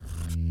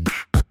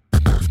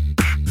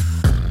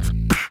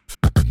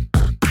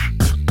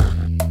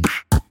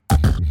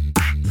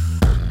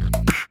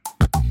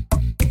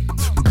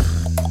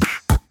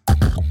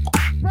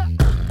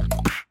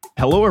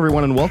Hello,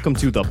 everyone, and welcome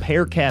to the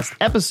Pearcast,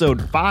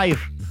 episode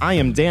 5. I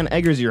am Dan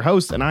Eggers, your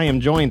host, and I am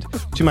joined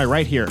to my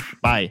right here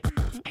by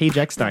Paige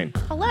Eckstein.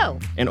 Hello.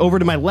 And over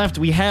to my left,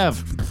 we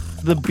have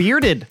the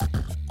bearded.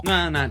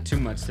 Nah, not too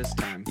much this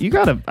time. You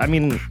you're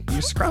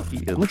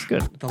scruffy. It looks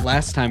good. The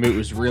last time it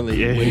was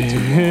really way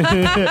too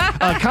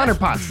long. Connor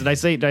Potts. Did I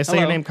say Hello.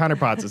 your name? Connor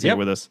Potts is here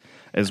with us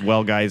as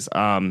well, guys.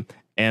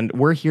 And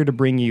we're here to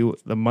bring you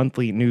the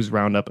monthly news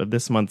roundup of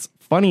this month's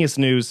funniest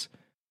news.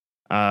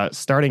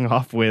 Starting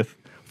off with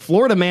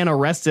Florida man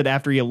arrested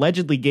after he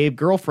allegedly gave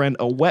girlfriend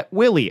a wet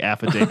willy,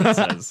 affidavit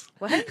says.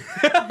 What?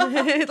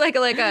 like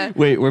a.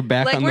 Wait, we're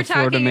back like on we're the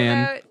Florida talking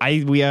man.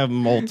 About, We have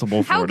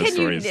multiple how Florida can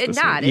stories. you this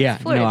not? week.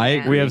 It's Florida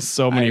man. We have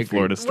so many agree.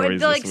 Florida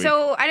stories like, this week.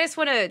 so I just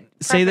want to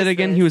Say that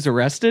again. This. He was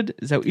arrested?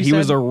 Is that what you said? He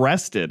was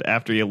arrested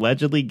after he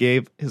allegedly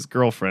gave his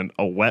girlfriend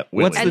a wet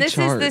willy. What's And the this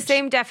charge? is the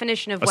same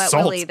definition of wet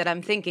Assault. willy that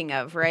I'm thinking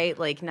of, right?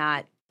 Like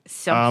not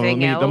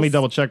something else. Let me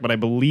double check, but I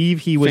believe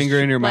he was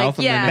Finger in your mouth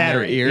and then in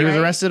battery. your ear? He was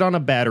right? arrested on a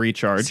battery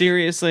charge.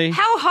 Seriously?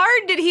 How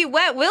hard did he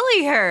wet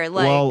willy her?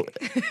 Like, Well,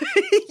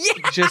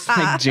 Just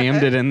like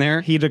jammed it in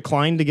there? he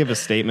declined to give a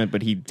statement,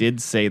 but he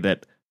did say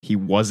that he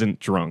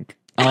wasn't drunk.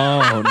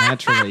 Oh,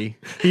 naturally.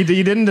 He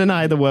didn't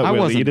deny the wet I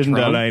willy. He wasn't didn't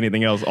drunk. deny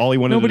anything else. All he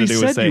wanted Nobody to do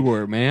said was say, you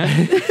were,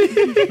 man.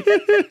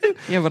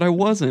 Yeah, but I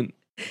wasn't.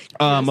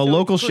 A so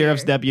local clear.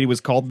 sheriff's deputy was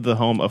called to the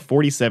home of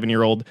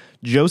 47-year-old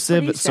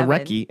Joseph 47.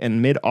 Sorecki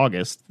in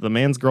mid-August. The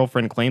man's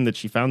girlfriend claimed that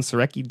she found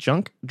Sorecki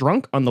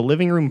drunk on the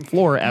living room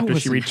floor after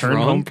she wasn't returned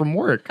drunk. home from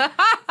work.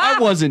 I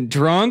wasn't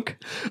drunk.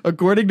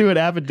 According to an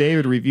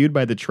affidavit reviewed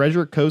by the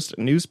Treasure Coast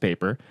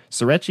newspaper,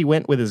 Sorecki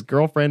went with his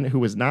girlfriend,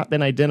 who has not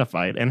been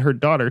identified, and her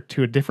daughter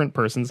to a different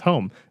person's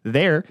home.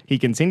 There, he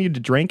continued to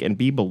drink and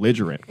be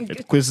belligerent.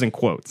 This is in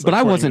quotes. But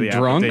I according to wasn't the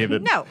drunk.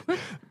 affidavit. no.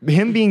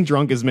 Him being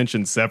drunk is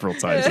mentioned several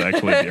times,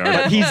 actually, in the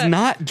article. He's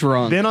not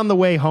drunk. Then on the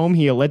way home,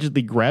 he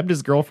allegedly grabbed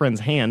his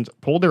girlfriend's hand,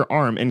 pulled her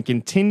arm, and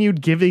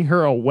continued giving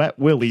her a wet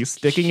willy,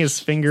 sticking his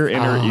finger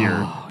in her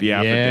ear, the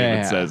affidavit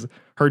yeah. says.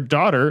 Her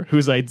daughter,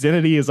 whose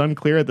identity is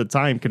unclear at the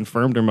time,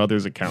 confirmed her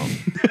mother's account.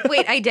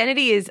 Wait,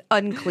 identity is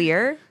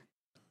unclear?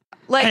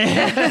 Like,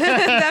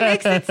 that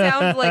makes it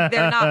sound like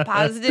they're not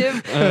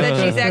positive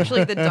that she's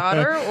actually the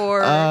daughter,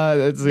 or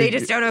they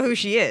just don't know who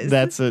she is.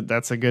 That's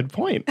a good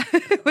point.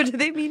 What do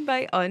they mean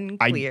by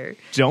unclear?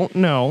 I don't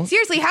know.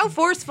 Seriously, how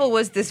forceful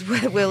was this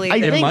Willie? I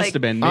It think- must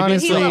have been. Maybe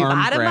honestly- it was the Did he arm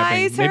lobotomize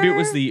grabbing. Maybe it her?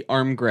 was the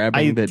arm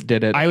grabbing that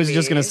did it. I was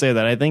just going to say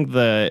that. I think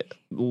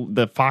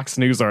the Fox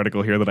News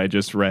article here that I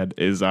just read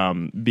is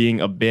being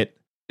a bit...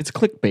 It's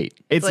clickbait.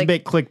 It's like- a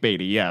bit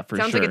clickbaity, yeah, for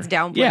Sounds sure. like it's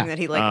downplaying Yeah. that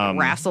he like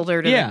wrestled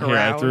her to yeah. the Here,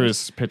 ground. I threw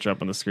his picture up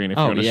on the screen if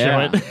you Oh, want to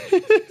yeah. show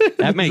it.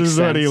 That makes This is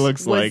sense. what he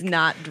looks was like.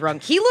 not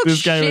drunk. He looked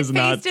This guy was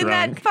not shit-faced in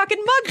that drunk.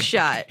 fucking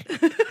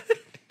mugshot.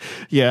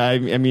 Yeah, I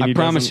mean, I he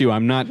promise doesn't- you,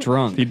 I'm not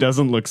drunk. he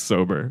doesn't look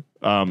sober.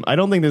 I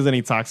don't think there's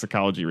any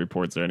toxicology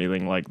reports or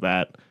anything like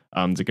that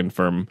to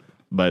confirm,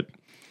 but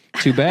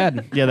Too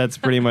bad. yeah, that's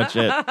pretty much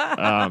it.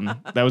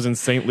 That was in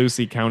St.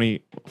 Lucie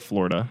County,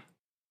 Florida.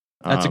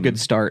 That's a good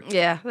start.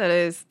 Yeah, that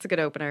is. It's a good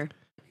opener.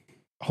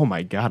 Oh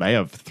my God, I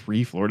have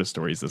 3 Florida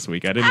stories this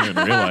week. I didn't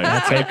even realize.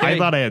 I okay.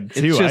 thought I had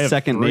 2. It's I just have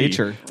second 3.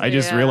 nature. I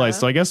just Yeah.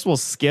 realized. So I guess we'll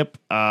skip.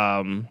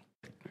 We'll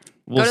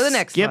Go to the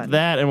next skip one.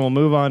 that and we'll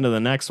move on to the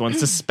next one.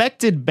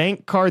 Suspected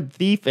bank card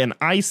thief in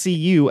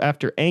ICU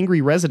after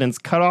angry residents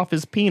cut off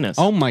his penis.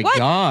 Oh my What?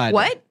 God.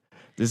 What?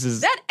 This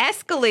is That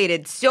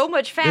escalated so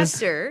much this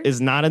faster.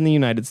 is not in the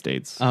United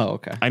States. Oh,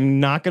 okay. I'm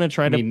not going to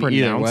try to mean, either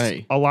pronounce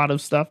way. a lot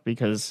of stuff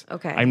because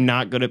Okay. I'm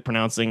not good at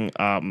pronouncing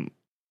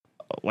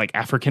like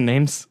African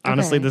names.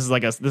 Honestly, Okay. this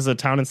is a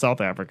town in South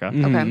Africa.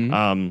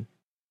 Mhm.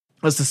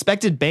 A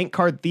suspected bank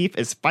card thief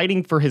is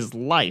fighting for his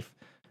life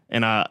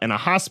in a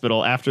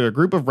hospital after a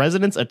group of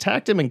residents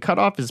attacked him and cut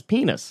off his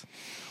penis.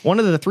 One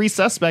of the 3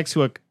 suspects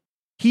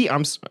he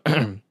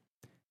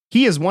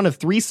is one of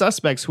 3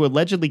 suspects who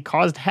allegedly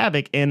caused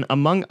havoc and,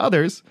 among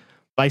others,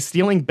 by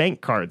stealing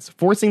bank cards,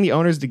 forcing the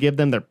owners to give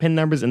them their PIN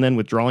numbers and then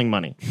withdrawing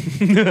money.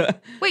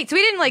 Wait, so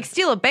he didn't like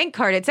steal a bank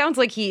card. It sounds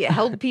like he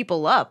held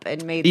people up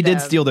and made He them,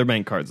 did steal their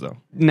bank cards, though.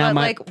 Now but,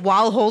 like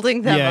while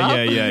holding them Yeah, up.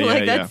 yeah,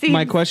 like yeah. that seems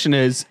my question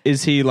is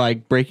he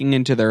like breaking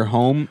into their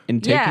home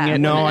and taking Yeah. it?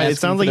 No, and it asking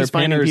sounds for like their he's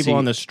finding PIN, or is people he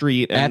on the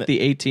street. And at the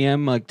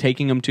ATM, like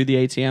taking them to the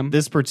ATM?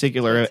 this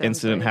particular That sounds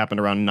incident right. happened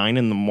around 9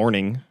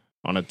 a.m.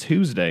 on a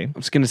Tuesday. I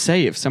was gonna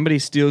say, if somebody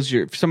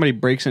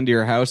breaks into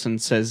your house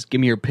and says, "Give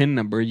me your PIN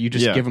number," you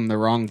just Yeah. give them the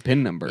wrong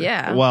PIN number.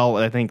 Yeah. Well,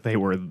 I think they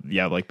were,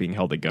 like being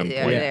held at gunpoint.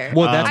 Yeah, there.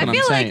 Well, that's I what I'm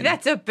feel saying. like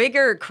that's a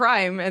bigger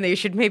crime, and they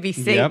should maybe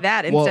say Yep.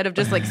 that Well- instead of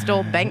just like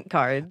stole bank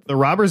cards. The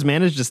robbers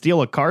managed to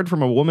steal a card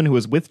from a woman who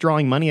was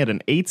withdrawing money at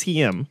an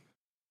ATM.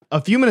 A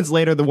few minutes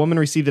later, the woman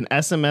received an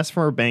SMS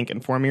from her bank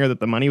informing her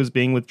that the money was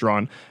being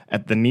withdrawn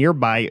at the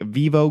nearby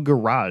Vivo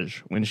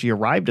garage. When she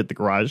arrived at the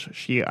garage,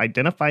 she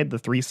identified the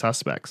 3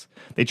 suspects.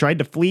 They tried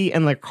to flee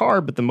in their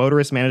car, but the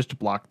motorist managed to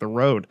block the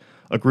road.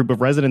 A group of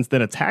residents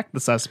then attacked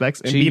the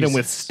suspects and beat them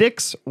with Jesus.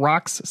 sticks,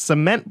 rocks,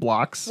 cement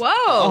blocks, Whoa.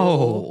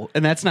 Oh,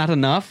 and that's not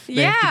enough?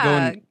 They have to go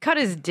Yeah. and- Cut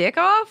his dick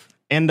off?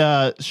 and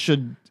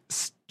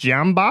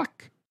Shajambach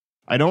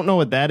I don't know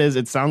what that is.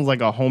 It sounds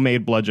like a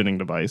homemade bludgeoning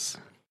device,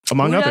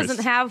 among others. Who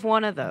doesn't have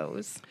one of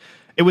those?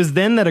 It was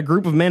then that a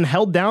group of men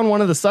held down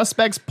one of the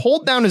suspects,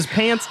 pulled down his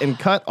pants, and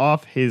cut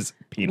off his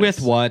penis.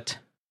 With what?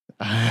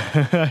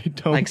 I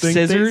don't Like think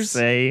scissors?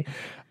 they say.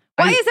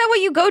 Why is that what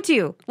you go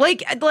to?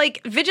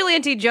 Like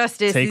vigilante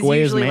justice Take is away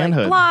his usually like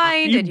manhood.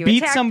 blind You and you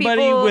beat attack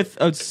somebody people. with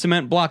a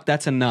cement block,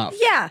 that's enough.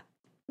 Yeah.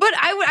 But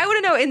I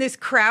want to know, in this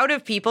crowd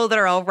of people that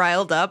are all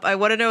riled up, I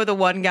want to know the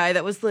one guy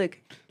that was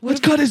like, Let's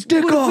cut his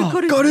dick what if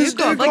we off. cut his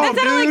dick off? Like, that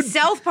sounded like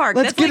South Park.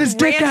 Let's That's get like his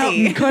dick out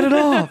Randy. and cut it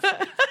off.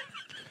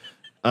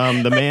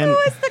 The man. Who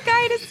was the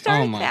guy to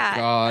start Oh my that?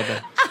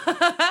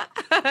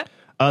 God.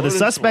 The is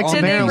suspects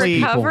wrong Did they with apparently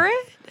recover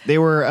it? they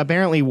were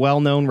apparently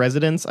well-known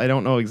residents. I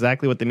don't know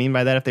exactly what they mean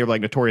by that. If they were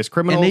like notorious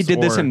criminals, And they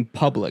did this or in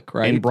public,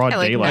 right? in broad Yeah,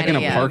 like daylight. like in a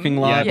 9 a.m. parking Yeah,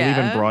 I lot. believe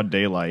in Yeah. broad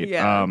daylight.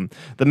 Yeah.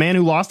 The man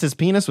who lost his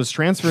penis was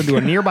transferred to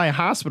a nearby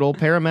hospital.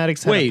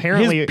 Paramedics had Wait,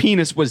 apparently his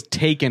penis was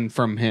taken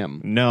from him.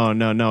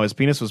 no. His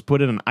penis was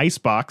put in an ice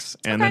box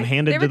and then Okay,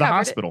 handed they to the recovered it.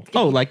 hospital.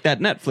 Oh, like that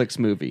Netflix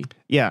movie.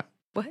 Yeah.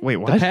 What? Wait, The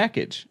what?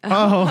 package.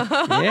 Oh,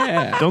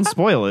 Yeah. don't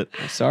spoil it.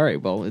 Sorry,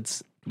 well,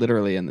 it's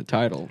literally in the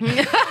title.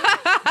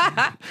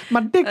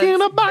 My dick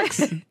in a box.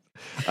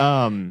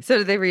 So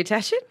did they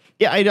reattach it?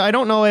 Yeah, I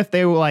don't know if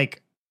they were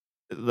like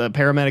the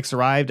paramedics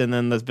arrived and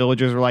then the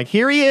villagers were like,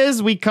 "Here he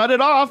is. We cut it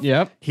off.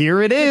 Yep.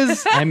 Here it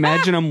is." I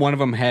imagine one of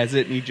them has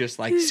it and he just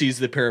like sees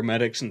the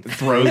paramedics and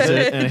Throws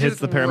it and it hits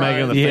Just the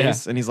paramedic in the runs.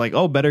 face, and he's like,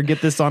 "Oh, better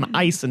get this on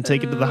ice and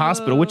take it to the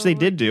hospital," which they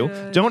did do.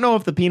 Don't know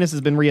if the penis has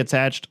been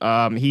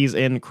reattached. He's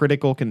in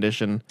critical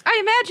condition. I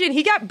imagine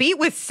he got beat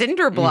with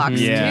cinder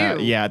blocks Yeah,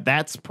 too. yeah,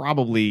 that's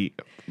probably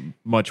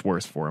much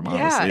worse for him. Yeah,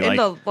 Honestly, in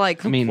the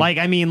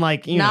I mean,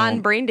 you know,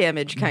 non-brain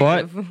damage kind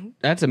but of.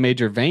 that's a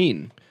major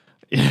vein.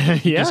 yeah,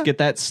 Just get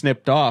that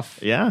snipped off.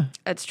 yeah.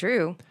 That's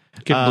true.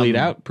 Could bleed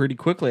out pretty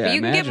quickly. But I you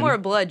can imagine. get more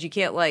blood. You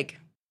can't like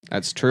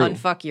That's true.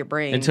 unfuck your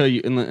brain. Until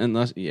you,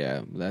 unless,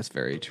 yeah, that's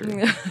very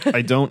true.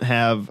 I don't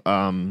have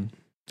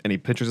any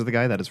pictures of the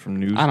guy. That is from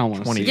News. I don't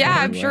wanna see 20. it. yeah,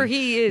 I'm anyway. sure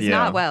he is Yeah.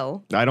 not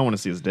well. I don't want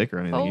to see his dick or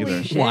anything Holy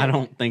either. shit. Well, I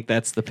don't think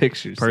that's the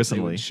pictures that they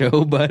Personally. would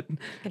show, but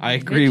I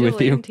agree with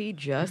you. Vigilante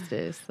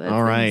justice. That's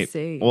All right.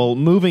 insane. Well,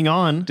 moving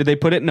on. Did they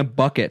put it in a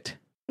bucket?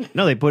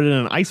 No, they put it in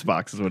an ice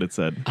box, is what it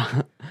said.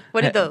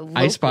 what did the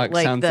Icebox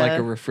like sounds the, like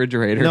a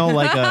refrigerator. No,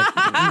 like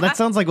that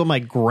sounds like what my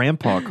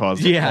grandpa calls.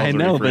 yeah, calls I a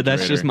know, but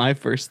that's just refrigerator. my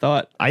first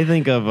thought. I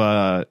think of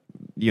a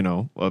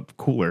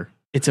cooler.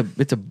 It's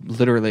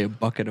literally a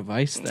bucket of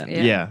ice then.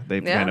 Yeah. Yeah, they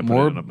Yeah. kind of put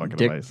More it in a bucket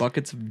dick of ice.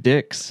 buckets of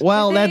dicks.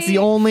 Well, that's the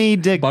only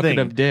dick Bucket thing.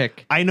 of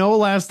dick. I know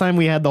last time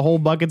we had the whole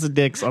buckets of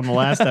dicks on the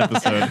last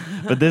episode,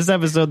 but this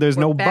episode there's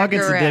no back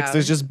buckets of dicks. around.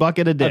 There's just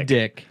bucket of dick. A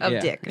dick. of Yeah,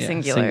 dick, yeah,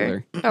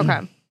 singular. Okay.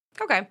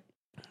 Okay.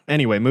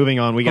 Anyway, moving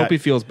on. We got. Hope he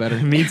feels better.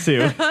 Me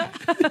too.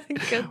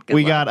 Good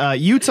We luck. got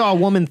Utah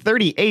woman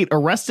 38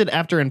 arrested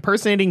after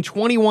impersonating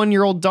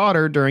 21-year-old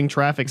daughter during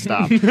traffic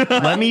stop.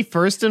 Let me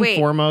first and Wait.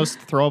 foremost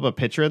throw up a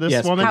picture of this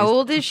Yes, woman. How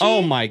old is she?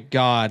 Oh my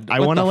god. I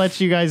What want to the let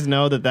you guys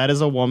know that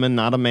is a woman,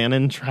 not a man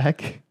in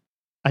track.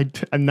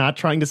 I'm not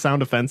trying to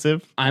sound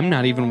offensive. I'm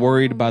not even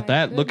worried about my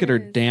that. Look at her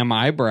goodness. damn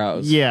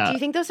eyebrows. Do Yeah. you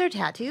think those are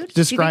tattooed?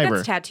 Describe do you her.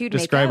 think that's tattooed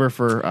Describe her makeup?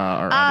 for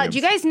our audience. Do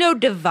you guys know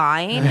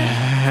Divine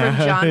from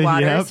John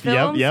Waters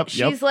films? Yep.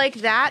 She's like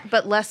that,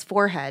 but less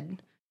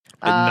forehead.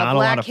 Not a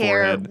black lot of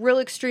hair, forehead. real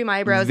extreme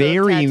eyebrows.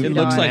 Very- tattooed It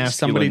looks on. like Masculine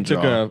somebody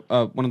took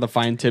jaw. one of the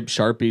fine tip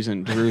Sharpies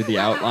and drew the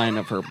outline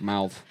of her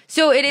mouth.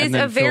 So it is and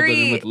then a filled it in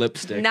very with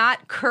lipstick.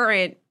 not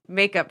current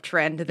makeup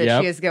trend that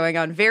Yep. she is going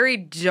on. Very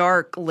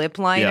dark lip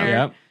liner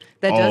Yep.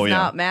 that Oh, does yeah.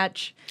 not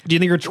match. Do you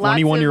think her Lots of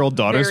 21-year-old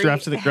daughter's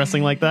very-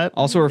 dressing like that?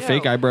 Also, her No.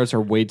 fake eyebrows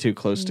are way too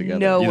close together.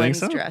 No You think one's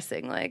so?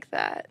 dressing like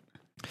that.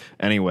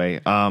 Anyway,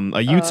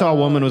 a Utah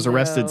woman was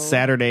arrested no.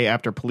 Saturday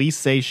after police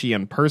say she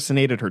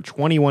impersonated her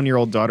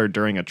 21-year-old daughter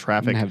during a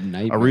I'm gonna have a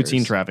nightmares.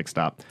 routine traffic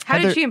stop. How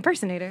Heather, did she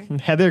impersonate her?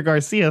 Heather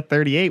Garcia,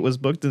 38, was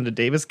booked into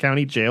Davis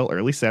County Jail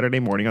early Saturday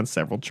morning on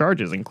several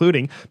charges,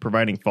 including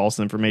providing false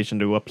information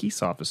to a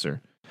peace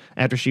officer.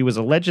 After she was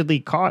allegedly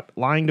caught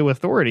lying to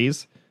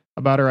authorities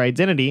about her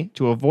identity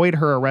to avoid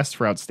her arrest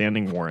for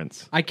outstanding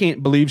warrants. I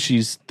can't believe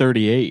she's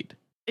 38.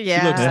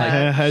 Yeah, looks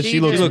like- she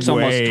looks, looks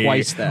almost way-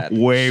 twice that.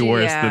 Way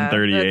worse Yeah, than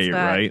 38, that's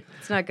not- right?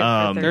 It's not good.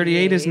 Um, for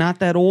 38 is not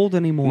that old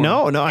anymore.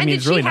 No, I And mean, did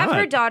it's really she have not.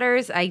 her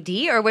daughter's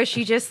ID, or was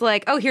she just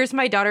like, "Oh, here's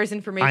my daughter's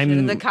information"?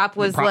 and the cop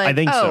was like, I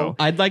think "Oh, so.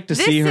 I'd like to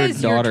this see her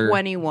is daughter. your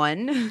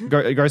 21."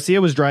 Garcia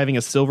was driving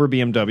a silver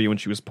BMW when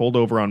she was pulled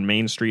over on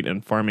Main Street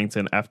in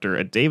Farmington after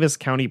a Davis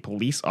County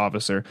police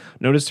officer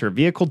noticed her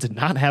vehicle did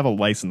not have a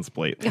license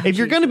plate. If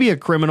you're going to be a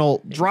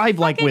criminal, drive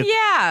like with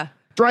yeah.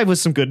 drive with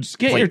some good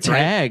Get your plates, right?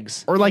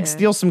 tags. Or like Yeah.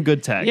 steal some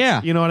good tags.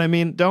 Yeah. You know what I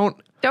mean? Don't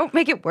Don't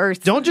make it worse.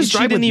 just She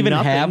drive didn't with even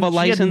nothing. have a She had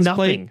license nothing.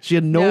 plate? She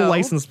had no No,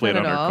 license plate not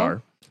on her at all.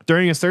 car.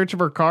 During a search of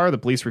her car, the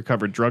police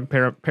recovered drug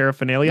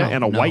paraphernalia Oh,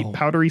 and a no. white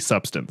powdery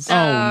substance. Oh,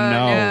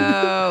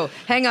 no.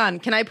 Hang on.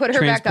 Can I put her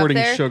back up Transporting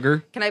there?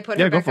 sugar. Can I put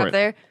Yeah, her go back for up it.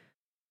 there?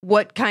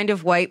 What kind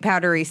of white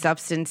powdery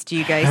substance do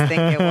you guys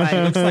think it was?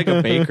 Looks like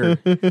a baker.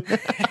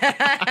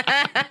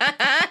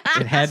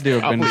 It had to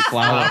have been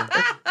flour.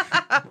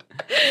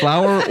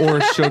 Flour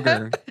or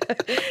sugar?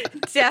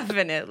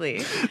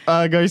 Definitely.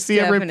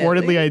 Garcia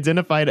reportedly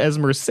identified as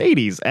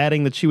Mercedes,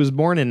 adding that she was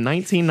born in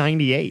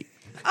 1998.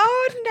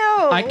 Oh,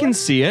 no. I can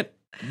see it.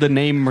 The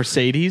name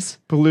Mercedes.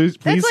 Please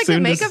That's like the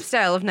soon makeup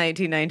style of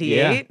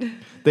 1998. Yeah.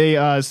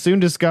 They soon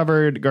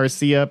discovered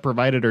Garcia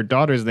provided her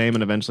daughter's name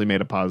and eventually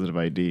made a positive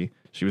ID.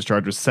 She was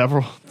charged with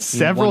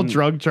several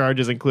drug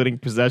charges, including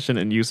possession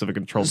and use of a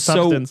controlled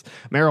substance,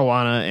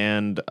 marijuana,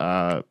 and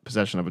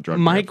possession of a drug.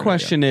 My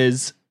question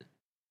is,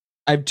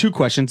 I have two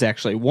questions,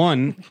 actually.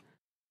 One,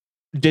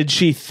 did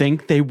she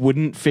think they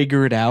wouldn't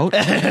figure it out?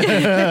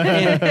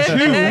 and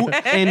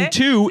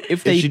two,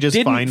 if they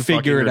didn't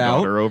figure it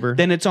out,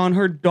 then it's on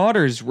her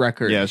daughter's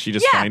record. Yeah, she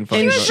just fine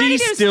fucking. And she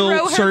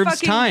still serves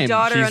time.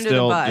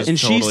 And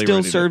she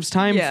still serves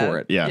time for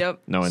it. Yeah,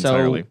 yep. No,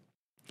 entirely.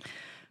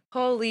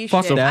 Holy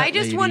Fuck shit. that I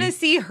just want to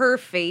see her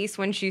face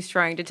when she's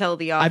trying to tell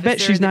the officer. I bet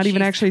she's not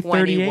even actually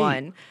 21.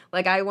 38.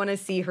 Like, I want to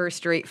see her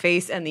straight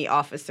face and the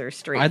officer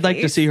straight face. I'd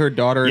like to see her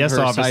daughter and her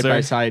officer. side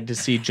by side to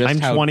see just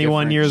how I'm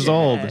 21 years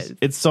old. Yes.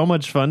 It's so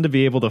much fun to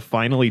be able to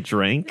finally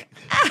drink.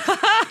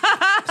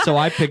 So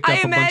I picked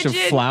up a bunch of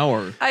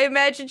flour. I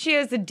imagine she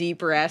has a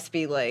deep,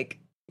 raspy, like,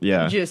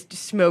 Yeah. just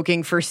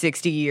smoking for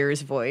 60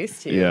 years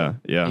voice, too. Yeah,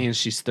 yeah. And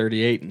she's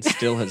 38 and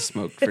still has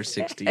smoked for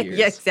 60 years.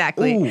 Yeah,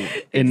 exactly. Ooh,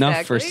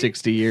 enough for Exactly.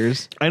 60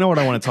 years. I know what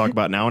I want to talk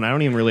about now, and I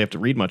don't even really have to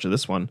read much of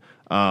this one.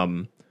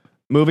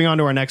 Moving on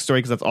to our next story,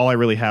 because that's all I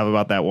really have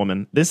about that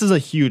woman. This is a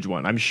huge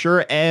one. I'm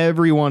sure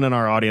everyone in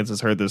our audience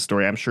has heard this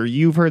story. I'm sure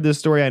you've heard this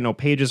story. I know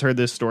Paige has heard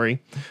this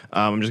story.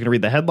 I'm just going to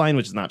read the headline,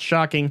 which is not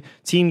shocking.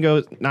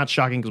 Not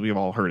shocking because we've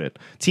all heard it.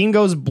 Teen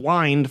goes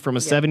blind from a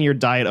 7-year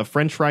diet of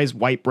French fries,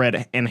 white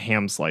bread, and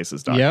ham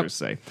slices, doctors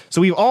say.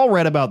 So we've all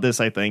read about this,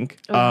 I think.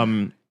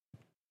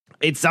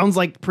 It sounds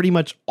like pretty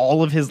much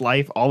all of his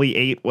life, all he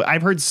ate.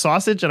 I've heard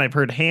sausage and I've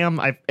heard ham.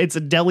 It's a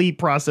deli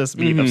processed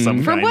meat of some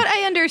kind. From what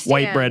I understand,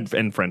 white bread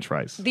and French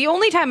fries. The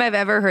only time I've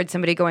ever heard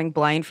somebody going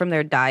blind from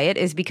their diet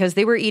is because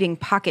they were eating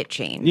pocket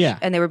change. Yeah.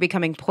 And they were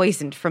becoming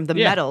poisoned from the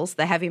metals,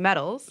 the heavy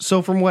metals.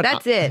 So from what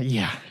That's it.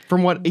 Yeah.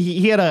 From what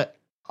he had a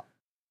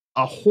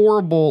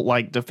horrible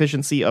like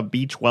deficiency of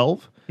B12.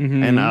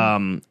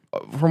 And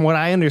from what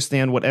I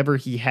understand, whatever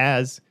he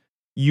has,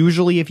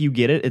 usually if you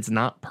get it, it's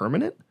not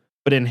permanent.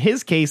 But in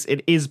his case,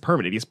 it is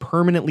permanent. He's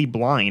permanently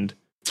blind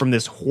from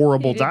this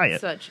horrible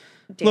diet.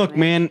 Look,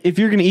 man, if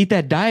you're going to eat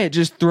that diet,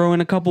 just throw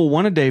in a couple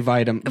one-a-day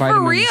vitamins.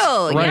 For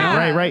real,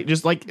 Right.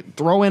 Just like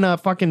throw in a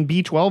fucking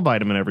B12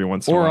 vitamin every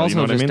once in a while. Or also you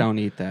know what just I mean? don't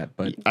eat that.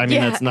 But I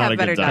mean, that's not a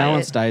good diet.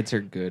 Balanced diets are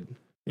good.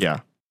 Yeah.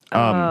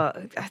 Are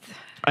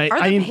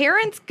the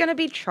parents going to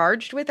be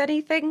charged with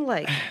anything?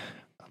 Like,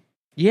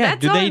 yeah,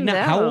 that's do they on not?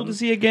 them. How old is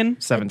he again?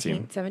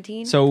 17.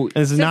 17? So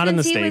this is not in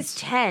the Since States. he was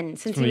 10,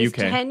 since From he the was UK.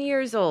 10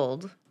 years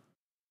old.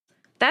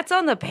 That's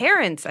on the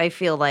parents, I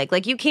feel like.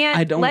 Like, you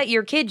can't let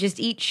your kid just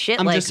eat shit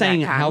I'm like just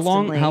saying, that how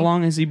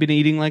long has he been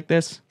eating like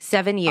this?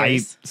 7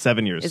 years.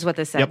 7 years. Is what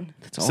this said. Yep.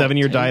 That's all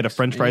 7-year it diet of takes,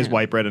 French fries, man.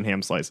 white bread, and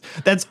ham slice.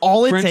 That's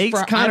all it takes,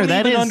 Connor. I don't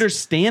even is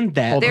understand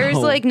that. There's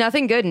though. like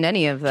nothing good in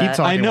any of that. Keep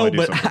talking.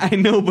 I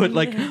know, but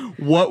like,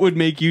 what would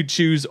make you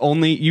choose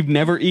only? You've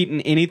never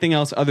eaten anything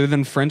else other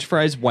than French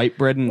fries, white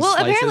bread, and Well,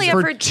 slices apparently of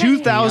I've for heard 10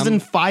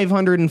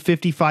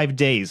 2,555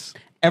 days.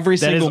 every That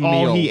single is meal.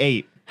 all he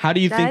ate. How do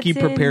you think he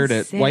That's prepared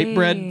it? White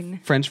bread, insane.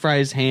 French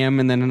fries, ham,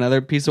 and then another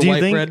piece of Do you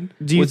white think- bread?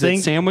 do you Was think-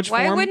 it sandwich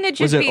Why form? wouldn't it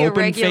Was just be a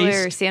open regular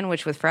faced?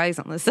 sandwich with fries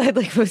on the side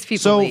like most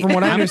people So eat? from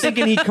what I'm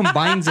thinking he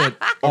combines it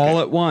all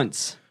at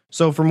once.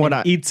 So from what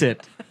I Eats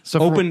it.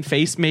 So Open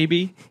face,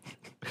 maybe.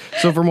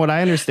 So from what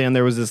I understand,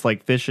 there was this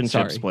like fish and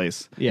chips Sorry.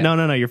 place. Yeah.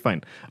 No, you're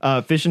fine.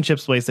 Fish and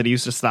chips place that he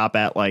used to stop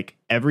at like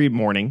every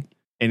morning,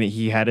 and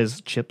he had his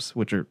chips,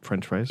 which are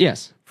French fries.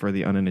 Yes. For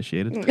the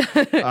uninitiated.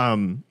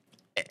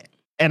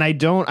 And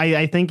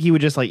I think he would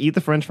just like eat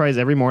the French fries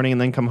every morning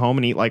and then come home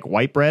and eat like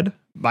white bread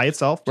by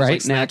itself. Just, Right,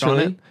 like, snack on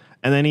naturally. it.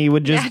 And then he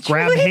would just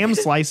grab Naturally. ham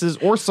slices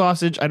or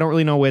sausage. I don't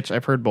really know which.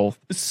 I've heard both.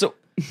 So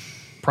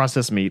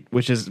Processed meat,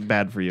 which is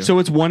bad for you.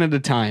 it's one at a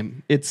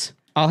time.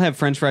 I'll have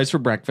French fries for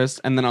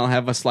breakfast, and then I'll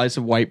have a slice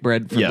of white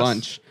bread for Yes.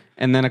 lunch,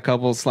 and then a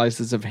couple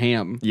slices of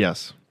ham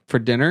yes. for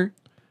dinner.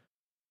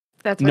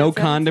 That's what No it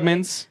sounds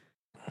condiments.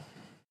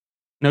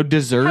 No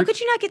dessert. Like. How could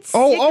you not get sick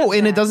Oh, of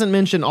and it that? doesn't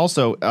mention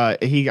also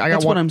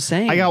That's what I'm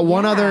saying. I got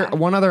one Yeah.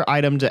 other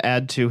item to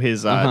add to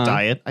his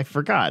diet. I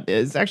forgot.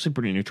 It's actually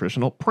pretty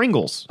nutritional.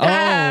 Pringles. Oh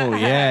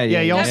yeah.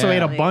 Yeah, he also ate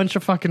a Definitely. bunch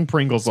of fucking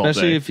Pringles all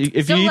Especially day.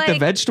 if So, you eat the like-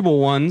 vegetable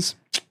ones,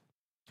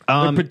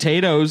 with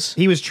potatoes.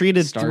 He was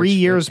treated Starch, 3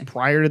 years but-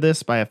 prior to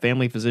this by a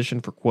family physician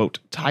for, quote,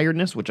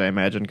 tiredness, which I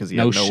imagine because he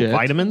had No no shit.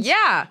 vitamins.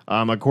 Yeah.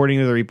 According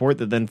to the report,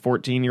 the then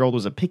 14-year-old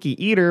was a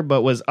picky eater,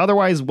 but was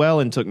otherwise well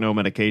and took no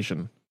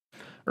medication.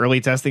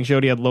 Early testing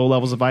showed he had low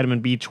levels of vitamin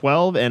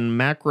B12 and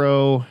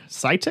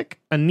macrocytic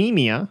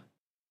anemia,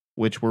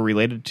 which were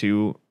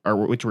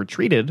which were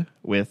treated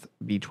with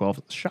B12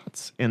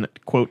 shots and,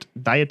 quote,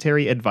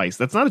 dietary advice.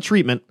 That's not a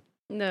treatment.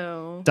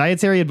 No.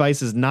 Dietary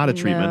advice is not a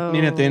treatment. No. I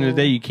mean, at the end of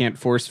the day, you can't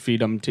force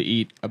feed them to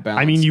eat a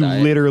balanced I mean, you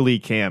diet. literally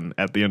can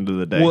at the end of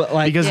the day. Well,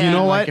 like, because yeah. you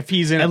know like what? if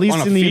he's at least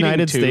on a in the feeding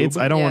United tube, States,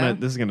 I don't Yeah. want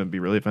to. This is going to be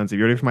really offensive.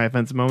 You ready for my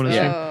offensive moment?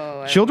 Yeah. Oh,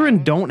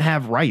 Children don't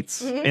have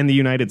rights in the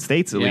United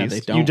States, at Yeah,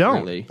 least. they You don't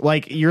don't. really.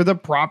 Like, you're the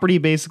property,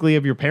 basically,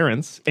 of your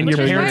parents. And Which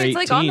your is why parents... it's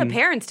like on the 18.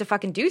 parents to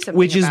fucking do something.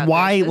 Which is about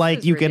why, this. This like,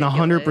 is you can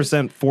ridiculous.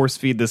 100% force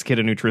feed this kid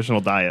a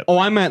nutritional diet. Oh,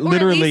 I meant Or at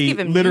least literally, give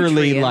him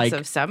nutrients like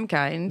of some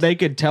kind. they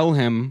could tell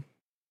him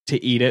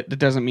to eat it. That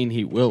doesn't mean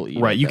he will eat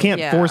it. Right. You though. can't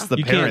Yeah. force the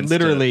You parents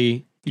can't to-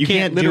 literally. You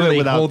can't do it literally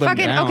without- hold them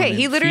Fucking- down okay, and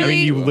he feed literally- I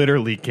mean, you them.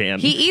 literally can.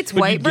 He eats But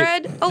white you'd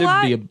bread get- a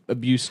lot. There'd be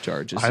abuse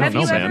charges. I don't Have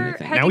know, you man.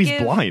 ever had Now to he's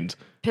give- blind.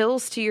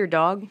 Pills to your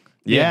dog.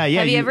 Yeah, yeah.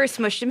 Have you ever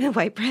smushed him in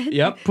white bread?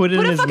 Yep. put it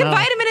Put in a his fucking mouth?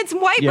 vitamin in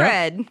some white Yep.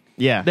 bread.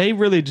 Yeah. They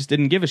really just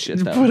didn't give a shit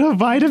though. Put a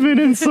vitamin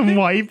in some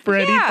white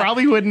bread. Yeah. He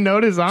probably wouldn't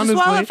notice, honestly.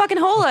 Just swallow that fucking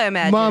whole, I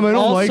imagine. Mom, I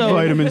don't like Also-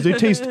 vitamins. They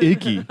taste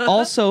icky.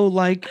 Also,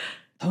 like,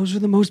 those are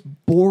the most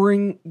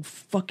boring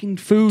fucking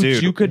foods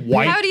Dude, you could.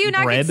 white How do you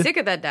not bread? get sick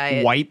of that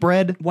diet? White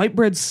bread? White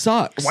bread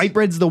sucks. White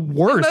bread's the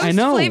worst. Most I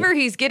know. flavor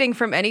he's getting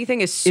from anything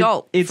is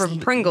salt it's- from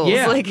Pringles.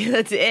 yeah. Like,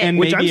 that's it. and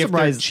Which I'm maybe if they're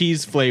surprised-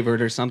 cheese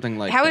flavored or something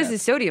like How that. is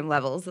his sodium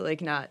levels like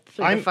not?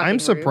 through the I'm fucking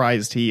roof?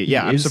 surprised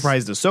I'm is-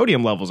 surprised the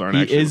sodium levels aren't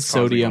he actually is what's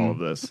causing sodium all of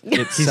this.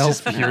 itself He's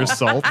just now. pure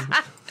salt.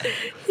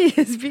 He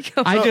has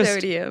become I just-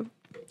 sodium.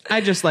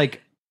 I just like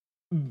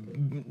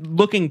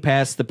looking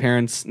past the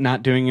parents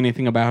not doing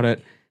anything about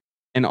it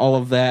and all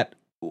of that.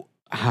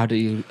 How do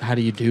you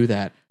do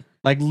that?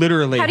 Like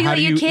literally, How do you let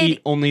your kid-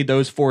 eat only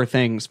those 4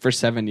 things for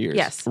 7 years?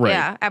 Yes. Right,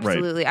 Yeah, right.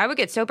 absolutely. I would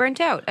get so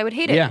burnt out. I would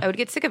hate it. Yeah. I would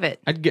get sick of it.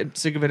 I'd get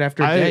sick of it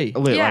after a day.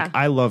 Yeah.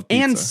 I love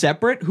pizza. And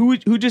separate, who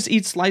just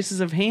eats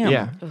slices of ham?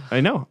 yeah, I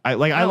know. I don't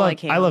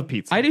like ham. love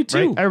pizza. I do too.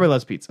 Right? Everybody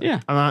loves pizza.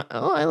 Yeah. I'm not.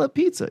 Oh, I love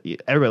pizza. Yeah,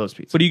 everybody loves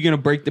pizza. But are you gonna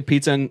break the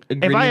pizza and If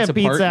ingredients I have apart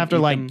pizza and after eat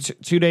like them?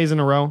 2 days in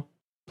a row,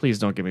 please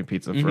don't give me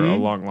pizza for a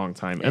Mhm. long, long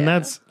time. Yeah. And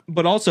that's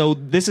But also,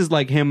 this is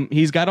like him.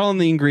 He's got all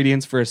the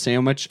ingredients for a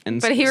sandwich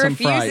and But he some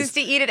refuses fries,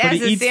 to eat it but as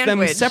he a eats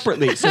sandwich. them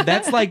separately. So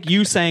that's like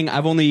you saying,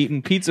 "I've only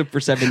eaten pizza for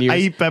 7 years. I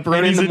eat pepperonis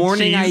and in the and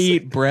morning, I cheese."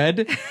 eat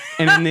bread,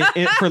 and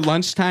for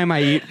lunchtime,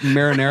 I eat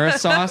marinara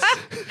sauce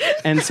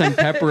and some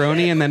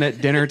pepperoni, and then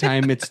at dinner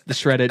time, it's the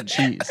shredded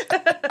cheese."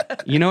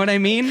 You know what I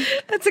mean?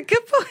 That's a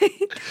good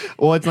point.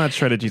 well, it's not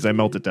shredded cheese. I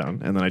melt it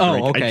down and then I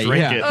drink. Oh, okay, I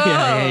drink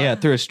yeah. it. Yeah,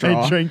 through a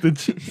straw. I drank the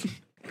cheese.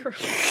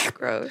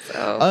 Gross.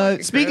 Oh.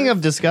 fucking Speaking gross.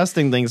 of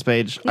disgusting things,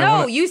 Paige. I No,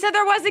 wanna- you said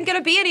there wasn't going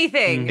to be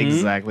anything.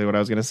 exactly what I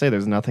was going to say.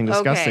 There's nothing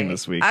disgusting Okay.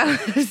 this week. I'm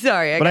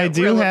sorry. But I got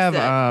do real have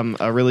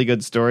upset. a really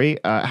good story.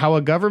 How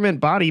a government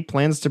body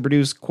plans to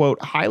produce,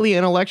 quote, highly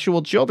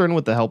intellectual children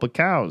with the help of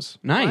cows.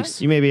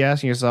 Nice, You may be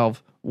asking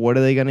yourself, what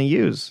are they going to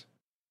use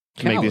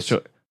to make these Cows.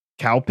 children?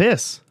 Cow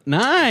piss.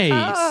 nice.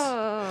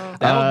 Oh.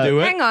 That'll do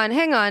it.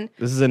 Hang on.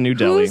 This is in New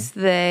Delhi. Who's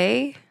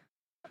they?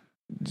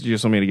 Do you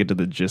just want me to get to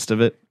the gist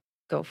of it?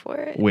 Go for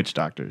it. Witch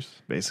doctors,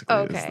 basically,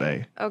 is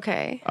Okay.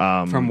 Okay.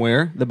 they. From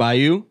where? The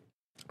Bayou?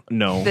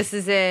 No. This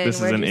is in. This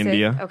is where'd in you say?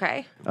 India.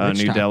 Okay. Witch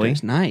New Delhi.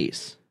 doctors.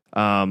 Nice.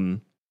 A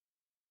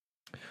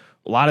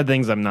lot of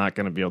things I'm not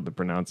going to be able to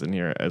pronounce in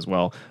here as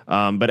well.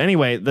 But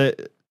anyway,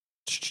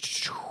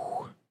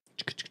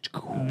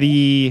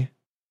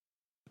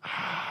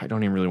 I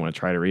don't even really want to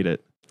try to read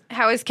it.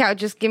 How is cow?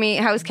 Just give me.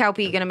 How is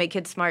cowpea gonna make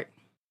kids smart?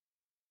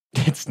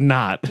 It's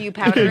not. Do you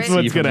powder It's it?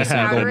 what's going to Do you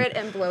powder happen. it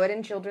and blow it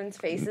in children's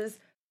faces?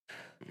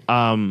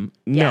 No.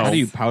 Yes. How do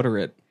you powder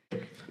it?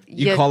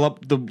 You Yeah. call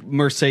up the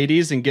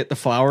Mercedes and get the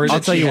flowers I'll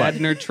that tell she you had what.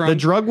 in her The trunk?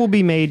 drug will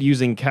be made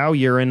using cow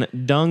urine,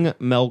 dung,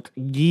 milk,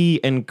 ghee,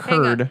 and Hang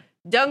on. curd.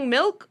 Dung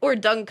milk or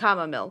dung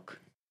comma milk?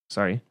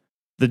 Sorry.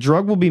 The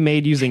drug will be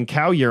made using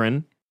cow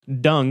urine,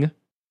 dung,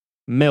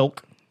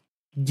 milk,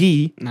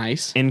 ghee,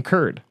 Nice. and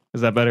curd. Is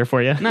that better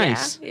for you?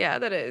 Nice. Yeah,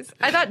 that is.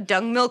 I thought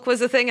dung milk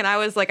was a thing, and I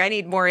was like, I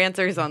need more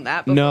answers on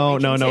that. before No, we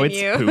no, it's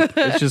continue. poop.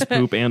 It's just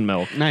poop and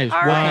milk. Nice. All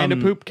What right. kind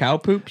of poop? Cow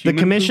poop? The Human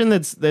commission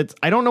poop? that's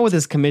I don't know what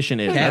this commission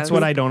is. Who That's knows?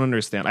 what I don't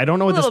understand. I don't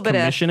know A what this little bit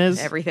commission of is.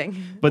 everything.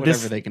 But Whatever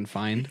this they can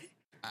find.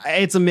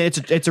 it's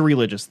a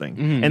religious thing.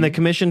 Mhm. And the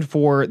commission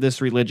for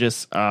this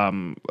religious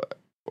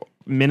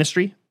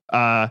ministry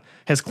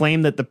has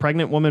claimed that the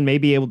pregnant woman may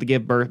be able to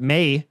give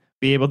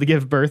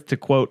birth to,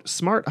 quote,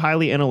 smart,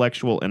 highly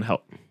intellectual and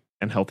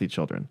healthy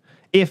children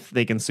if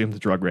they consume the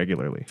drug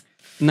regularly.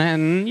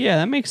 Then, yeah,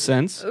 that makes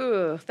sense.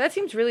 Ugh, that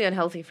seems really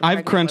unhealthy for I've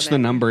pregnant crunched the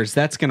women. numbers.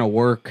 That's going to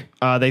work.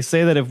 They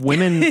say that if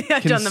women I've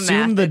done the consume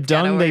math, the it's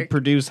gotta dung, they work.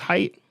 produce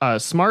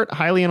smart,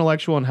 highly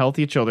intellectual, and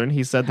healthy children.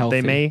 He said that they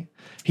Healthy. may.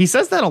 He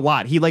says that a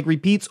lot. He like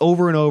repeats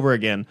over and over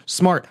again: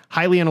 smart,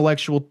 highly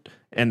intellectual,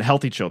 and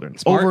healthy children.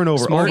 Smart, over and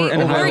over, smart over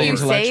and and the more highly you over.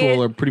 say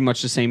intellectual it- are pretty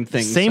much the same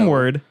thing. Same so-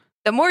 word.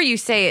 The more you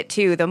say it,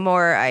 too, the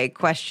more I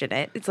question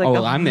it. It's like,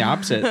 Oh, I'm the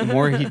opposite. The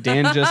more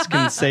Dan just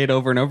can say it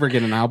over and over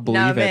again, and I'll believe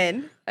Nah, I'm it.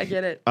 in. I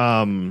get it.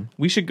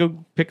 We should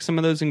go pick some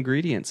of those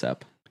ingredients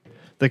up.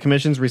 The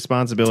commission's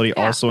responsibility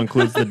also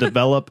includes the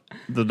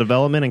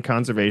development and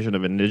conservation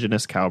of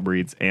indigenous cow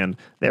breeds, and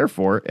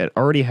therefore it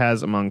already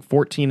has among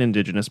 14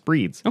 indigenous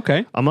breeds.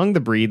 Okay. Among the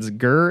breeds,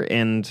 Gur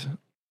and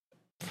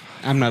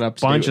I'm not up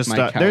to bunch date of with my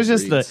stuff. cow There's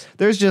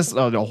breeds. just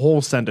a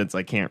whole sentence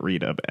I can't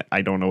read of.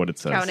 I don't know what it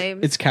says. Cow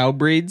names. It's cow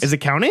breeds. Is it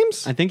cow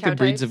names? I think Cow the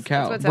breeds types. of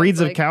cow. That's what Breeds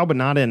sounds of like. cow, but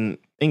not in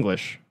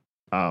English.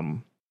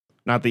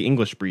 Not the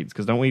English breeds,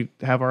 because don't we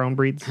have our own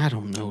breeds? I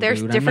don't know.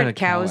 There's dude. I'm not different a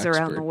cow cows around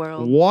expert. the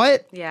world.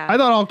 What? Yeah. I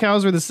thought all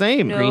cows were the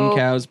same. No. Green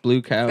cows,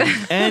 blue cows.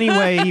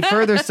 Anyway, he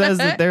further says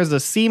that there's a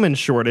semen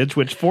shortage,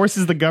 which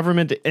forces the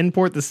government to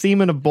import the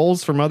semen of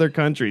bulls from other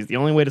countries. The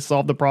only way to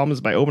solve the problem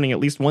is by opening at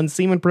least one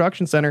semen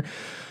production center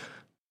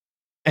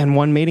and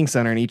one mating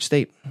center in each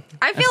state.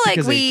 I feel That's like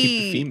because they keep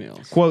the we.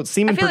 females. Quote,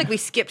 semen I feel like we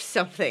skipped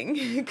something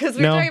because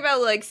we were No. talking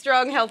about like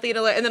strong, healthy,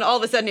 and then all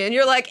of a sudden, and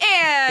you're like,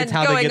 and It's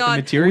how they going get the on.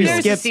 materials. There's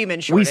a Skip-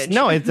 semen shortage.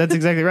 That's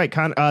exactly right.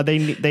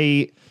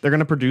 They're going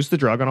to produce the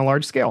drug on a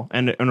large scale,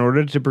 and in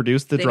order to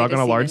produce the They drug need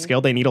on a a large semen. scale,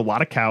 they need a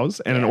lot of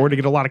cows, and in Yeah. order to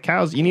get a lot of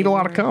cows, you need a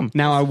lot of cum.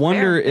 Now I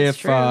wonder fair. That's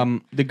if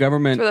true. the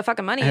government That's where the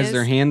fucking money has is.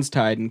 their hands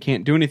tied and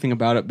can't do anything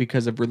about it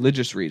because of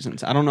religious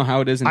reasons. I don't know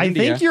how it is in I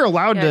India. think you're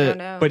allowed Yeah, I don't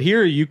to. know. But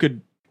here you could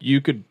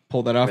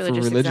pull that off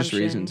Religious for religious exemption.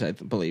 reasons. I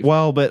believe.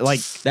 Well, but like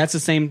That's the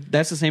same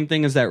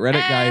thing as that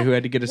Reddit guy who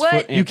had to get his what?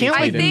 foot you can't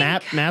like amputated. I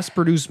think- mass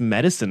produce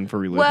medicine for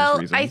religious Well,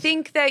 reasons. I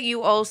think that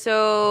you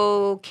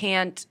also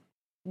can't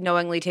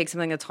knowingly take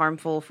something that's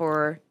harmful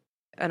for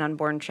an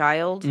unborn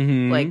child.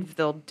 Mhm. Like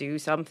they'll do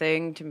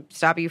something to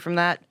stop you from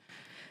that.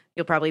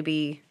 You'll probably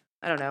be,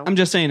 I don't know. I'm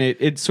just saying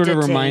it sort of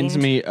reminds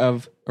Detained. me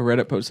of a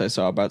Reddit post I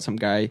saw about some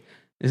guy.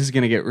 This is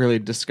going to get really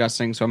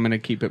disgusting, so I'm going to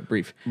keep it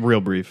brief.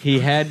 Real brief. He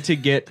had to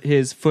get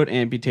his foot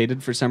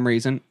amputated for some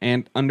reason,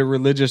 and under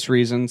religious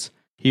reasons,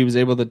 he was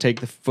able to take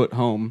the foot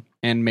home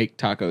and make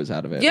tacos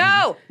out of it.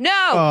 No,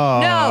 Oh,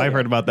 no. I've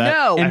heard about that.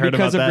 No. I And heard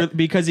because about of that.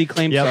 because he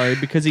claimed Yep.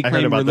 because he I heard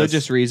claimed about religious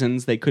this.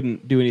 reasons, they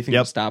couldn't do anything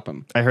Yep. to stop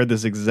him. I heard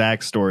this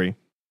exact story.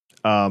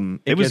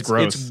 It was gets-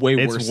 gross. It's way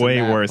worse. than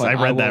that, worse. but I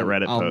read that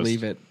won't- Reddit I'll post.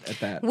 leave it at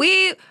that.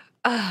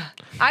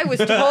 I was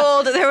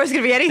told there was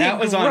going to be anything That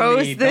was on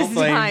gross me. this Don't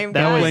blame- time.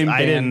 That Don't was blame I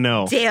Dan. didn't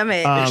know. Damn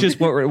it. It's just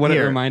what it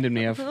here. reminded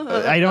me of.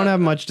 I don't have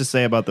much to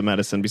say about the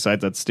medicine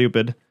besides that's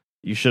stupid.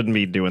 You shouldn't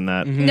be doing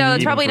that. Mhm. No,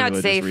 it's even probably for not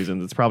religious safe.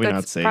 Reasons. It's probably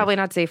not safe. Probably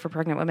not safe for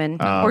pregnant women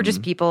or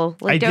just people.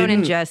 I Like, don't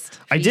didn't- ingest.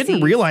 I didn't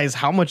feces. realize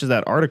how much of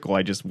that article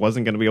I just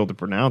wasn't going to be able to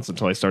pronounce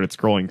until I started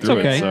scrolling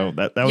through okay. it. So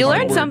that was You all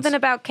learned words. something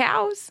about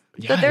cows.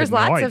 Yeah, I that there's had no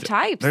lots of idea.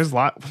 types. There's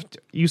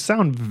You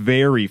sound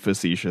very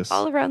facetious.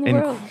 All around the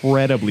world.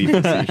 Incredibly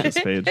facetious,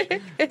 Paige.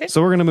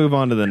 So we're going to move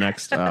on to the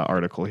next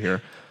article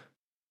here.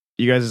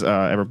 You guys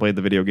ever played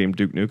the video game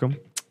Duke Nukem?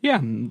 Yeah,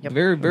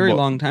 very Well,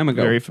 long time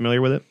ago. Very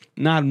familiar with it?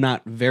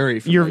 Not very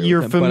familiar.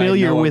 You're with it, but I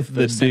familiar know with of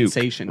the Duke,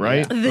 sensation,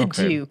 right? yeah. The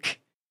Okay. Duke.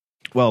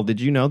 Well, did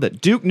you know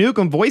that Duke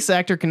Nukem voice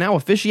actor can now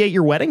officiate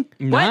your wedding?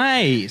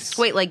 Nice.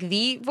 Wait, like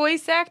the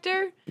voice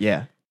actor?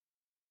 Yeah.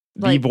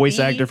 The Like voice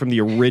the- actor from the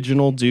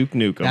original Duke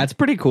Nukem. That's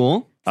pretty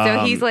cool. So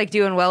he's like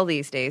doing well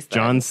these days. Then.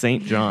 John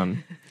St.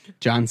 John.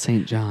 John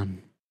St. John.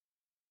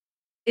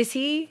 Is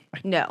he?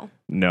 No.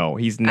 No,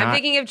 he's I'm not.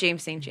 thinking of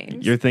James St.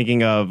 James. You're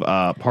thinking of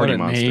Party What a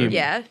Monster. name.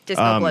 Yeah,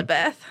 Disco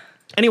Bloodbath.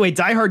 Anyway,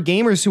 diehard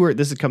gamers who are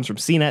comes from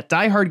CNET.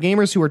 Diehard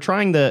gamers who are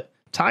trying to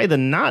tie the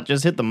knot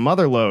just hit the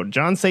mother load.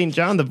 John St.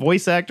 John, the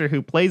voice actor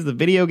who plays the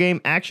video game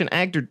action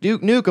actor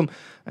Duke Nukem,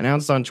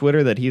 announced on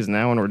Twitter that he is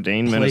now an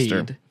ordained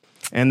minister.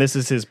 And this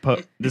is his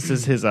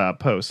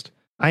post.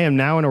 I am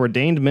now an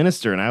ordained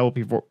minister, and I will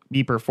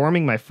be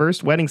performing my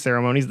first wedding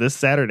ceremonies this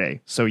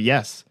Saturday. So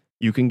yes,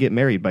 you can get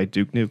married by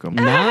Duke Nukem.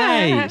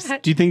 Nice.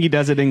 Do you think he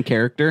does it in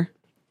character?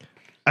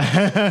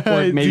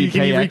 Or maybe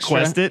can pay you extra?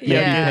 request it? Maybe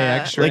Yeah. pay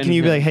extra. Like, can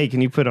you be and- like, hey,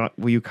 can you put on?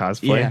 Will you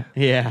cosplay?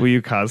 Yeah. Will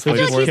you cosplay? I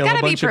feel like he's Kill gotta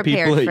a be bunch of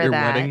prepared people at for your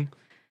that. wedding.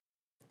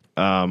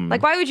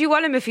 Like, why would you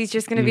want him if he's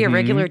just going to be a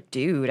regular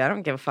dude? I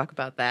don't give a fuck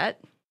about that.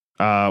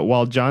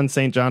 While John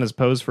St. John has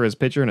posed for his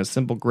picture in a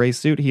simple gray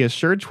suit, he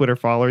assured Twitter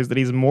followers that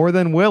he's more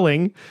than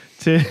willing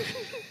to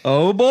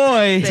Oh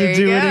boy. There you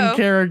do it go. in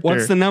character.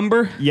 What's the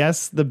number?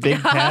 Yes, the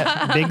big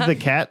cat, Big the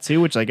Cat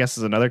too, which I guess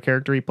is another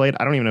character he played.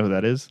 I don't even know who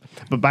that is,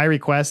 but by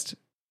request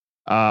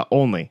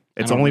only.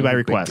 It's I don't only know by who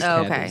Big request. the Cat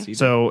Oh, okay. is either.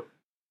 So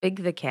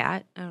Big the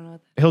cat? I don't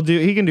know.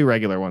 he can do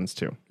regular ones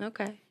too.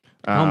 Okay.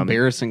 How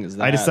embarrassing is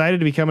that? I decided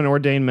to become an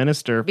ordained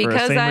minister for the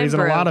Because same I'm reason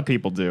a lot broke. of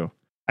people do.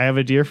 I have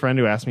a dear friend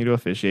who asked me to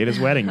officiate his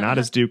wedding, not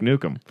as Duke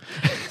Nukem.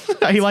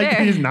 I like that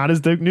fair. he's not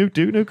as Duke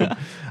Nukem.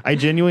 I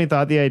genuinely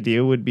thought the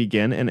idea would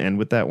begin and end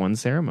with that one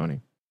ceremony.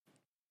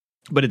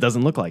 But it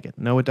doesn't look like it.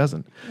 No, it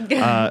doesn't.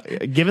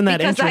 Given that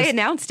Because I interest,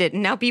 announced it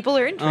and now people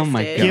are interested. Oh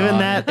my God. given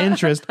that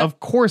interest, of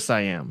course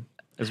I am,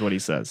 is what he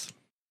says.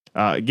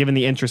 Given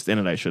the interest in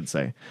it, I should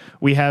say.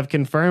 We have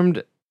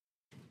confirmed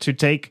to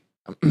take...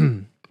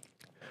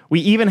 We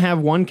even have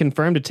one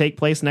confirmed to take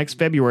place next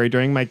February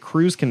during my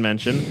cruise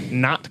convention,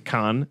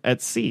 NotCon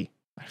at sea.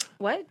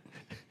 What?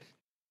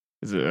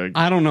 Is it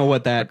I don't know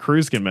what a that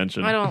cruise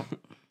convention? I don't.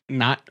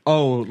 like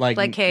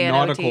KNOT.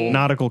 nautical.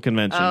 Nautical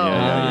convention. Oh,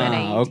 yeah. that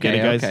ain't. Okay, Get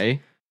it, guys?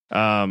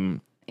 okay.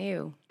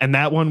 Ew. And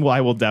that one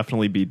I will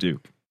definitely be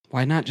Duke.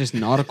 Why not just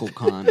nautical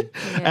con?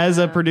 As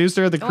a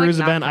producer of the I cruise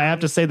like event, I have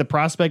NotCon. to say the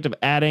prospect of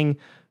adding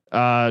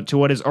to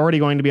what is already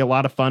going to be a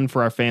lot of fun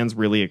for our fans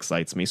really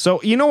excites me.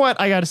 So you know what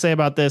I got to say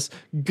about this?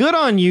 Good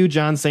on you,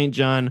 John St.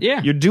 John.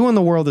 Yeah. You're doing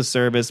the world a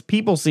service.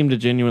 People seem to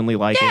genuinely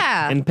like it.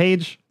 And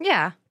Paige,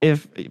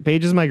 if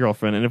Paige is my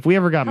girlfriend, and if we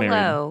ever got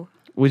married,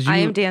 I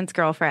am Dan's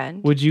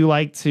girlfriend. Would you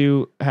like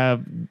to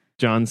have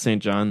John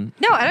St. John?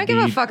 No, I don't give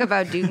a fuck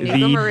about Duke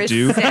Nukem or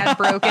his sad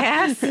broke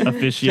ass.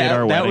 Officiate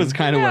our wedding. That was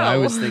kind of what I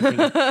was thinking.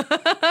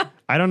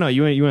 I don't know.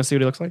 You want to see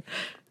what he looks like?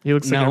 He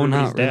looks like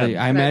not really.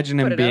 dad. I imagine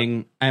him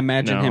being. I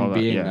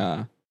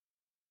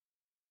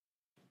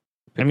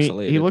mean,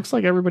 he looks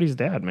like everybody's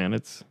dad, man.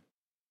 It's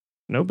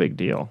no big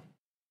deal.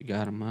 You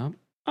got him up.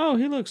 Oh,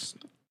 he looks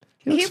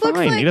fine.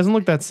 Like, he doesn't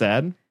look that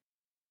sad.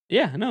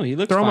 Yeah, no, he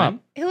looks Throw fine. him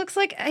up. He looks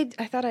like I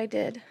thought I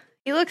did.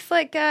 He looks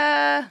like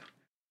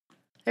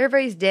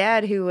everybody's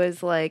dad who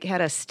was like had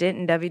a stint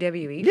in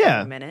WWE for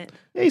a minute.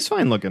 Yeah, he's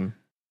fine looking.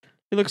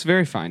 He looks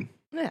very fine.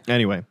 Yeah.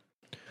 Anyway.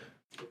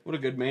 What a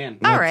good man.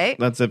 All right.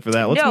 That's it for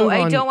that. Let's move on.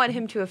 I don't want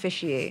him to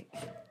officiate.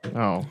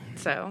 Oh.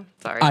 So,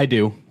 sorry. I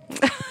do.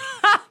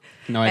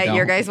 No, I don't. At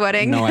your guys'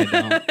 wedding? No, I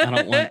don't. I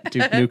don't want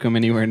Duke Nukem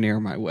anywhere near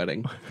my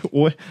wedding.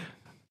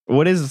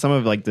 What is some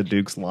of like the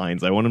Duke's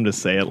lines? I want him to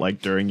say it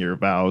like during your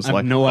vows. I have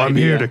like, no I'm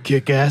idea. here to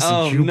kick ass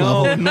and chew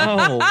bubble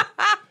no.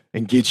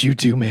 and get you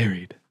two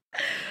married.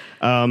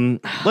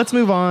 Let's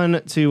move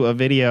on to a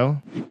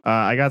video.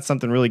 I got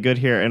something really good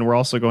here, and we're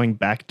also going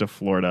back to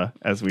Florida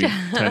as we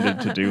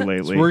tended to do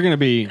lately. So we're gonna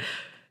be.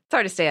 It's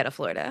hard to stay out of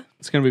Florida.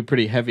 It's gonna be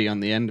pretty heavy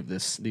on the end of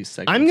these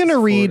segments. I'm gonna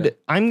read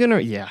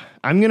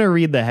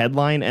the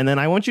headline, and then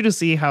I want you to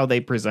see how they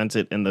present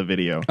it in the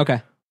video.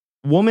 Okay.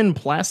 Woman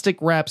plastic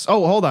wraps.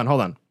 Oh, hold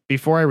on.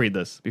 Before I read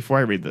this,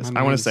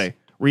 I want to say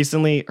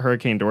recently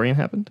Hurricane Dorian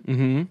happened.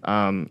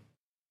 Mm-hmm.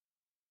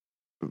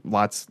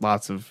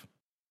 Lots of.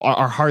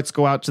 Our hearts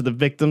go out to the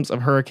victims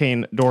of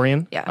Hurricane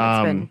Dorian. Yeah,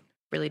 it's been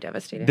really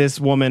devastating. This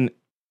woman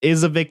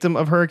is a victim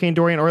of Hurricane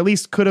Dorian, or at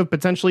least could have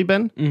potentially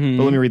been. Mm-hmm.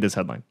 But let me read this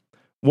headline.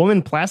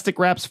 Woman plastic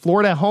wraps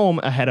Florida home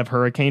ahead of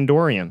Hurricane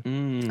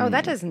Dorian. Oh,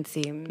 that doesn't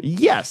seem...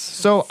 Yes.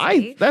 So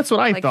that's what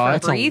I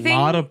thought. That's a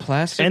lot of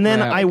plastic And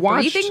then wrap. I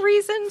watched... Breathing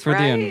reasons, for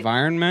the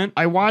environment.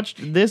 I watched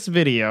this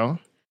video,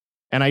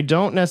 and I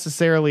don't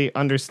necessarily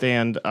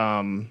understand...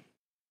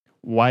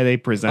 why they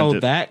present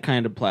it. That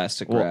kind of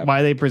plastic wrap.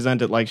 Why they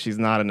present it like she's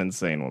not an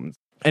insane woman.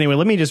 Anyway,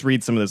 let me just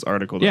read some of this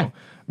article, though. Yeah.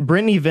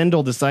 Brittany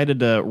Vindel decided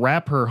to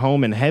wrap her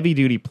home in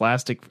heavy-duty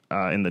plastic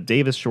in the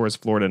Davis Shores,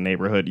 Florida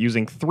neighborhood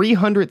using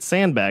 300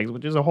 sandbags,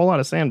 which is a whole lot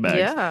of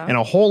sandbags, and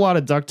a whole lot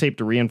of duct tape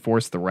to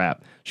reinforce the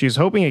wrap. She's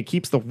hoping it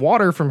keeps the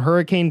water from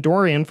Hurricane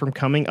Dorian from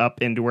coming up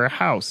into her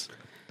house.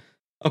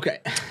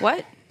 Okay.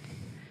 What?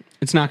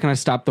 It's not going to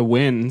stop the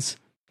winds.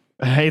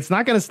 Hey, it's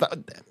not going to stop...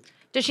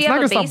 Does she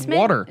have a basement?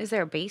 Water. Is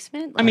there a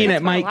basement? I mean,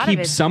 it might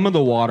keep some of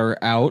the water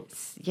out.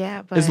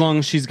 Yeah, but... as long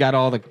as she's got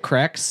all the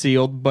cracks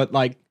sealed, but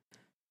like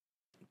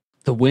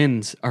the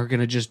winds are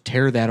going to just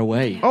tear that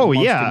away. Oh,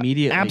 yeah.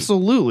 Immediately.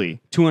 Absolutely.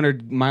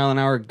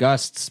 200-mile-an-hour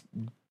gusts.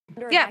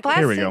 Yeah,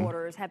 plastic. Here we go.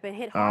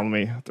 Let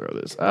me throw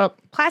this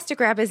up. Plastic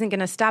wrap isn't going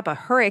to stop a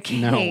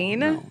hurricane.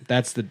 No,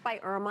 that's the...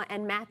 by Irma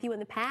and Matthew in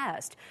the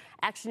past.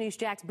 Action News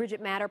Jack's Bridget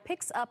Matter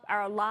picks up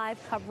our live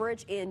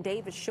coverage in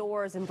Davis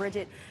Shores. And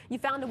Bridget, you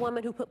found a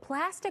woman who put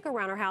plastic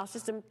around her house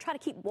just to try to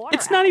keep water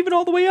It's not even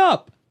all the way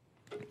up.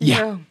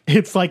 Yeah,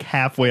 it's like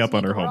halfway up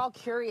on her home. We're all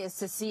curious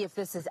to see if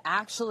this is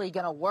actually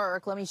going to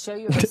work. Let me show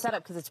you her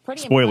setup because it's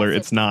pretty Spoiler, impressive.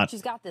 it's not.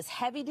 She's got this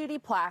heavy-duty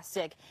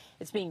plastic.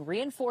 It's being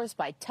reinforced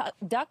by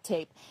duct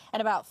tape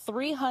and about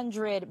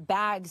 300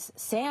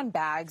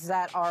 sandbags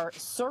that are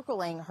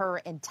circling her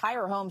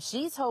entire home.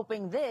 She's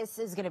hoping this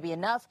is going to be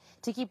enough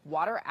to keep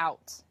water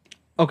out.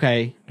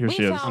 Okay, here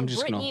she is. I'm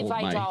just going to hold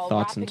my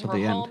thoughts until the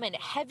end. Home in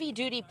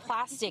heavy-duty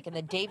plastic in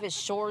the Davis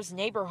Shores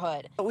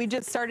neighborhood. We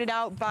just started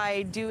out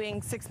by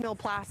doing 6 mil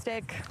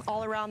plastic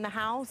all around the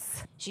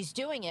house. She's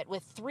doing it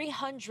with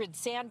 300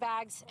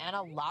 sandbags and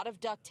a lot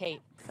of duct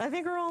tape. I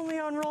think we're only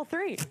on roll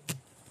 3.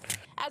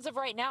 As of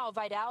right now,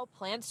 Vidal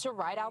plans to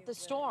ride out the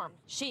storm.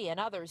 She and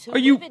others who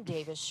live in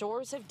Davis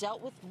Shores have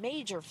dealt with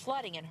major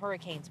flooding in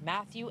Hurricanes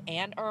Matthew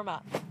and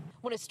Irma.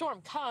 When a storm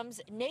comes,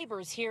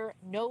 neighbors here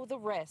know the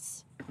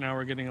risks. Now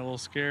we're getting a little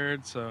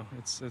scared, so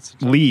it's a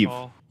tough leave.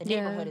 call. The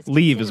neighborhood is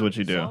leave is what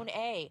you do. Zone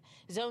A.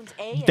 Zones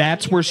A.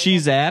 That's where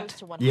she's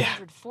at. Yeah.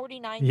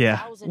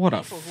 Yeah. What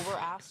a people who were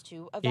asked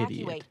to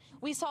evacuate.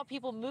 We saw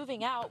people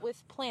moving out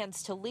with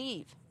plans to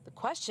leave. The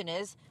question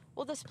is,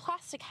 will this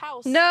plastic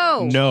house?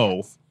 No.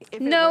 If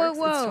No, works,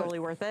 it won't. It's totally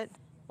worth it.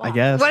 I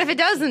guess. What if it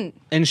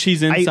doesn't? And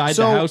she's inside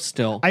the house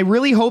still. I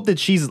really hope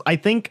that I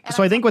think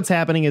what's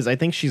happening is I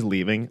think she's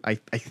leaving.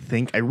 I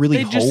really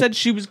They hope. just said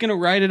she was going to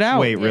ride it out.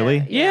 Wait,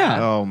 really? Yeah.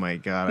 Oh my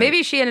God.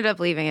 Maybe she ended up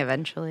leaving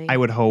eventually. I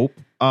would hope.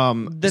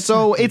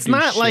 So it's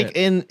not like,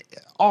 in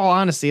all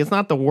honesty, it's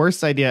not the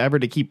worst idea ever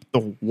to keep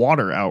the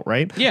water out,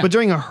 right? Yeah. But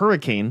during a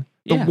hurricane,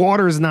 the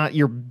water is not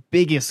your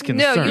biggest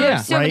concern. No, you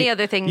have so many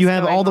other things. You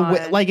have all the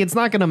going on. like. It's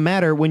not going to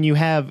matter when you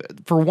have,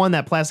 for one,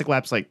 that plastic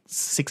lap's like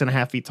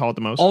 6.5 feet tall at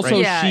the most. Also,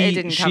 right? Yeah, it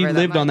didn't she cover that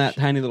lived on much.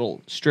 that tiny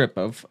little strip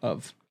of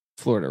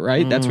Florida,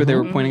 right? That's where they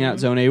were pointing out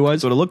Zone A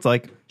was. That's what it looked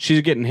like.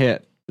 She's getting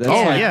hit. That's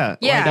Oh, like- yeah.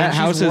 Yeah. That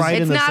house is right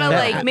It's in the not center.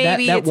 like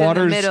maybe that it's in the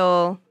water's-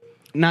 middle.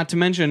 Not to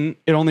mention,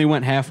 it only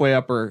went halfway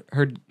up her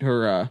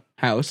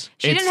house.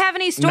 She It's didn't have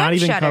any storm not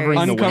even shutters. covering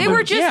the They window.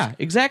 were just yeah,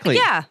 exactly.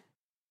 yeah.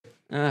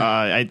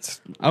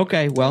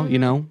 Okay, well,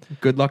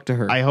 good luck to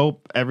her. I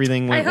hope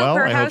everything I went hope well.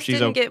 her I house hope she's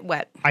didn't okay. get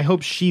wet. I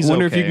hope she's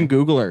wonder okay. if you can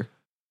Google her.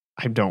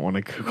 I don't want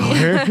to Google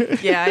her.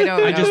 Yeah, I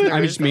don't.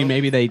 I just mean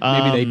maybe they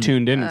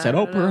tuned in and said,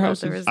 "Oh, her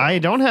house is." I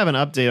don't have an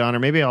update on her.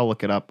 Maybe I'll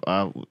look it up.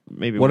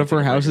 Maybe. What we'll if her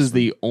take a house break. is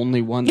the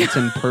only one that's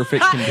in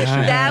perfect condition?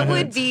 That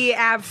would be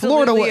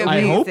absolutely Florida-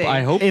 amazing.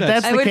 I hope If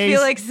that's I the would case,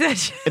 feel like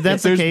such. if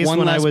that's if the there's case, one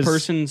when I less was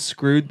person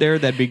screwed there,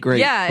 that'd be great.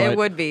 Yeah, but it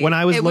would be. when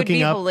I was it would looking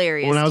be up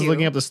hilarious when I was too.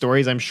 looking up the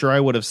stories, I'm sure I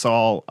would have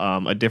saw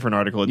a different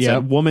article. It Yep.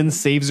 said woman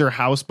saves her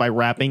house by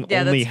wrapping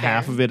Yeah, only that's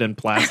half fair. of it in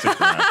plastic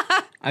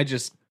wrap.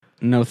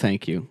 No,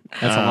 thank you.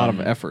 That's a lot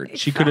of effort.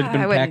 She could have I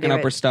been wouldn't packing do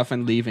up it. her stuff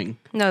and leaving.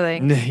 No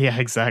thanks. Yeah,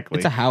 exactly.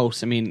 It's a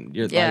house. I mean,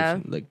 you're Yeah.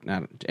 like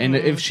not. And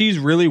if she's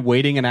really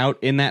waiting it out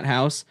in that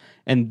house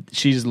and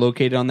she's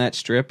located on that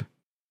strip,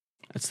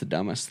 that's the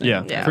dumbest thing.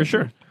 Yeah, for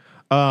sure.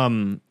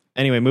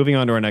 Anyway, moving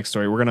on to our next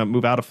story. We're going to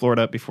move out of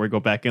Florida before we go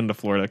back into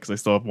Florida because I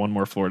still have one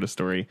more Florida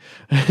story.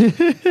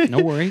 No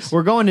worries.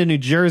 We're going to New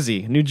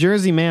Jersey. New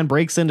Jersey man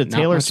breaks into Not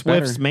Taylor much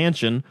Swift's better.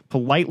 mansion,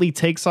 politely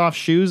takes off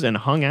shoes, and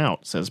hung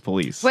out, says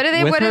police. What do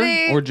they? With What her do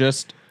they? or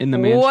just in the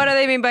mansion? What do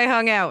they mean by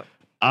hung out?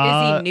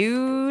 Is he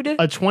nude?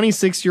 A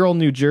 26-year-old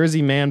New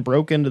Jersey man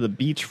broke into the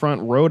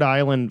beachfront Rhode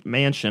Island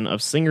mansion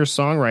of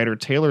singer-songwriter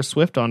Taylor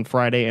Swift on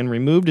Friday and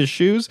removed his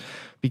shoes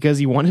because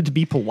he wanted to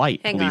be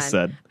polite, Hang police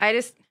on.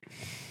 said.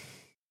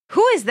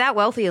 Who is that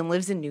wealthy and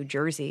lives in New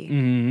Jersey?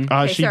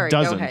 Okay, She sorry,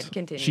 go doesn't. ahead,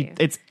 continue.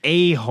 It's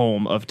a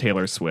home of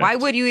Taylor Swift. Why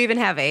would you even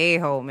have a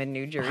home in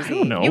New Jersey?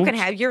 don't know. You can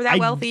have. You're that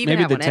wealthy. You can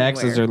Maybe have the one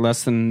taxes anywhere. are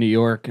less than New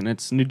York, and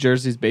it's New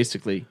Jersey's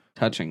basically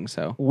touching.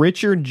 So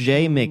Richard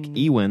J.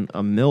 McEwen,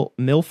 a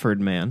Milford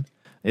man,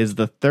 is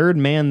the third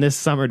man this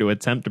summer to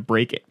attempt to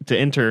break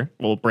in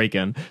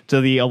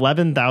to the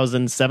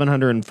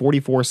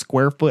 11,744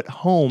 square foot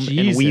home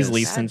Jesus. in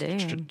Weasley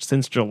Goddamn.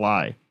 since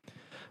July,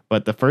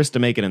 but the first to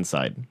make it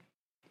inside.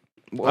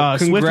 Swift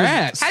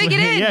congrats! How do you get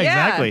in? Yeah,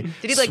 exactly.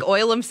 Did he like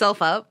oil himself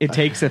up? It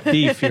takes a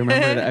thief. You remember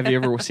that? Have you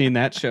ever seen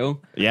that show?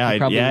 Yeah, You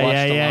probably watched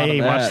a lot of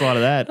He watched a lot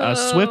of that.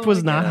 Swift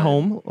was not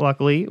home,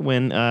 luckily,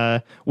 when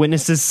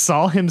witnesses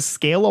saw him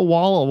scale a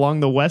wall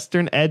along the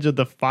western edge of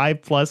the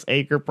 5+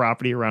 acre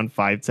property around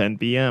 5:10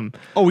 p.m.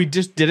 Oh, we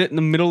just did it in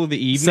the middle of the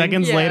evening.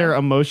 Seconds Yeah. later,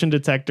 a motion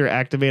detector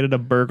activated a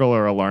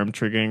burglar alarm,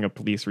 triggering a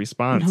police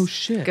response. No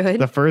shit. Good.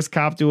 The first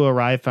cop to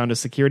arrive found a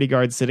security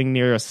guard sitting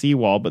near a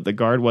seawall, but the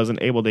guard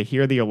wasn't able to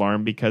hear the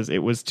alarm because it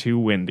was too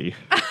windy.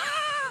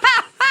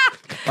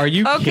 Are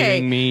you Okay.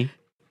 kidding me?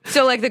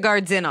 So like the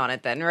guard's in on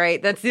it then,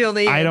 right? That's the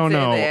only. I don't answer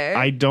know. there.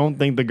 I don't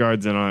think the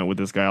guard's in on it with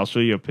this guy. I'll show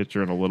you a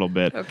picture in a little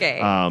bit.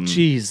 Okay.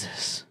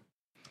 Jesus.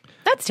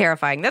 That's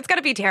terrifying. That's got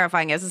to be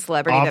terrifying as a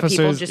celebrity that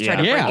people Officers- just try yeah.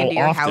 to break Yeah. into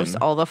your Often. house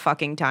all the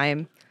fucking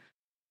time.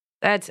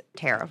 That's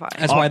terrifying.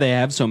 That's why they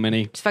have so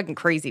many. Just fucking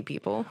crazy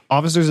people.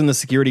 Officers and the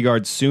security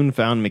guard soon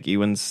found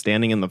McEwen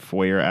standing in the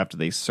foyer after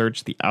they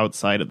searched the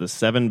outside of the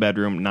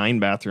 7-bedroom,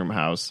 9-bathroom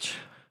house.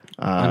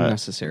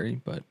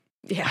 Unnecessary, but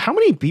Yeah. How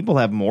many people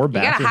have more You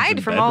bathrooms? gotta hide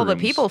than from all the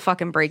bedrooms? people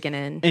fucking breaking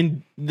in.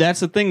 and that's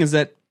the thing is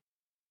that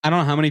I don't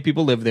know how many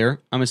people live there.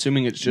 I'm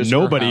assuming it's just her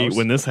Nobody house.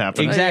 when this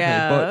happened. Exactly,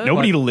 Yeah. but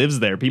Nobody but lives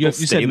there. People you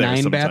stay said there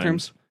 9 sometimes.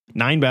 bathrooms?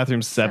 9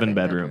 bathrooms, 7 7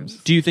 bedrooms.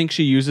 Do you think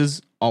she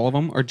uses all of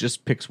them, or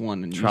just picks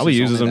one and Probably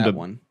uses only them that to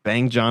one?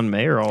 bang John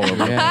Mayer all over.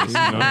 Yeah, the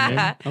place, you know what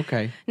I mean?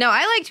 Okay. No,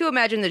 I like to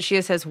imagine that she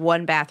just has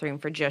one bathroom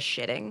for just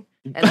shitting.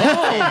 And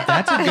Oh,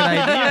 that's a good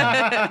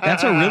idea.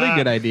 That's a really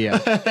good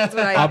idea. that's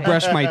what I I'll think.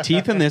 brush my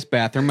teeth in this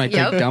bathroom. I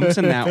Yep. take dumps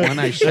in that one.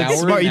 I shower That's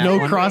smart. in You that know,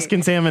 one. cross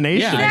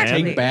contamination. Yeah, I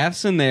Exactly. take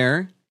baths in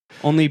there.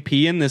 Only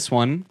pee in this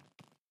one.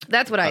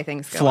 That's what I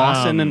think. Scott.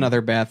 Floss in another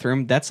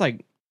bathroom. That's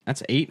 8,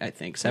 I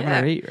think. 7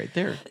 Yeah. or 8 right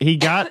there. He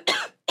got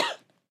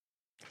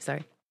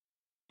Sorry.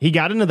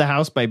 into the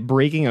house by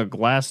breaking a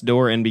glass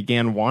door and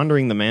began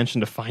wandering the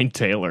mansion to find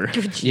Taylor.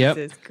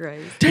 Jesus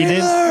Christ.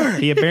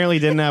 He apparently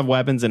didn't have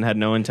weapons and had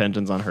no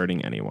intentions on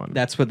hurting anyone.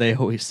 That's what they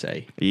always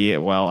say. Yeah,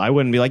 well, I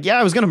wouldn't be like, yeah,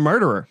 I was going to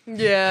murder her.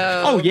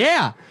 Yeah. Oh,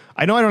 yeah.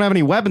 I know I don't have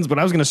any weapons, but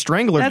I was going to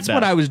strangle her. That's to what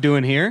death. I was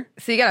doing here.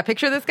 So you got a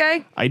picture of this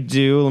guy? I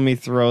do. Let me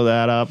throw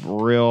that up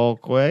real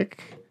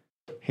quick.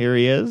 Here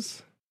he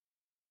is.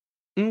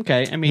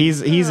 Okay. I mean,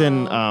 He's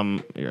in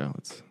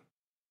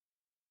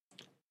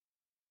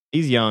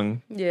he's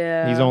young.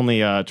 Yeah. He's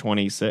only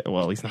 26.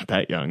 Well, he's not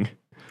that young.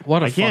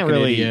 what a I can't fucking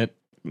really idiot.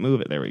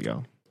 move it. There we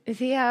go. Does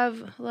he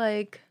have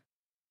like?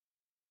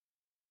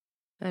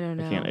 I don't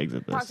know. I can't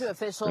exit this Talked to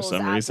officials for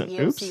some at reason. the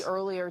EOC Oops.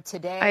 earlier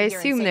today. I here in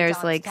assume St. there's,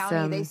 Johns like, County.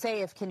 some They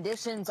say if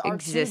conditions are too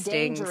Existing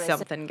dangerous,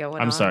 something going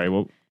on. I'm sorry.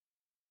 Well,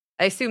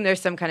 I assume there's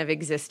some kind of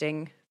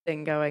existing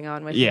thing going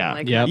on with yeah, him.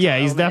 Like Yep. mental yeah.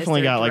 He's illness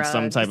definitely or got like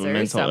some drugs type of or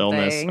mental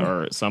illness something.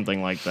 or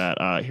something like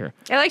that. Here,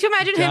 I like to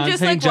imagine him John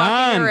just St. like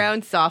walking John.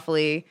 around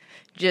softly,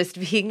 just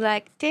being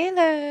like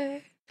Taylor.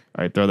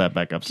 All right, throw that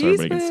back up so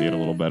everybody can see it a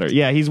little better.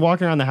 Yeah, he's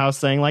walking around the house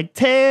saying like,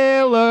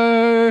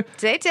 Taylor,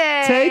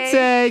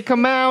 Tay,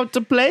 come out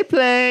to play.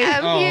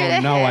 Oh,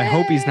 no, I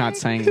hope he's not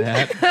saying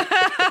that.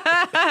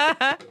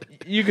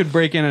 You could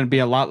break in and be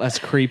a lot less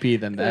creepy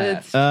than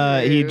that.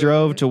 He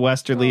drove to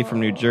Westerly from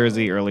New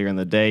Jersey earlier in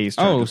the day. He's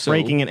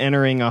breaking and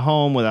entering a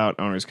home without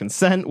owner's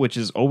consent, which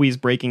is always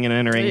breaking and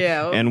entering,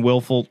 and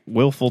willful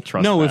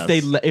trespass. No,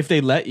 if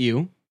they let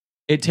you.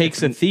 It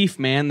takes a thief,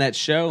 man, that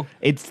show.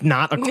 It's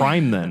not a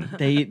crime then.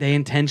 They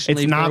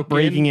intentionally It's not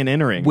breaking and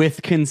entering.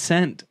 With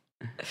consent.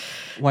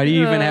 Why do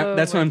you even have...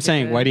 That's what I'm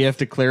saying. Why do you have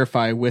to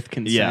clarify with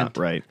consent? Yeah,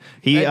 right.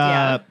 He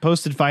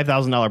posted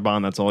 $5,000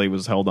 bond. That's all he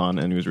was held on,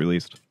 and he was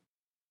released.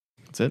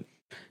 That's it.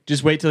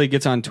 Just wait till he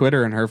gets on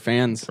Twitter and her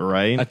fans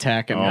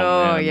attack him.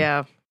 Oh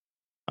yeah.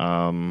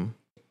 All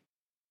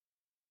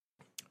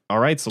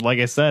right, so like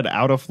I said,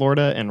 out of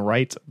Florida and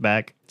right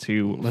back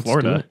to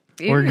Florida.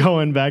 We're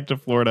going back to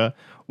Florida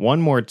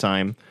one more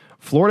time.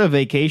 Florida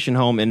vacation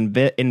home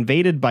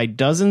invaded by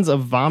dozens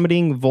of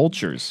vomiting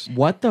vultures.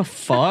 What the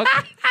fuck?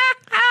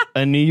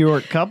 A New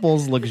York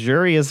couple's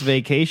luxurious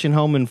vacation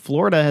home in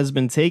Florida has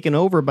been taken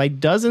over by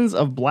dozens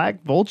of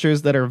black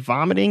vultures that are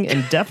vomiting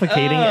and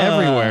defecating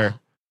everywhere.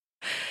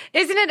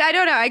 Isn't it? I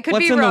don't know. I could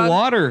be wrong. What's in the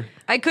water?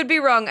 I could be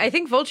wrong. I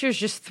think vultures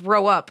just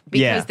throw up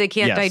because they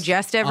can't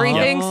digest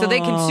everything, so they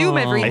consume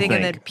everything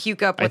and then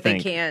puke up what they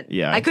can't.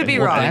 Yeah, I could be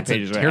wrong. That's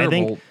a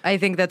terrible I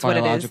think that's what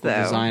it is,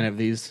 though. Design of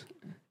these.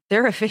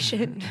 They're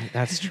efficient.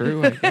 That's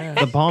true, I guess.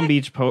 The Palm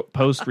Beach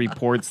Post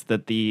reports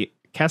that the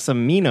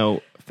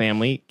Casamino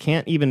family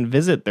can't even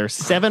visit their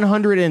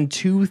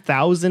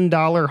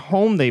 $702,000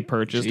 home they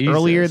purchased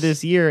earlier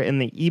this year in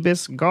the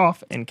Ibis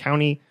Golf and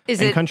Country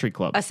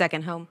Club. A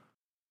second home?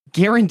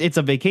 It's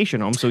a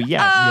vacation home, so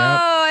yes.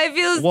 I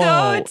feel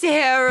so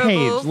terrible.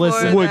 Paige,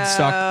 listen. Would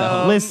suck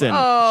though. Listen,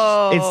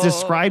 it's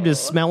described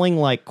as smelling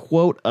like,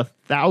 quote,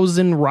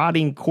 1,000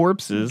 rotting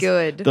corpses.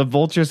 Good. The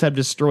vultures have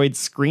destroyed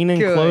screen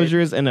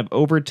enclosures and have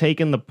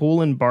overtaken the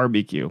pool and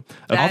barbecue.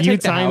 A few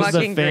times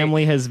the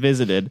family has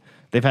visited.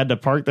 They've had to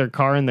park their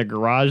car in the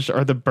garage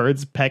or the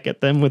birds peck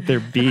at them with their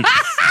beaks.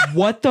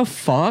 What the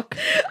fuck?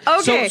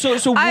 Okay,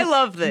 so I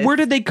love this. Where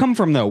did they come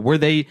from, though?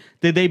 Did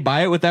they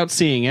buy it without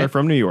seeing it? They're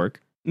from New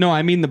York. No,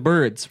 I mean the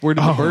birds. Where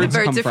did the birds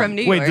come from? The birds are from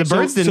New York. Wait, the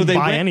birds didn't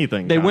buy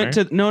anything. They went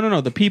to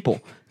no, the people.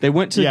 They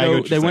went to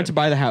went to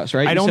buy the house,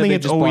 right? I don't think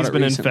it's always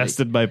been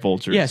infested by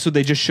vultures. Yeah, so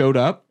they just showed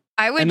up.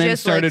 I would and then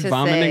just started like to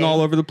vomiting say,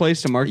 all over the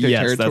place to mark their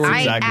territory. That's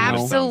exactly I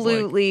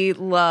absolutely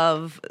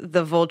love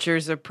the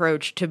vultures'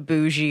 approach to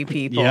bougie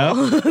people.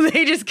 Yep.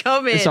 They just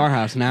come in. It's our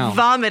house now.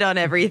 Vomit on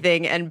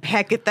everything and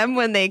peck at them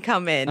when they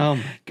come in. Oh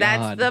my God.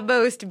 That's the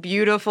most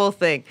beautiful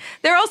thing.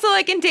 They're also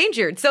like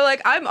endangered. So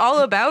like I'm all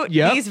about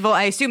these.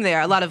 I assume they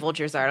are. A lot of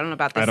vultures are. I don't know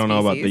about this. I don't know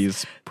about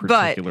these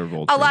particular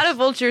vultures. A lot of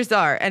vultures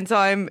are, and so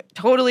I'm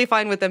totally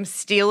fine with them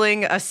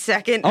stealing a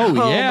second home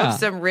of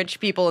some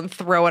rich people and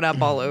throwing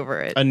up all over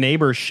it. A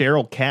neighbor,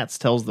 Cheryl Katz,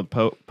 tells the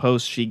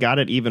Post she got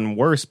it even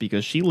worse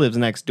because she lives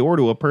next door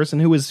to a person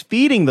who is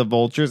feeding the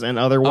vultures and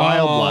other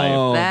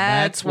wildlife.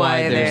 That's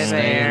why they're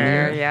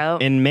there.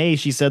 Yep. In May,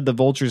 she said the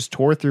vultures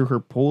tore through her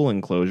pool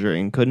enclosure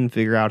and couldn't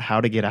figure out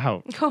how to get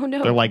out. Oh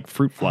no! They're like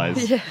fruit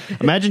flies.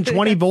 Imagine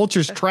 20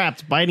 vultures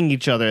trapped biting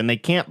each other, and they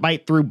can't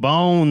bite through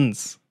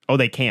bones. Oh,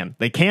 they can.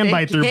 They can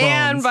bite through bones. They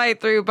can bite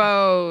through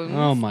bones.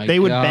 Oh my God! They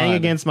would bang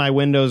against my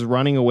windows,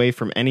 running away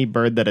from any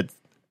bird that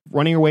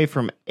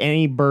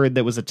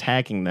was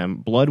attacking them.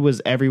 Blood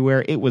was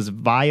everywhere. It was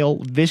vile,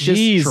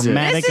 vicious,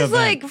 traumatic. This is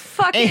like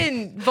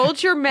fucking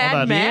vulture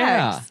Mad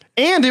Max.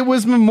 And it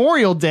was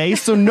Memorial Day,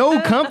 so no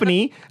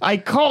company I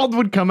called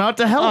would come out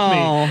to help me.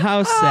 Oh,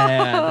 how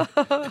sad.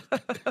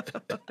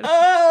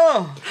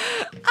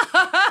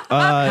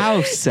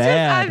 How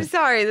sad. I'm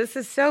sorry. This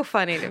is so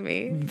funny to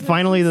me.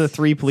 Finally, the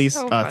three police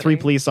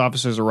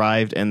officers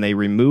arrived, and they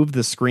removed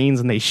the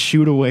screens and they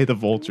shoot away the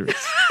vultures.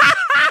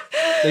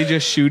 They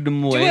just shoot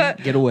them away.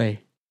 Get away.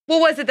 What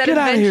was it, that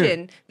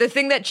invention? The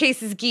thing that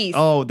chases geese.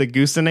 Oh, the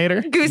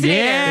Goosinator? Goosinator.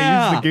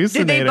 Yeah. They used the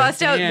Goosinator. Did they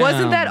bust out? Damn.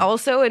 Wasn't that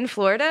also in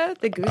Florida?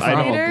 The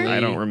Goosinator? I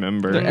don't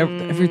remember.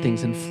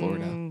 Everything's in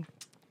Florida.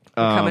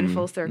 Coming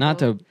full circle. Not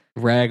to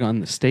rag on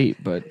the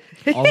state, but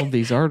all of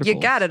these articles.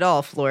 You got it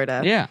all,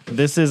 Florida. Yeah.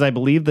 This is, I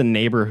believe, the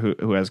neighbor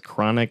who has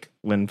chronic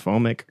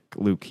lymphomic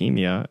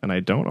leukemia, and I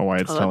don't know why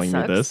it's telling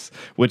me this,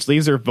 which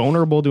leaves her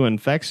vulnerable to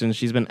infection.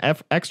 She's been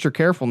extra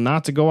careful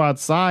not to go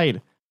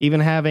outside, even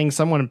having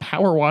someone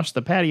power wash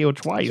the patio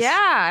twice. Yeah,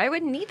 I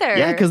wouldn't either.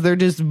 Yeah, because they're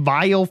just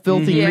vile,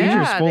 filthy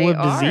creatures full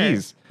of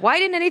disease. Why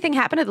didn't anything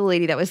happen to the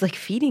lady that was like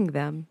feeding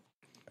them?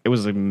 It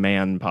was a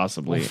man,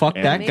 possibly. Well, fuck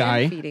that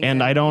guy.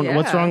 And I don't.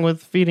 What's wrong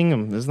with feeding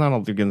him? It's not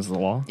against the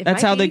law.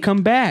 That's how they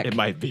come back. It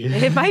might be.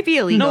 It might be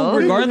illegal. No,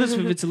 regardless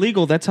if it's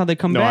illegal, that's how they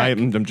come back.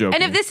 I'm joking.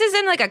 And if this is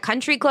in like a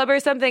country club or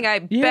something, I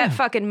bet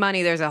fucking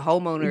money there's a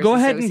homeowners Go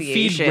ahead and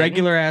association. feed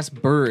regular ass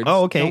birds.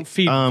 Oh, okay. Don't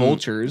feed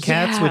vultures.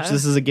 Cats, which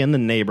this is again the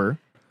neighbor.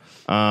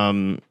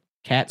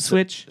 Cat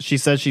switch. She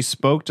says she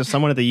spoke to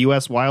someone at the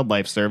U.S.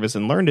 Wildlife Service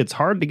and learned it's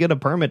hard to get a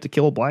permit to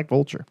kill a black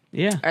vulture.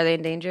 Yeah. Are they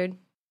endangered?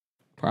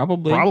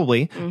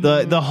 Probably.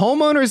 The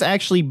homeowners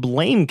actually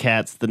blame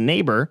Katz, the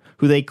neighbor,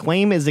 who they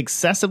claim is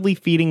excessively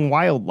feeding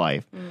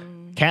wildlife.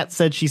 Katz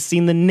said she's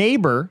seen the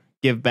neighbor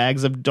give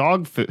bags of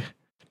dog food.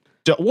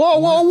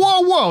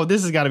 Whoa.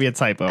 This has got to be a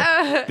typo.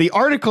 The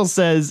article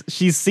says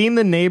she's seen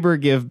the neighbor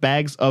give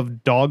bags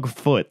of dog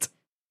foot.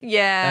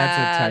 Yeah, That's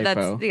a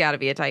typo. That's got to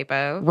be a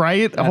typo.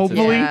 Right? That's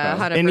Hopefully. Yeah,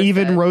 100%. And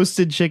even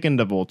roasted chicken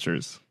to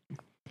vultures.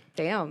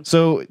 Damn.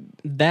 So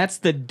That's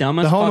the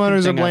dumbest. the homeowners fucking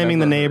are thing I've blaming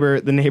the ever neighbor.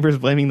 heard. The neighbor's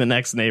blaming the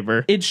next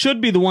neighbor. It should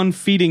be the one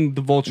feeding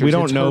the vultures. We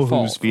don't It's know her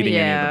fault. who's feeding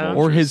any of the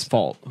vultures. Or his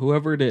fault,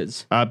 whoever it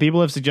is.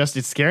 People have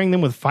suggested scaring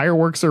them with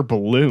fireworks or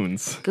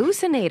balloons.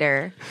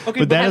 Goosinator. Okay,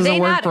 But that have doesn't they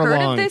work not for heard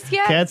of long. this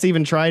yet? Cats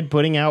even tried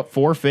putting out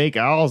 4 fake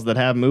owls that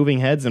have moving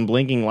heads and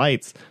blinking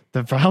lights.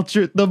 The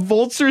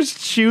vultures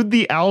chewed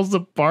the owls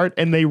apart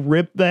and they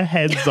ripped the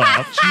heads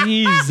off.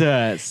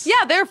 Jesus.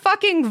 Yeah, they're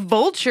fucking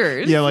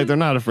vultures. Yeah, like they're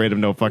not afraid of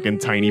no fucking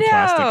tiny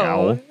plastic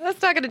owl. That's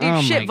not gonna do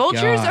Oh shit. my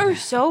Vultures God. are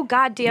so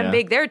goddamn Yeah.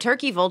 big. There are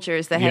turkey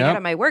vultures that hang Yep. out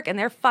at my work, and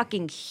they're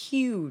fucking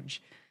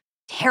huge,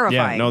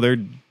 terrifying. Yeah, no, they're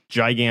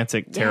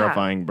gigantic,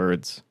 terrifying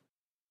birds.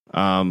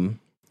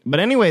 But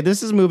anyway,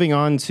 this is moving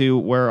on to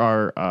where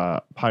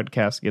our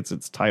podcast gets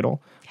its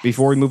title.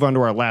 Before we move on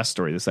to our last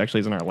story, this actually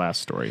isn't our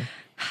last story.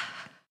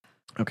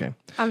 Okay.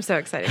 I'm so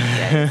excited.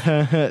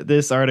 Yes.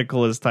 This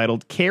article is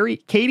titled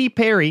Katy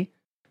Perry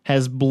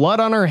has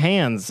blood on her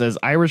hands, says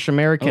Irish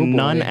American Oh, boy.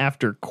 nun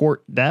after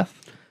court death.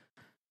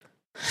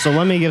 So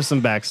let me give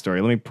some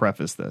backstory. Let me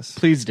preface this.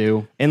 Please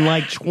do. In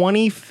like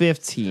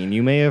 2015,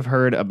 you may have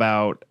heard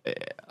about,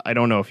 I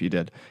don't know if you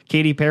did,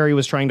 Katy Perry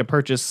was trying to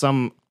purchase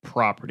some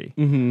property.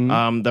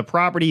 The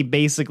property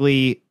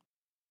basically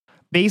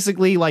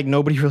like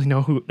nobody really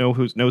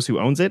knows who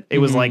owns it. It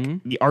was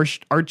like the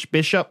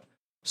archbishop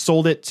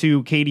sold it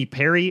to Katy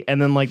Perry, and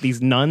then like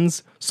these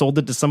nuns sold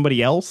it to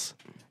somebody else,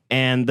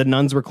 and the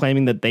nuns were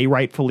claiming that they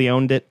rightfully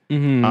owned it.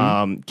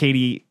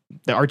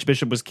 The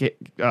archbishop was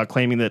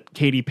claiming that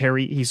Katy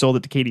Perry, he sold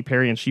it to Katy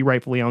Perry and she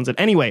rightfully owns it.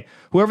 Anyway,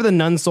 whoever the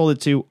nuns sold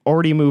it to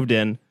already moved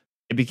in.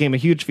 It became a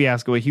huge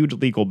fiasco, a huge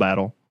legal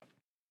battle.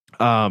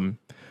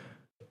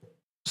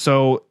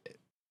 So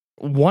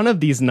one of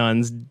these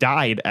nuns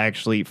died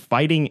actually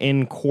fighting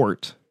in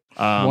court.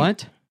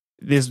 What?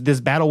 This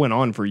battle went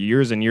on for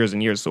years and years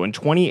and years. So in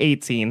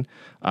 2018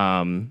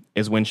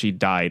 is when she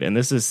died. And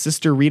this is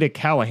Sister Rita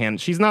Callahan.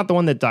 She's not the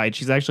one that died.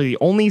 She's actually the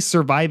only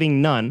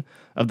surviving nun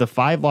of the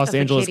 5 Los Of the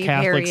Angeles Katy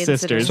Catholic Perry sisters.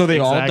 incident. So they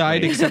all Exactly.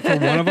 died except for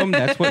one of them?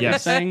 That's what you're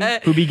Yes. saying?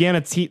 Who began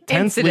a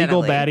tense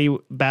legal Incidentally.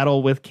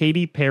 battle with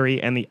Katy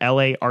Perry and the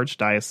LA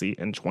Archdiocese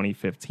in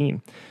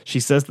 2015. She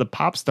says the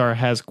pop star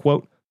has,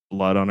 quote,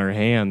 blood on her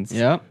hands.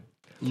 Yep.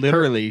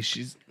 Literally,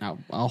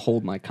 I'll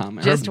hold my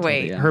comment. Just until the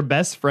wait. end. Her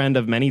best friend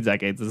of many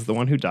decades is the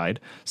one who died.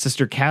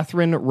 Sister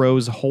Catherine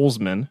Rose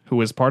Holzman, who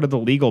was part of the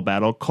legal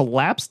battle,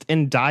 collapsed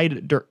and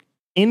died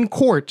in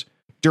court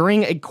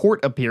during a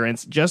court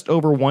appearance just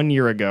over 1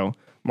 year ago,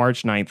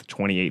 March 9th,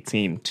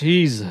 2018.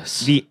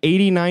 Jesus. The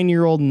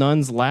 89-year-old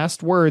nun's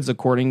last words,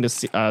 according to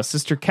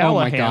Sister Oh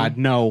Callahan, my God,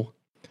 no.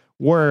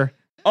 were,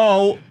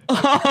 Oh,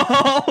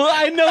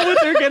 I know what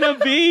they're going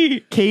to be.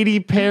 Katy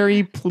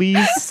Perry,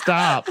 please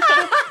stop.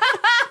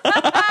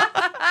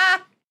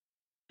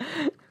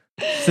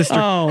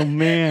 Oh,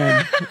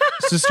 man.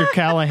 Sister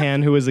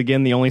Callahan, who is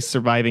again the only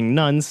surviving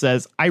nun,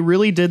 says, I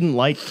really didn't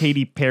like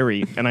Katy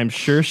Perry, and I'm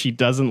sure she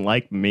doesn't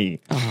like me.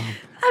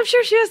 I'm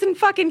sure she doesn't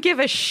fucking give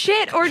a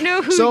shit or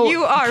know who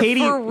you are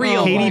for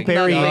real. Katy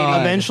Perry,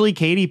 God. eventually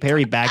Katy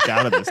Perry backed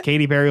out of this.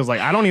 Katy Perry was like,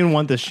 I don't even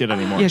want this shit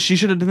anymore. Yeah, she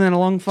should have done that a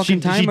long fucking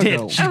time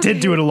ago. She did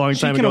do it a long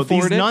She time can ago.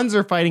 afford These it. nuns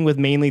are fighting with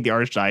mainly the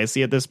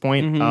Archdiocese at this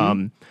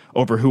point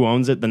over who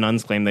owns it. The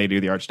nuns claim they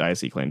do. The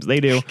Archdiocese claims they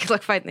do. It's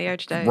like fighting the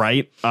Archdiocese.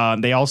 Right?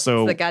 They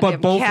also, The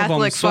goddamn both of them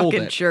Catholic sold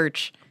fucking it.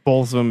 church.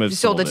 both of them have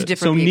Sold it to So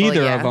different people.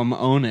 neither yeah. of them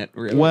own it,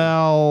 really.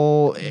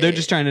 Well, They're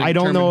just trying to I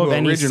don't determine know who if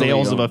any originally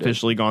sales have owned it.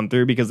 officially gone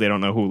through because they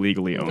don't know who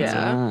legally owns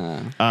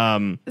Yeah.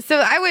 it. So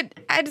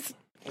I just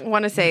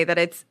want to say that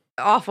it's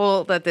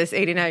awful that this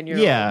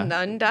 89-year-old Yeah.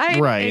 nun died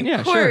Right. in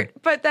Yeah, court, sure.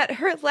 but that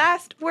her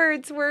last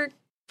words were,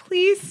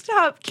 "Please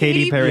stop,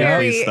 Katy Perry,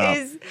 please stop."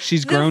 is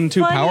She's the grown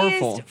too funniest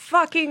powerful.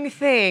 fucking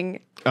thing.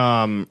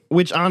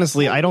 Which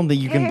honestly, I don't think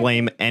you can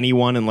blame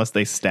anyone unless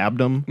they stabbed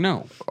them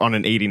No. on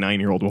an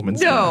 89-year-old woman's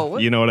No.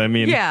 death. You know what I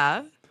mean?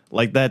 Yeah.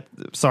 Like that.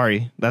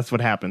 Sorry, that's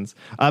what happens.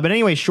 But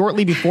anyway,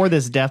 shortly before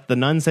this death, the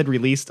nuns had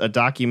released a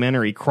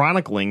documentary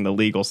chronicling the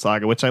legal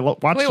saga, which I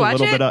watched We a watch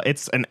little it? bit of.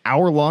 It's an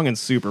hour long and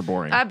super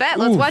boring. I bet.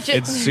 Let's watch it.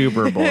 It's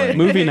super boring.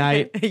 Movie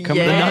night. Come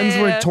Yeah. The on. nuns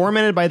were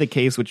tormented by the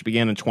case, which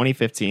began in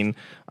 2015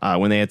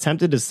 when they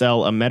attempted to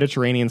sell a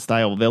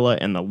Mediterranean-style villa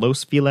in the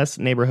Los Feliz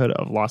neighborhood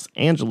of Los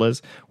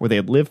Angeles, where they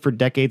had lived for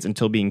decades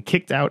until being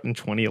kicked out in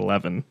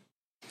 2011.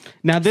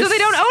 Now this, So they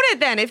don't own it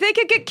then. If they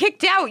could get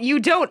kicked out, you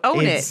don't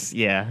own it.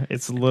 Yeah,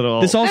 it's a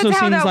little. This also That's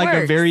how seems that like a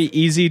works. very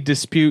easy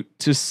dispute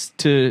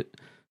to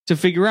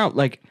figure out.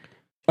 Like,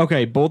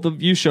 okay, both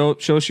of you show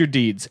us your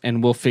deeds,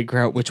 and we'll figure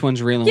out which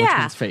one's real and which Yeah.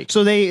 one's fake.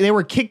 So they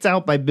were kicked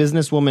out by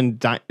businesswoman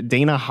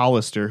Dana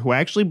Hollister, who I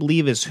actually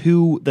believe is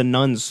who the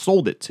nuns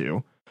sold it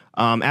to.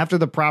 After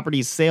the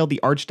property's sale, the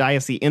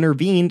archdiocese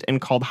intervened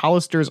and called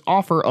Hollister's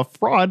offer a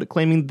fraud,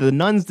 claiming the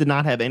nuns did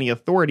not have any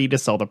authority to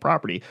sell the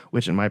property,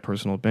 which in my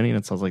personal opinion,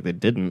 it sounds like they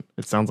didn't.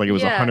 It sounds like it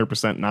was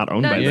 100% not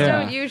owned by Nuns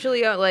them. don't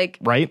usually like...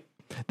 Right?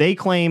 They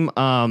claim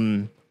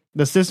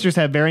the sisters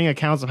have varying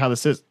accounts of how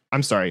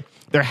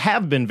there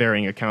have been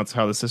varying accounts of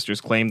how the sisters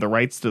claim the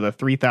rights to the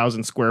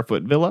 3,000 square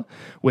foot villa,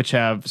 which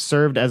have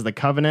served as the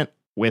covenant,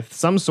 with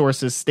some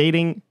sources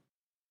stating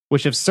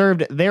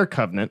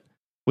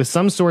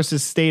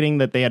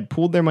that they had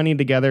pooled their money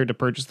together to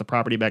purchase the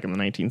property back in the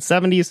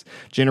 1970s,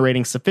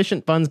 generating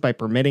sufficient funds by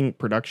permitting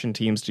production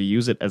teams to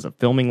use it as a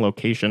filming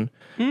location,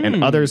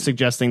 and others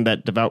suggesting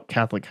that devout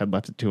Catholic had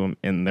left it to him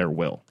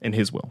in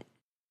his will.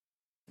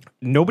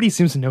 Nobody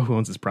seems to know who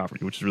owns this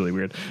property, which is really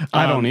weird.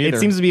 I don't either. It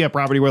seems to be a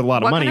property worth a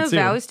lot of money, too. What kind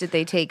of vows did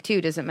they take,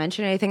 too? Does it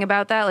mention anything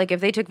about that? Like,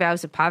 if they took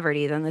vows of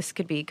poverty, then this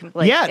could be...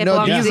 these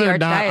are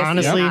not,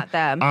 honestly...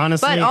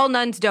 But all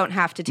nuns don't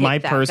have to take my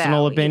that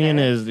personal vow opinion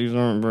either. is these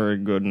aren't very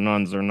good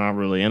nuns. They're not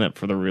really in it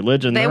for the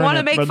religion. They want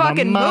to make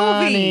fucking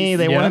movies.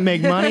 They want to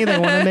make money. They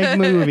want to make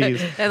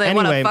movies. And they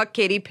want to fuck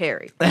Katy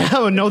Perry.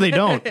 Oh, no, they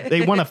don't.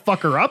 They want to fuck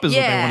her up is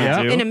what they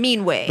want to do. In a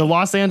mean way. The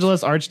Los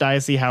Angeles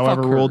Archdiocese,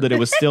 however, ruled that it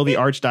was still the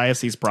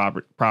Archdiocese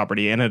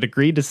property and had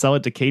agreed to sell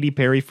it to Katy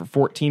Perry for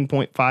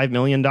 $14.5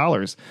 million.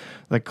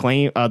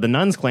 The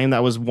nuns claim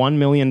that was $1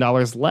 million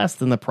less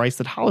than the price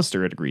that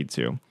Hollister had agreed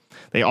to.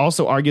 They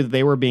also argued that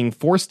they were being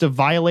forced to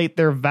violate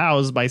their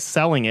vows by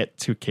selling it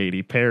to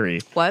Katy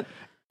Perry. What?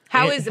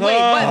 What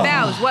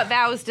vows? What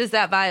vows does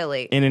that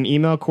violate? In an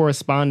email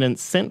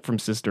correspondence sent from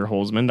Sister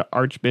Holzman to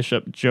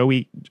Archbishop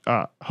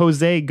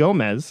Jose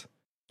Gomez,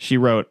 she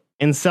wrote,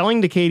 "In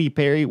selling to Katy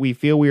Perry, we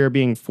feel we are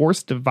being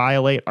forced to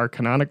violate our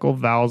canonical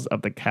vows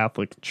of the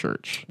Catholic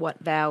Church."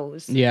 What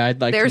vows? Yeah, I'd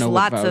like There's to know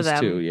lots what vows of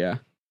them. too, yeah.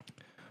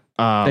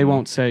 They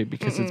won't say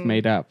because it's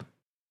made up.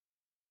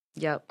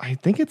 Yep. I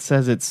think it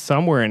says it's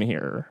somewhere in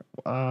here.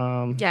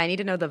 Yeah, I need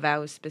to know the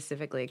vows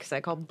specifically because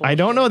I called bullshit. I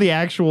don't know the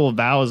actual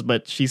vows,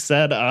 but she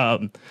said,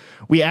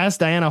 we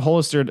asked Diana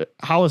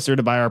Hollister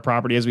to buy our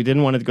property as we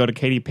didn't want it to go to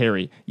Katy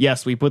Perry.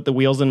 Yes, we put the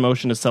wheels in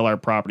motion to sell our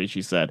property,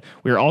 she said.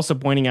 We are also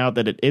pointing out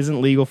that it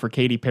isn't legal for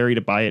Katy Perry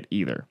to buy it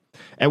either.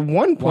 At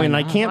one point, and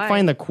I can't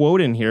find the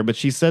quote in here, but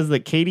she says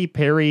that Katy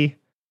Perry,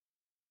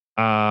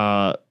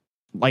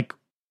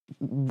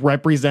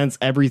 represents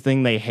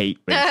everything they hate,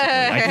 basically.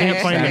 I can't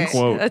find the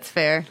quote. That's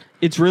fair.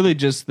 It's really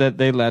just that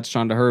they latched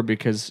onto her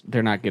because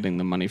they're not getting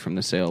the money from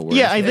the sale.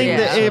 Yeah, I think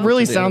that it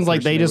really sounds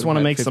like they just want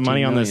to make some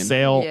money on this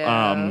sale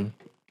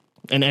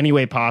in any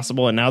way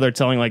possible, and now they're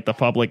telling the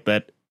public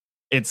that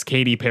it's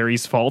Katy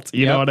Perry's fault.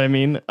 You know what I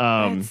mean?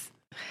 That's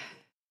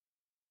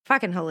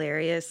fucking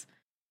hilarious.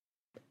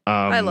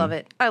 I love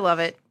it.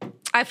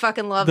 I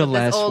fucking love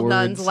this old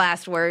nun's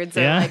last words.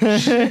 Yeah.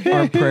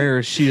 Our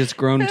prayers, she has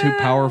grown too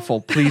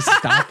powerful. Please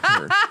stop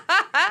her.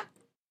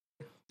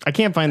 I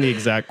can't find the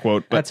exact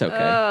quote, but that's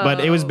okay. But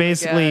it was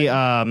basically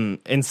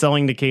in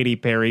selling to Katy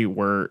Perry,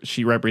 where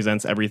she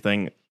represents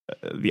everything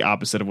the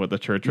opposite of what the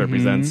church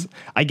represents.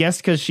 I guess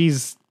because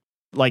she's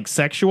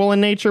sexual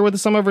in nature with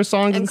some of her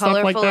songs and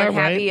stuff like that, and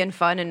happy and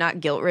fun and not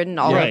guilt ridden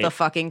all of the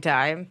fucking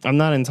time. I'm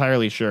not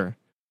entirely sure.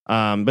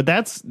 But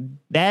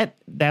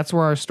that's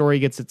where our story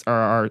gets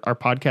our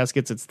podcast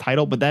gets its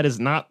title. But that is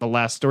not the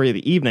last story of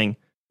the evening.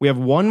 We have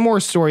one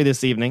more story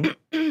this evening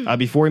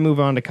before we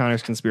move on to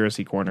Connor's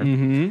Conspiracy Corner.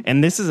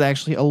 And this is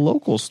actually a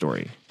local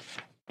story.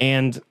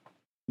 And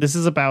this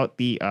is about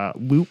the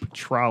Loop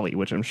Trolley,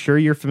 which I'm sure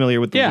you're familiar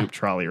with the Loop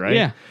Trolley, right?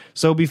 Yeah.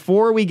 So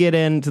before we get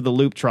into the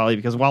Loop Trolley,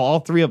 because while all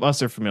three of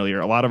us are familiar,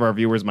 a lot of our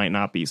viewers might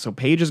not be. So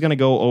Paige is going to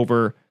go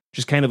over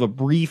just kind of a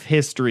brief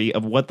history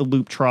of what the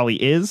Loop Trolley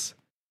is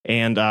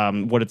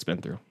and what it's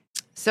been through.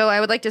 So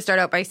I would like to start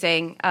out by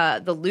saying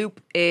the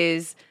Loop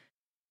is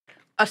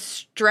a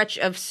stretch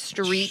of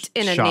street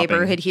in a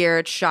neighborhood here.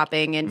 It's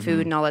shopping and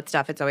food and all that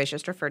stuff. It's always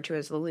just referred to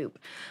as the Loop.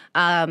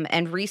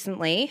 And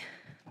recently,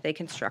 they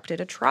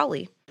constructed a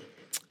trolley.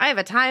 I have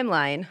a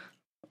timeline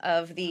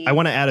of the... I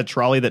want to add a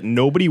trolley that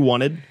nobody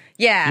wanted.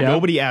 Yeah.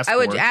 Nobody asked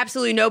for it.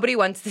 Absolutely nobody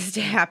wants this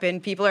to happen.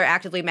 People are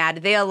actively mad.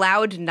 They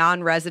allowed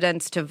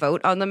non-residents to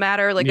vote on the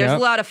matter. There's a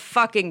lot of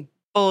fucking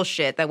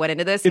bullshit that went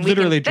into this. It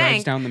literally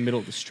drives down the middle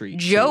of the street.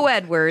 Joe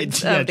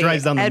Edwards of the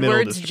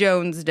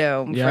Edwards-Jones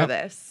Dome for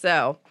this.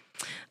 So,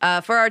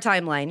 for our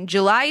timeline,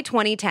 July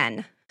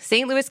 2010,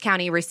 St. Louis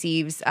County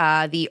receives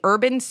the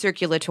Urban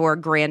Circulator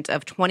grant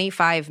of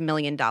 $25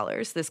 million.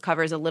 This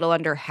covers a little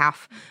under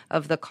half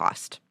of the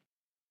cost.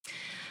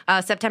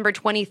 September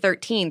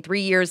 2013,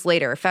 3 years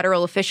later,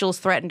 federal officials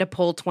threatened to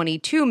pull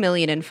 $22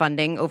 million in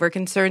funding over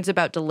concerns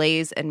about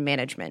delays and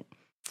management.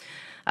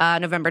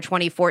 November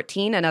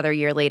 2014, another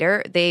year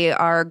later, they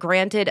are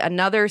granted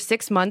another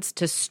 6 months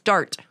to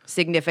start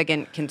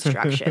significant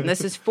construction.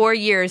 This is 4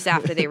 years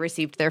after they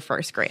received their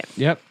first grant.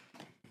 Yep.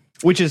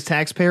 Which is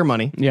taxpayer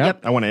money.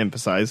 Yep. I want to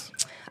emphasize.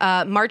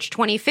 March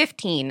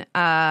 2015,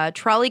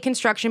 trolley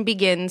construction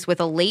begins with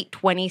a late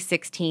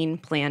 2016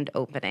 planned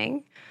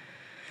opening.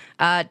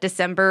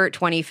 December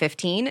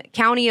 2015,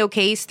 county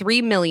okays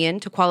 $3 million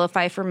to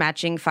qualify for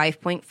matching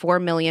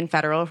 $5.4 million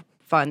federal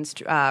funds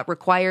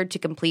required to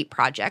complete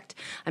project.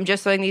 I'm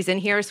just throwing these in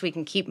here so we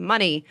can keep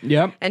money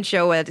and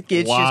show it.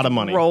 It's a lot just of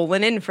money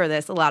rolling in for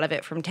this. A lot of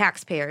it from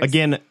taxpayers.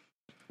 Again,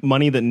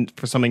 money that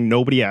for something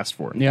nobody asked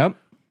for. Yep.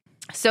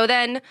 So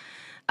then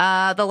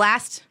the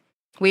last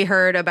we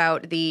heard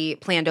about the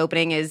planned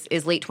opening is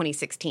late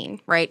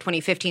 2016, right?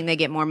 2015, they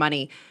get more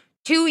money.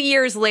 2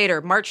 years later,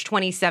 March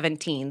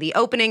 2017, the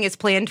opening is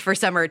planned for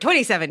summer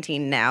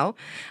 2017 now,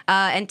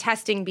 and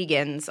testing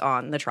begins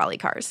on the trolley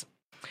cars.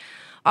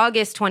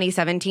 August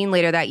 2017,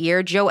 later that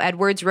year, Joe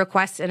Edwards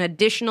requests an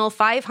additional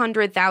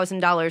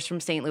 $500,000 from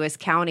St. Louis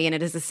County, and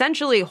it is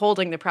essentially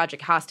holding the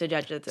project hostage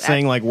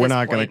saying, like, we're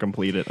not going to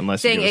complete it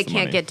unless saying you give us it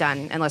can't money. get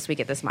done unless we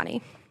get this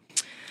money.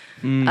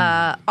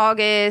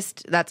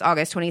 August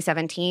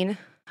 2017.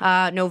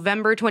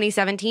 November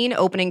 2017,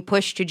 opening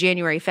pushed to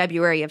January,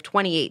 February of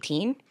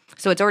 2018.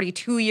 So it's already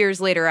 2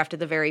 years later after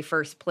the very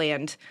first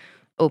planned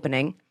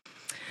opening.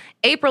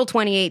 April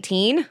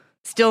 2018,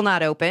 still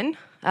not open.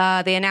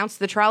 They announced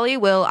the trolley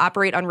will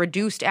operate on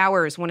reduced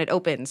hours when it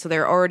opens, so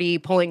they're already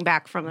pulling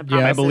back from the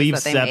promises I believe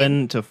that they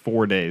 7 made. to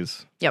 4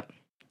 days. Yep.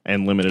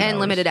 And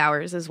limited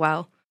hours as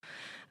well.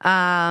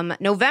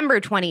 November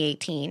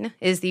 2018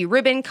 is the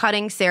ribbon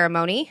cutting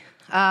ceremony.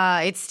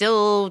 It's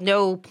still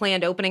no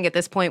planned opening at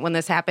this point when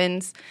this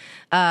happens.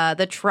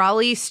 The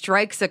trolley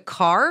strikes a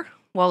car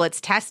while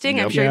it's testing.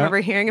 I'm sure you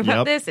remember hearing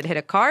about this. It hit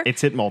a car. It's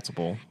hit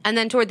multiple. And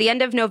then toward the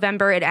end of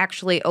November, it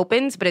actually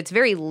opens, but it's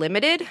very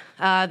limited.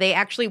 They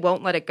actually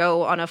won't let it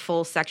go on a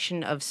full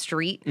section of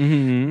street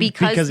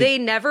because they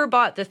never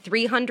bought the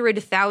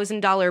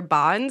 $300,000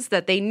 bonds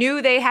that they knew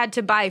they had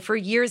to buy for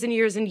years and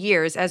years and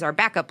years as our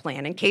backup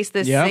plan. In case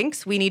this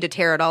sinks, we need to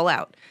tear it all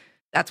out.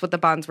 That's what the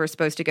bonds were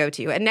supposed to go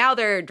to. And now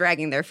they're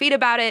dragging their feet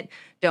about it,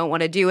 don't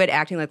want to do it,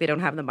 acting like they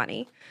don't have the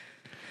money.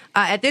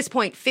 At this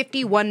point,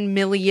 $51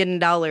 million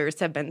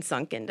have been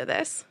sunk into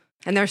this,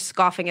 and they're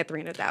scoffing at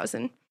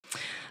 $300,000.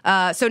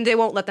 So they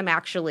won't let them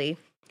actually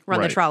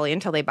run the trolley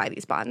until they buy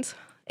these bonds.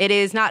 It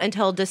is not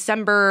until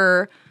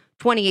December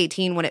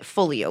 2018 when it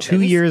fully opens. 2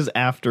 years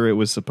after it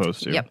was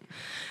supposed to. Yep.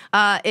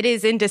 It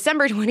is in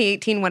December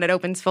 2018 when it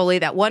opens fully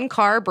that one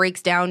car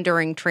breaks down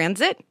during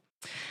transit.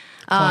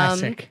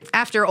 Classic.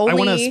 After only, I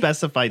want to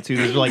specify too.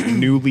 These are like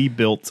newly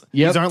built.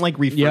 These aren't like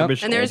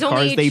refurbished and there's old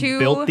only cars. two, They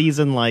built these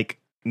in like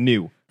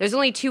new. There's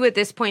only 2 at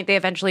this point. They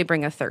eventually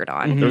bring a third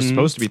on. There's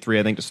supposed to be 3,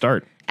 I think, to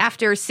start.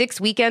 After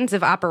 6 weekends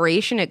of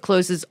operation, it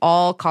closes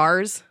all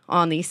cars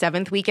on the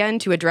 7th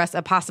weekend to address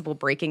a possible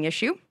braking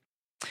issue.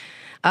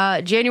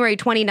 January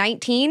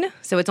 2019,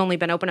 so it's only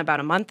been open about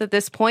a month at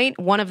this point.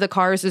 One of the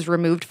cars is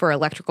removed for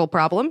electrical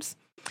problems.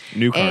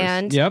 New cars.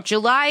 And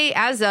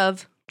as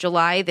of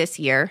July this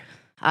year,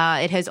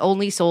 it has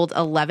only sold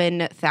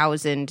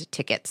 11,000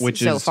 tickets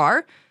so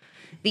far.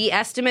 The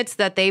estimates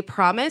that they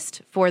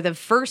promised for the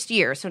first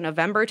year, so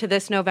November to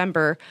this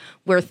November,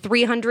 were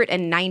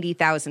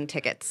 390,000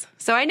 tickets.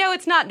 So I know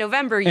it's not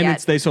November yet. And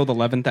they sold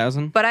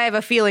 11,000? But I have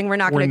a feeling we're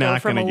not going to go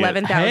from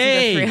 11,000 to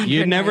 390,000.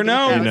 You never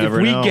know. If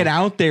we get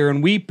out there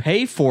and we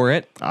pay for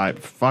it.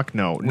 Fuck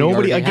no.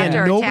 Nobody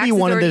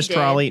wanted this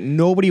trolley.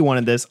 Nobody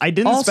wanted this. I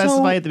didn't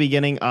specify at the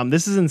beginning.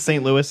 This is in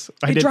St. Louis.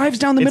 It drives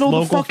down the middle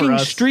of the fucking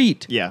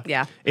street.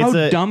 Yeah.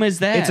 How dumb is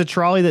that? It's a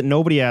trolley that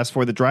nobody asked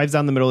for that drives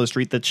down the middle of the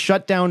street that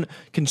shut down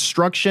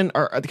construction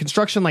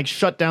like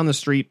shut down the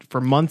street for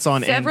months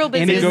on end. Several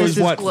businesses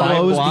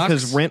closed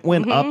because rent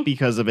went up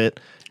because of it.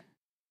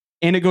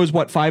 And it goes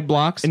 5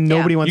 blocks? And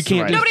nobody wants to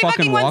ride it. You can't just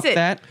fucking walk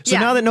that? So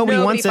now that nobody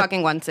wants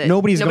it,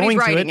 nobody's going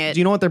to it. Do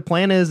you know what their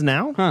plan is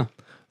now? Huh.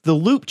 The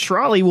Loop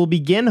Trolley will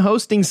begin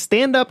hosting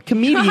stand-up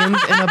comedians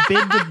in a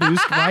bid to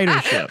boost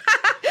ridership.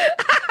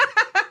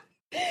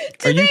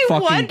 Are you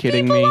fucking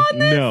kidding me?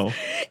 No.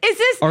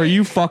 Are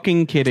you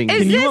fucking kidding me?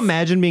 Can you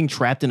imagine being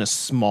trapped in a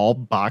small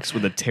box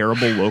with a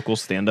terrible local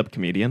stand-up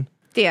comedian?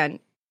 Dan.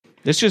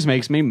 This just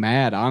makes me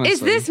mad, honestly.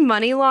 Is this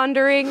money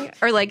laundering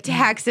or like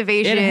tax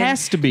evasion? It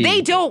has to be.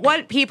 They don't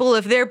want people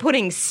if they're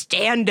putting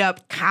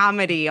stand-up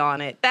comedy on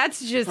it.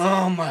 That's just...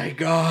 Oh my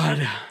God.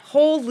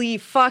 Holy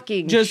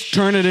fucking Just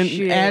turn it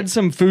in, add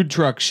some food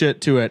truck shit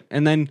to it,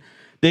 and then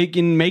they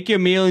can make you a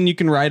meal and you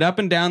can ride up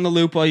and down the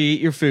loop while you eat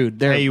your food.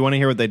 Hey, you want to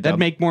hear what they dub? That'd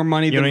make more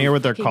money You want to hear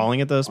what they're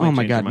calling it, though? Oh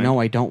my God, no,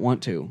 I don't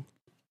want to.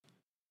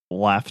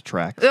 Laugh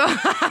track.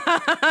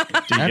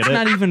 That's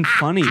not even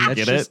funny. That's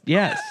get just, it?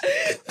 Yes.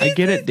 I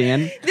get it,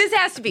 Dan. This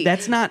has to be.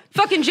 That's not...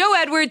 Fucking Joe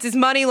Edwards is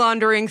money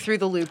laundering through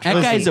the Loop.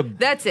 That guy's a...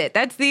 That's it.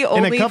 That's the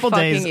only In a couple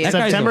days, issue.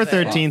 September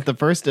 13th, the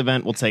first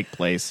event will take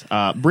place.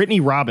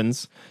 Brittany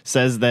Robbins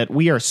says that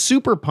we are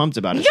super pumped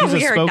about it. No,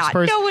 we are not.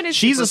 No one is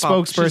She's a super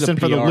pumped. spokesperson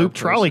for the Loop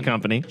person. Trolley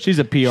Company. She's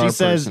a PR She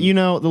says, person. you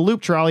know, the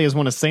Loop Trolley is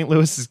one of St.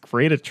 Louis's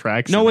great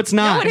attractions. No, it's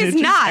not. No, it is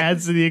just not.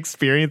 adds to the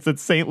experience that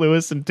St.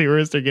 Louis and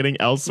tourists are getting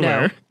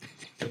elsewhere. No.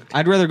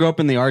 I'd rather go up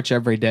in the arch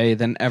every day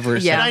than ever.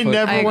 Yeah. And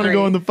I I never want to agree.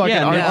 go in the fucking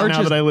Yeah, arch the arch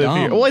now is that I live dumb.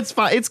 here. Well, it's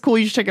fine. It's cool.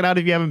 You should check it out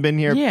if you haven't been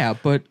here. Yeah,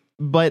 but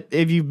But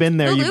if you've been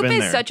there, you've been there. The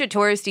Loop is such a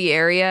touristy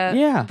area.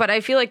 Yeah. But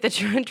I feel like the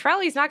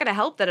trolley's not going to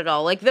help that at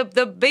all. Like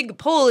the big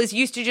pull is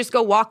used to just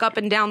go walk up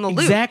and down the loop.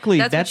 Exactly.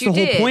 That's the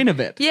whole point of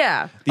it.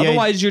 Yeah.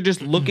 Otherwise, you're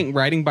just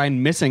riding by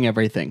and missing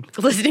everything.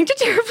 Listening to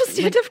terrible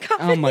stand-up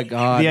comedy. Oh my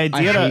God. I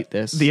hate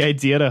this. The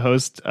idea to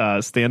host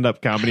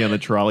stand-up comedy on the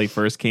trolley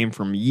first came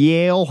from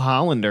Yale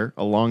Hollander,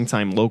 a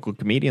longtime local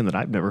comedian that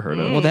I've never heard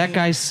of. Well, that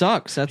guy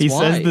sucks. That's he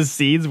why. says the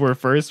seeds were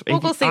first.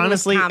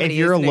 Honestly, if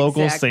you're a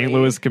local St.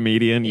 Louis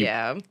comedian,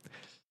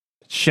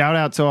 shout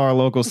out to our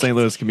local St.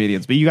 Louis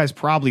comedians, but you guys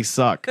probably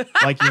suck.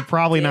 Like, you're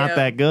probably not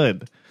that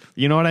good.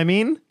 You know what I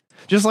mean?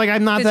 Just like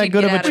I'm not that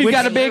good of a Twitch, we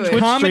got a big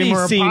comedy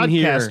scene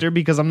here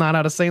because I'm not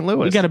out of St.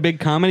 Louis. We got a big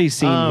comedy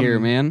scene here,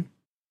 man.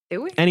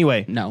 Do we?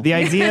 Anyway, no. The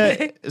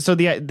idea. So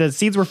the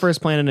seeds were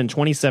first planted in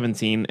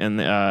 2017,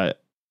 and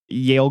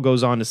Yale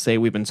goes on to say,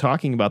 we've been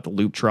talking about the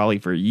Loop Trolley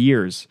for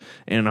years.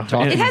 And it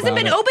hasn't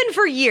been open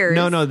for years.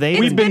 No,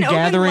 we've been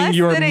gathering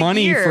your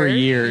money for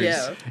years.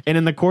 Yeah. And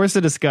in the course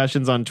of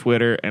discussions on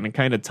Twitter and a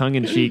kind of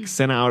tongue-in-cheek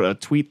sent out a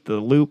tweet to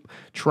the Loop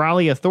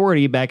Trolley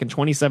Authority back in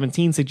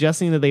 2017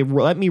 suggesting that they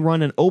let me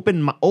run an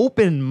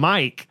open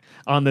mic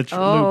on the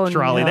Loop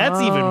Trolley. No.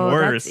 That's even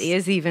worse. That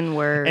is even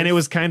worse. And it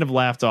was kind of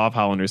laughed off,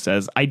 Hollander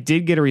says. I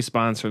did get a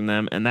response from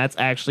them, and that's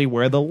actually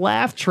where the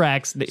Laugh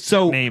Tracks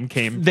name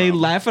came from. They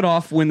laugh it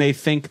off when they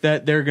think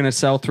that they're going to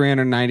sell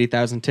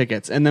 390,000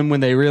 tickets. And then when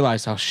they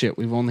realize, oh, shit,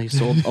 we've only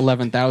sold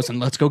 11,000.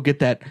 Let's go get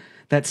that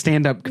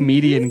stand-up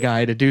comedian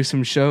guy to do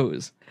some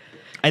shows.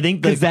 I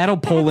think because that'll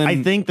pull in.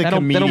 I think that'll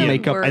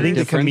make up. I think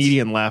the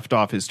comedian laughed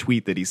off his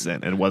tweet that he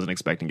sent and wasn't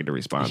expecting it to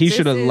respond. He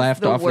should have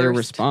laughed off their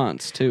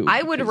response too.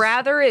 I would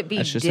rather it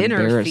be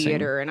dinner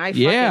theater, and I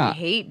fucking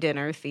hate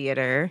dinner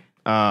theater.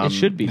 It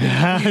should be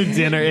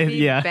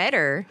dinner.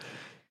 Better.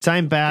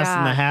 Time passed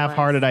and the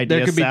half-hearted idea.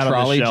 There could be sat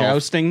trolley on the shelf.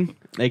 jousting.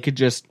 They could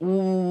just.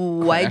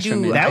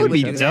 That would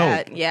be dope.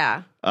 That.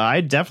 Yeah.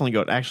 I'd definitely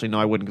go. Actually, no,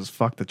 I wouldn't, because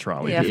fuck the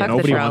trolley. Yeah, fuck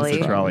Nobody the trolley. wants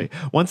the trolley.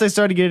 Once I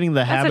started getting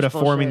the habit of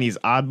forming these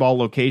oddball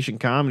location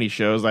comedy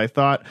shows, I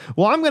thought,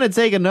 well, I'm going to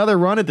take another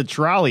run at the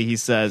trolley, he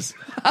says.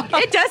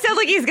 It does sound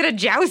like he's going to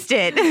joust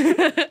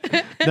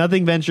it.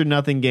 Nothing ventured,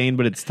 nothing gained,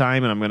 but it's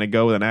time, and I'm going to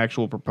go with an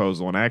actual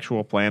proposal, an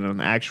actual plan,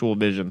 and an actual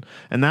vision.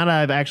 And that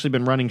I've actually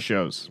been running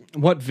shows.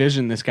 What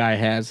vision this guy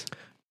has?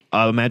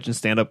 Imagine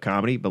stand-up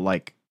comedy, but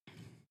like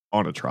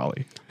on a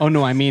trolley. Oh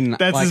no, I mean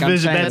that's his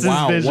vision. That's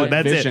his vision. What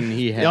that's vision it.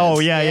 He has. Oh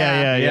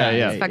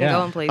yeah. Fucking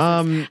going places.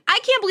 I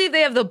can't believe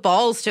they have the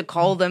balls to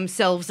call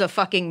themselves a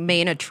fucking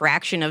main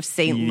attraction of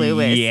St.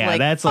 Louis. Yeah, like,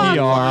 that's a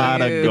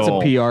lot of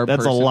goal. It's a PR.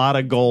 That's a lot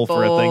of goal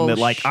for a thing that,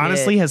 like,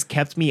 honestly has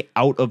kept me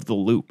out of the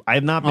Loop. I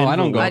have not been. I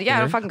don't go. Yeah, I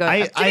don't fucking go.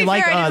 I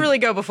like. I didn't really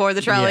go before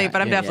the trolley,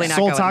 but I'm definitely not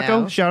Soul going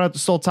Taco. now. Shout out to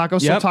Soul Taco.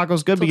 Soul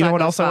Taco's good, but you know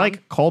what else I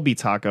like? Colby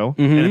Taco,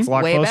 and it's a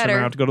lot closer. I don't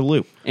have to go to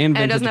Loop. And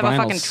it doesn't have a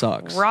fucking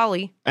sucks.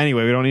 trolley.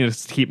 Anyway, we don't need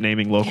to keep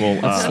naming local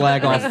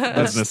slag off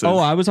businesses. Oh,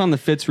 I was on the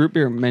Fitz root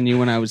beer menu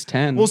when I was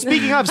 10. Well,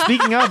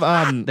 speaking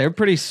of, they're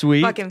pretty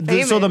sweet. Fucking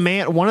famous.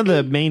 So one of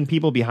the main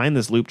people behind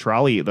this Loop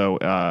Trolley,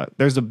 though,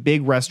 there's a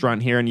big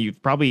restaurant here, and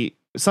you've probably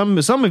some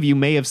of you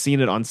may have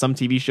seen it on some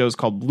TV shows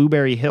called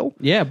Blueberry Hill.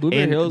 Yeah,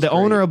 Blueberry Hill. The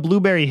owner of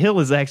Blueberry Hill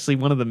is actually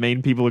one of the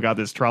main people who got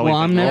this trolley. Well,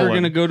 I'm never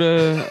gonna go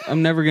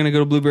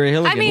to Blueberry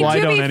Hill again. I mean, well, to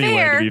I don't be anyway.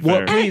 fair, To be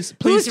fair. Please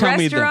whose tell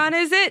me restaurant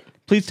is it?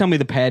 Please tell me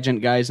the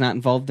pageant guy's not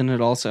involved in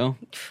it also.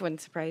 Wouldn't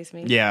surprise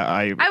me. Yeah,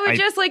 I would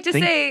just like to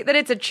say that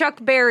it's a Chuck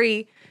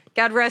Berry,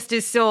 God rest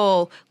his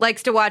soul,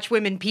 likes to watch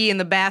women pee in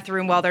the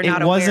bathroom while they're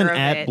not aware of it. It wasn't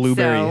at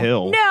Blueberry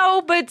Hill.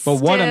 No, but still.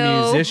 But what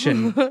a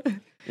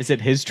musician. Is it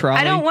his trolley?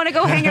 I don't want to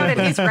go hang out at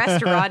his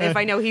restaurant if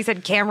I know he's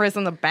had cameras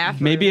in the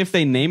bathroom. Maybe if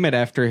they name it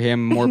after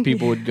him, more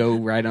people would go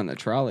right on the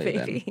trolley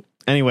then.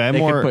 Anyway, they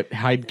could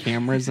hide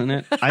cameras in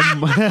it.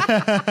 That'd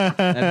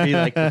be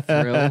like the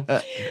thrill.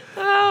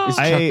 Is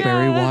Chuck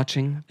Berry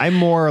watching? I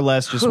more or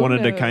less just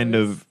wanted to kind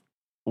of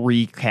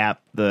recap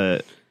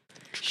the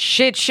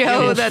shit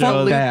show that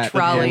the Loop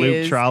Trolley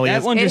is.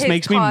 That one just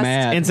makes me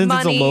mad. And since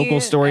it's a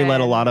local story, let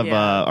a lot of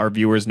our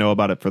viewers know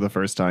about it for the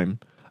first time.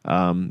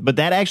 But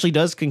that actually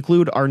does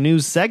conclude our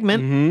news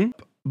segment. Mm-hmm.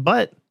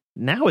 But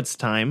now it's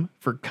time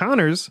for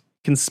Connor's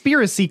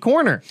Conspiracy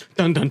Corner.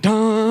 Dun dun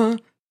dun.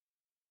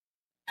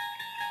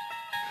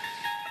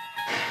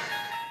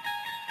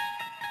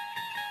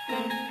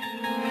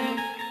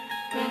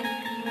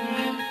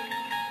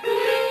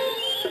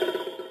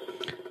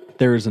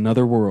 There is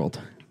another world,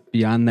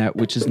 beyond that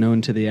which is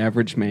known to the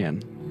average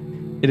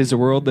man. It is a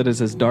world that is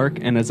as dark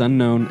and as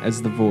unknown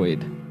as the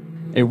void.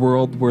 A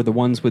world where the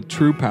ones with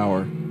true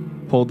power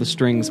pull the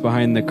strings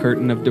behind the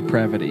curtain of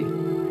depravity.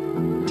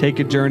 Take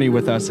a journey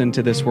with us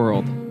into this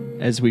world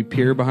as we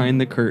peer behind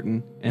the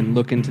curtain and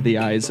look into the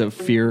eyes of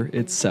fear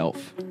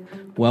itself.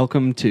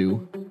 Welcome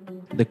to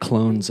the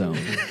Clone Zone.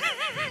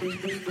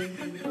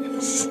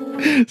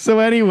 So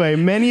anyway,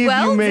 many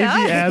of you may be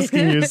done.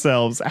 asking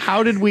yourselves,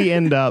 how did we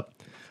end up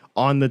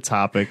on the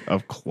topic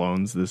of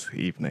clones this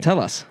evening? Tell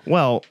us.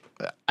 Well,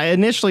 I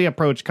initially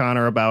approached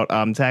Connor about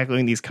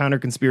tackling these Connor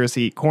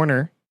Conspiracy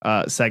Corner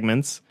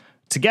segments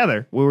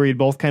together, where we'd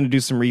both kind of do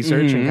some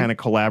research and kind of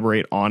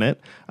collaborate on it.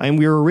 And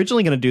we were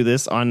originally going to do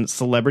this on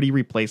celebrity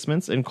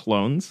replacements and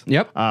clones.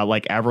 Yep.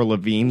 Like Avril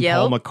Lavigne,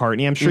 Paul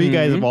McCartney. I'm sure you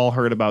guys have all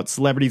heard about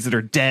celebrities that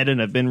are dead and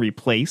have been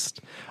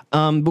replaced.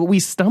 But we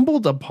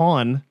stumbled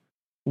upon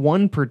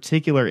one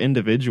particular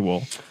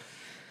individual.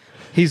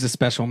 He's a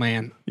special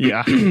man.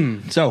 Yeah.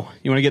 So,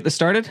 you want to get this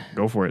started?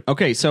 Go for it.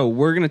 Okay, so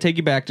we're going to take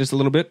you back just a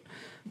little bit.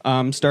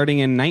 Starting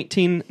in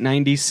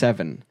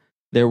 1997,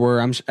 there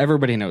were,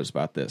 everybody knows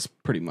about this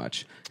pretty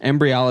much,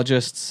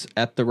 embryologists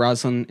at the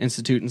Roslin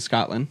Institute in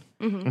Scotland.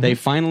 They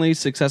finally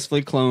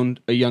successfully cloned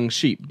a young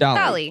sheep,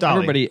 Dolly.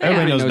 Everybody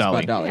knows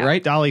about Dolly,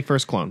 right? Dolly,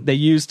 first clone. They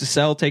used a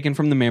cell taken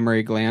from the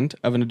mammary gland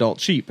of an adult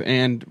sheep.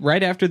 And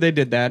right after they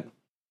did that,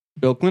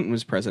 Bill Clinton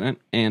was president,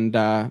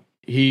 and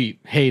he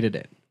hated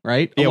it.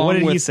 Right? Yeah, what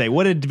did he say?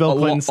 What did Bill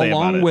Clinton say about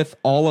it? Along with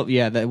all of,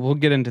 we'll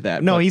get into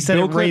that. No, he said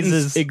Bill it raises...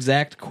 Clinton's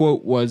exact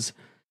quote was,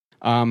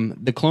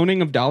 the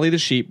cloning of Dolly the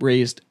sheep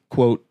raised,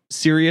 quote,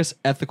 serious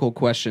ethical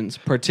questions,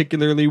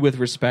 particularly with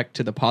respect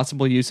to the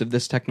possible use of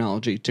this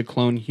technology to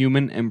clone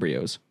human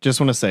embryos.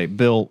 Just want to say,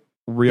 Bill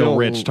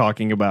rich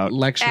talking about...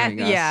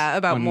 Lecturing us.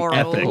 About on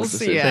morals.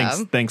 ethics. Yeah.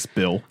 Thanks,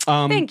 Bill.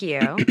 Thank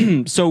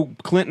you. So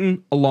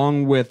Clinton,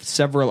 along with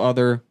several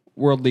other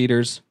world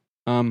leaders,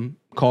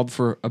 called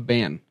for a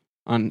ban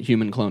on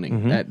human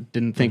cloning. That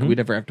didn't think we'd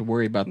ever have to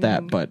worry about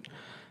that. But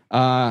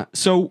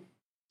so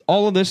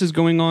all of this is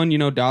going on.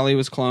 Dolly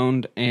was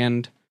cloned,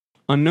 and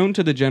unknown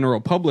to the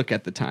general public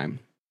at the time,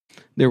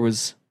 there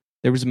was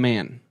a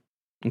man,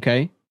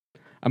 okay?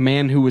 A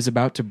man who was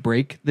about to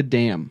break the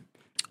dam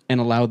and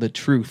allow the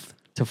truth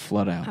to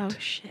flood out. Oh,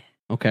 shit.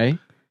 Okay?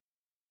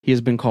 He has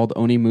been called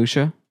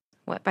Onimusha.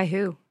 What? By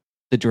who?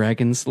 The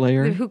Dragon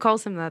Slayer. Who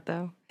calls him that,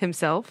 though?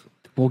 Himself?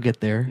 We'll get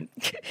there.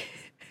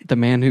 The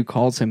man who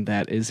calls him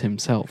that is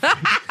himself.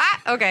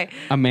 Okay.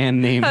 A man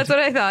named... That's what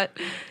I thought.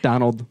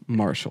 Donald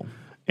Marshall.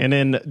 And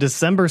in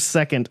December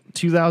 2nd,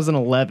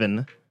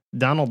 2011,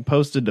 Donald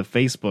posted to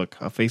Facebook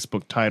a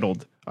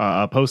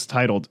post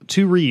titled,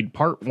 "To Read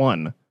Part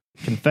 1,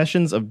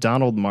 Confessions of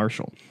Donald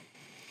Marshall.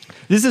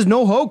 This is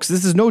no hoax.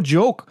 This is no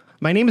joke.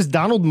 My name is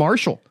Donald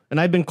Marshall,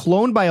 and I've been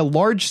cloned by a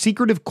large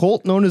secretive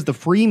cult known as the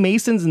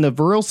Freemasons and the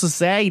Vril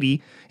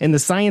Society and the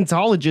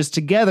Scientologists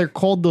together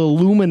called the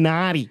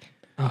Illuminati.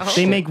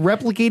 They make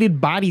replicated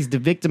bodies to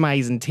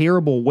victimize in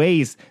terrible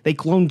ways. They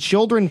clone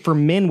children for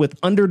men with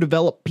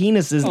underdeveloped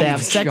penises to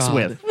have sex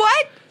with.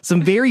 What?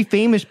 Some very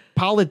famous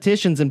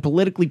politicians and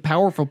politically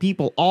powerful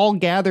people all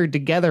gathered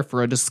together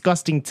for a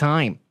disgusting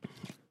time."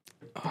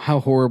 How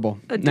horrible.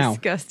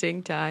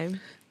 Disgusting time.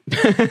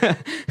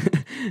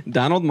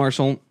 Donald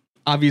Marshall,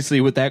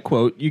 obviously with that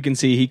quote, you can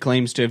see he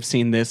claims to have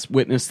seen this,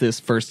 witnessed this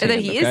firsthand. And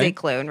that he is a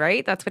clone,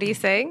 right? That's what he's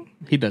saying?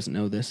 He doesn't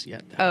know this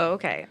yet. Oh,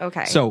 okay.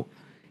 So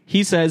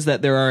he says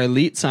that there are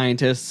elite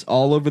scientists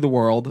all over the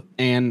world,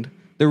 and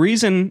the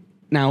reason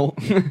now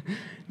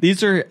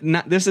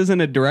this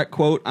isn't a direct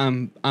quote.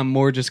 I'm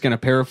more just going to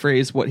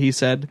paraphrase what he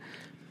said,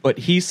 but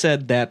he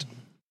said that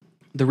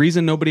the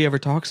reason nobody ever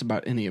talks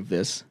about any of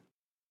this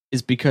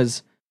is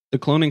because the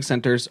cloning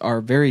centers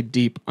are very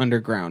deep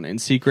underground in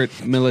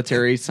secret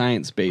military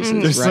science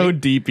bases. They're so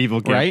deep,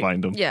 people can't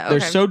find them. Yeah, They're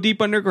so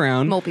deep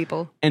underground. Mole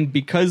people. And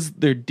because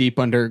they're deep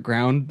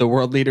underground, the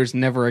world leaders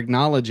never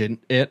acknowledge it.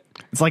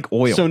 It's like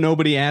oil. So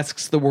nobody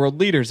asks the world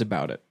leaders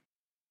about it.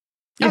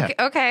 Yeah.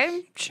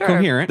 Okay, sure.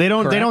 Coherent. They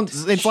don't. correct.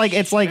 It's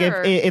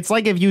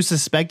like if you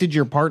suspected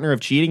your partner of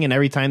cheating, and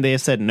every time they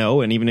said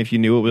no, and even if you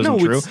knew it wasn't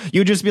true,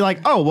 you'd just be like,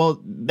 "Oh, well,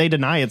 they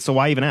deny it, so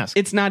why even ask?"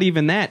 It's not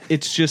even that.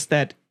 It's just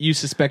that you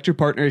suspect your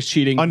partner is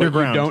cheating,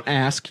 underground. But you don't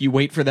ask. You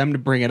wait for them to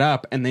bring it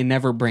up, and they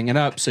never bring it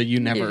up, so you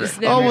never.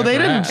 Oh, well, they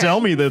didn't tell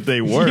me that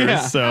they were.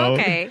 Yeah. So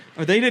okay.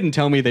 Or they didn't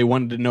tell me they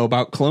wanted to know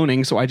about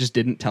cloning, so I just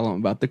didn't tell them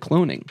about the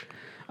cloning.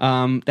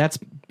 That's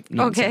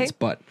nonsense. Okay.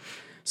 But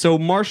so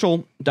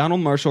Donald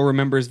Marshall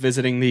remembers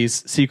visiting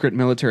these secret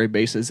military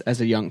bases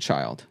as a young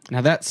child. Now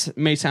that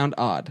may sound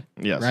odd,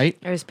 yes, right?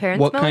 Are his parents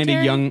What military?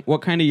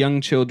 kind of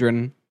young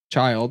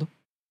child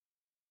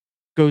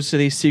goes to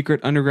these secret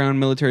underground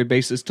military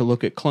bases to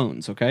look at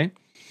clones? Okay,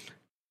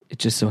 it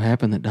just so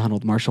happened that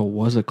Donald Marshall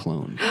was a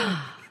clone,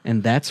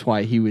 and that's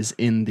why he was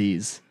in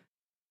these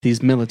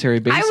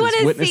military bases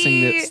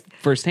witnessing this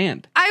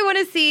firsthand. I want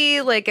to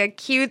see like a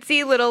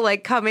cutesy little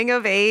like coming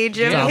of age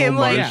of him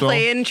like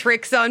playing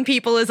tricks on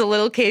people as a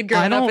little kid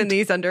growing up in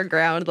these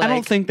underground like I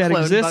don't think that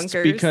exists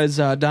bunkers. because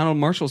Donald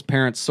Marshall's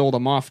parents sold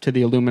him off to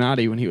the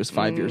Illuminati when he was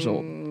 5 years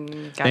old.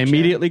 Gotcha. They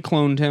immediately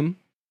cloned him,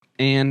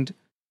 and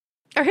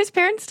are his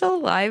parents still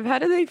alive? How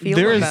do they feel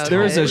about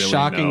there is it? a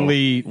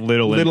shockingly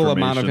little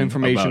amount of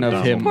information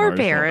of him. Poor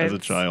parents. As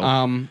a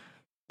child.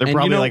 They're And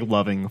probably like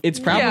loving. It's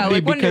probably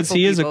because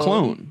he is a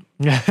clone.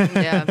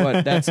 Yeah,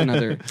 But that's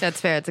another.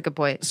 That's fair. That's a good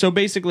point. So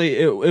basically,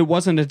 it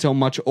wasn't until he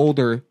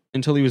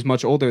was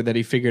much older that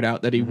he figured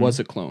out that he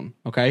was a clone.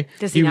 Okay.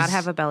 Does he not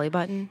have a belly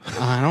button?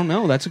 I don't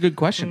know. That's a good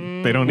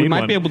question. They don't need one.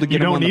 We might be able to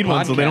get him on the podcast.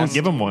 One, so they don't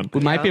give him one. We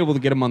might be able to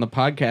get him on the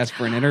podcast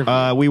for an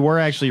interview. We were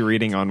actually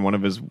reading on one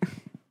of his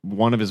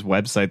one of his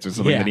websites or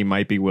something that he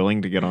might be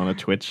willing to get on a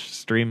Twitch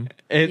stream.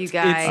 You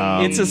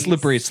guys. It's a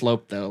slippery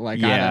slope, though.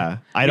 Like,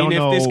 I don't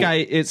know. If this guy,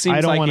 it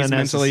seems like he's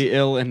mentally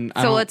ill, and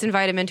so let's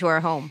invite him into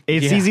our home.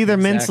 He's either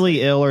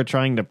mentally ill or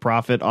trying to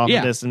profit off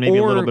of this, and maybe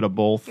a little bit of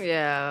both.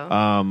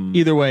 Yeah.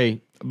 Either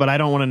way. But I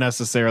don't want to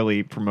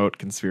necessarily promote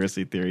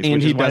conspiracy theories, and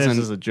which is why this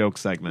is a joke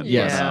segment.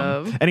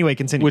 Yes. Anyway,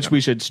 continue. Which we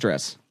should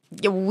stress.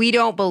 Yeah, we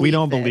don't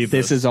believe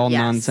this is all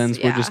nonsense.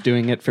 We're just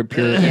doing it for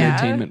pure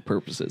entertainment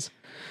purposes.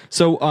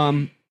 So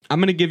I'm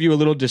going to give you a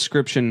little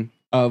description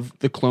of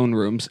the clone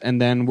rooms,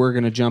 and then we're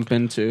going to jump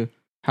into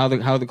how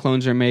the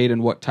clones are made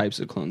and what types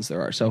of clones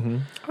there are.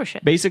 So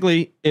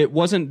basically, it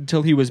wasn't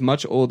until he was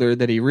much older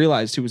that he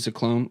realized he was a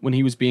clone when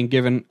he was being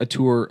given a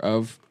tour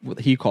of what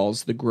he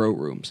calls the grow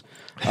rooms.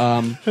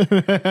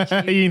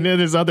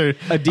 There's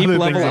a deep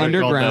level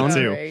underground.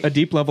 A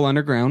deep level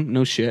underground.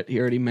 No shit. He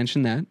already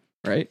mentioned that,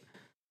 right?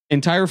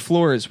 Entire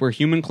floors where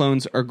human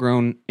clones are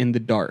grown in the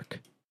dark.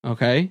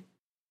 Okay,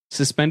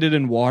 suspended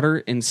in water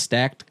in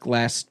stacked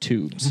glass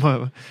tubes.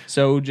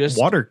 So just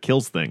water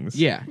kills things.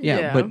 Yeah.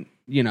 But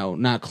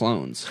not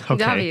clones.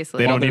 Okay.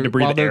 Obviously. They don't need to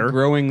breathe air.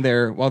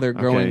 While they're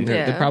growing,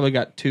 they probably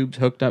got tubes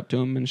hooked up to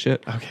them and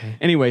shit. Okay.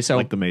 Anyway, so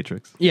like the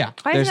Matrix. Yeah.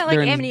 Why isn't it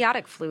like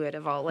amniotic fluid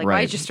of all? Like,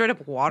 why just straight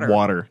up water?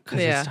 Water.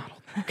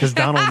 Because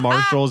Donald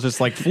Marshall is just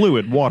like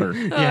fluid water.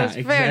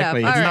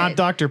 Exactly. It's not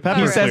Dr.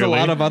 Pepper. He says a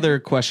lot of other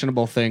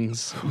questionable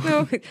things.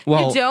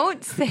 Well, you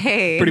don't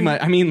say. Pretty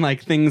much. I mean,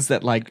 like things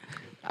that like.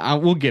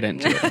 We'll get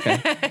into it.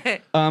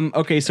 Okay.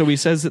 Okay. So he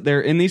says that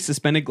they're in these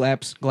suspended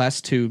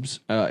glass tubes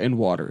in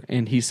water,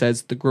 and he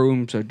says the grow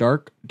rooms are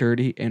dark,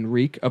 dirty, and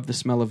reek of the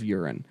smell of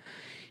urine.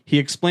 He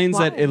explains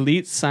that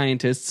elite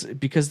scientists,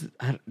 because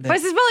why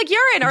does it smell like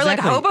urine or like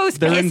hobos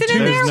pissing in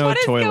there? No what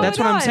is toilet. going That's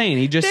what on? I'm saying.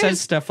 He just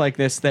says stuff like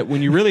this that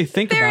when you really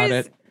think about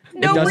it,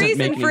 no it doesn't reason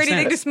make for any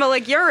anything sense. to smell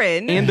like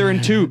urine. And they're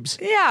in tubes.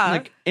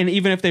 Yeah. And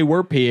even if they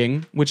were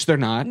peeing, which they're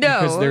not,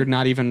 because they're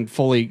not even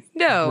fully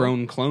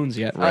grown clones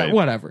yet. Right.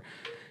 Whatever.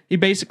 He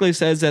basically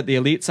says that the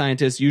elite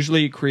scientists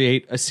usually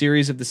create a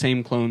series of the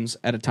same clones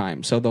at a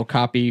time. So they'll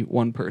copy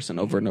one person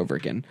over and over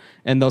again,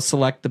 and they'll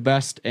select the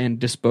best and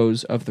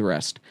dispose of the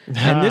rest.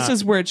 And this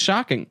is where it's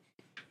shocking.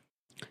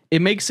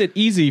 It makes it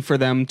easy for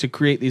them to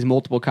create these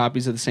multiple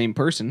copies of the same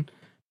person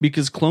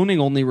because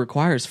cloning only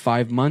requires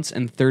 5 months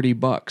and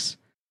 $30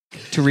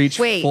 to reach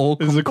full.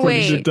 This is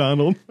according to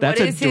Donald. That's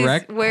a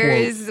direct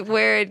quote.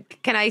 Where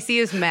can I see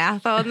his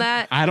math on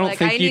that? I don't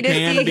think you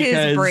can see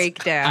because his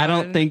breakdown. I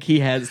don't think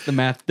he has the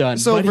math done.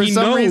 So but for he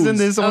some knows reason,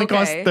 this only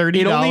costs $30,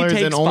 it only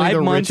takes and only 5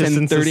 the months richest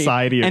and in 30,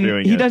 society are and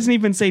doing he it. doesn't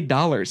even say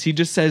dollars. He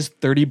just says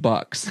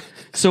 $30.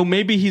 So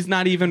maybe he's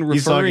not even referring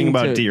He's talking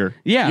about to deer.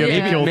 Yeah, you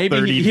have to kill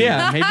 30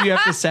 deer. maybe you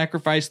have to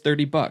sacrifice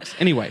 $30.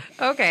 Anyway,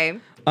 okay,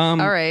 all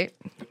right.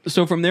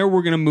 So from there,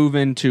 we're going to move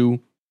into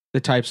the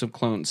types of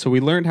clones. So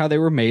we learned how they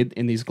were made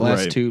in these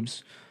glass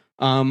tubes.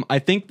 I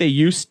think they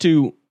used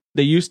to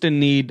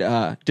need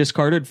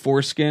discarded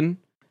foreskin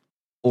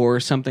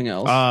or something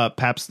else.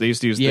 Paps. They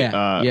used to use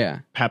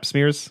pap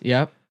smears.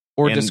 Yep.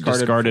 Or and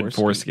discarded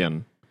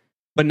foreskin.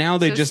 But now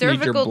they just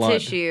need your blood.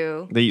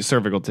 Tissue. They use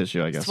cervical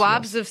tissue, I guess.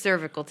 Swabs of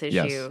cervical tissue.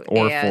 Yes.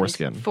 Or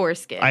and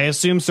foreskin. I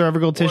assume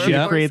cervical tissue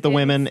to create the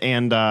women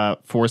and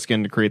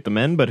foreskin to create the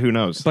men, but who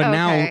knows? But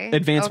now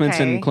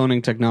advancements in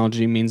cloning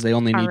technology means they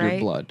only need your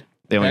blood.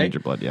 They only need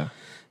your blood, yeah.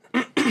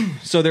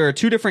 So there are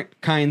two different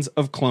kinds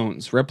of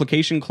clones,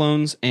 replication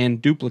clones and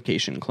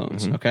duplication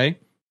clones, okay?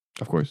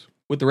 Of course.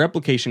 With the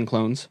replication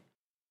clones,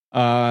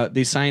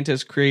 these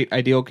scientists create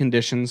ideal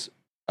conditions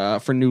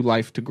for new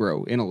life to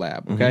grow in a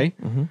lab, okay?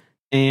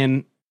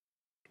 And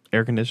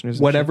air conditioners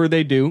and whatever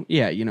they do,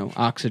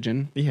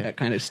 oxygen, that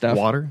kind of stuff.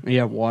 Water?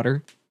 Yeah,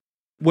 water.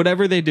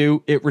 Whatever they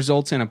do, it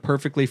results in a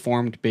perfectly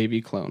formed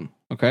baby clone,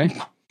 okay?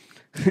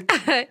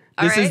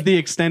 This is the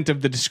extent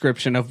of the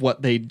description of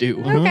what they do.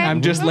 Okay.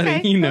 I'm just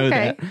letting you know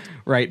that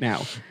right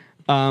now.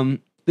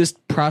 This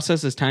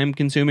process is time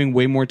consuming,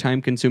 way more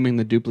time consuming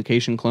than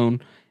duplication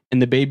clone,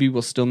 and the baby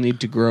will still need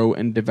to grow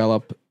and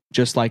develop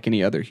just like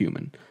any other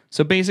human.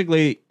 So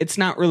basically, it's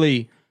not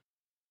really,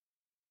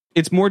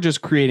 it's more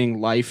just creating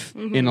life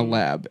in a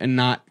lab and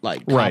not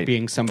like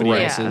copying somebody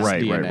else's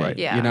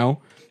DNA, you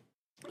know?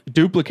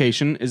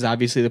 Duplication is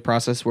obviously the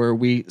process where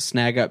we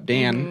snag up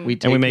Dan. We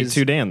make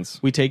two Dans.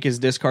 We take his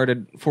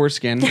discarded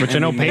foreskin, which I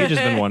know Paige has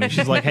been wanting.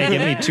 She's like, "Hey,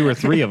 give me 2 or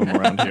 3 of them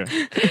around here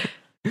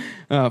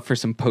for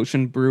some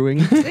potion brewing."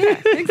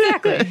 Yeah,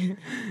 exactly.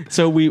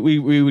 So we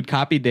would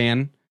copy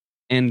Dan,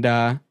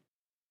 and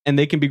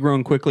they can be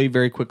grown quickly,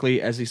 very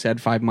quickly, as he said,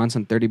 5 months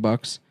and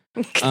 $30.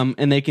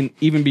 And they can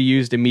even be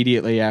used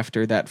immediately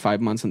after that 5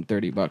 months and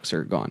 $30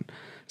 are gone.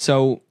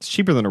 So it's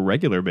cheaper than a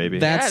regular baby.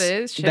 That's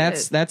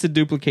a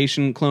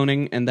duplication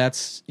cloning, and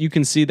you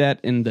can see that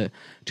in the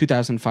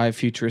 2005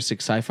 futuristic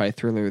sci-fi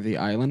thriller The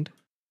Island.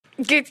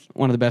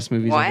 One of the best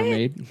movies ever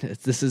made.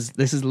 This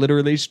is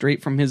literally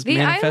straight from his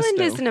manifesto. The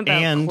Island isn't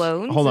about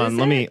clones. Hold on,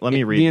 let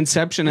me read. The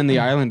Inception and The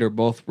Island are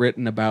both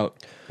written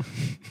about.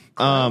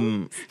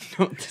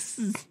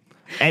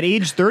 At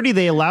age 30,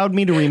 they allowed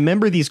me to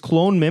remember these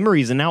clone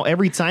memories, and now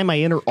every time I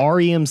enter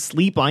REM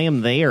sleep, I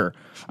am there.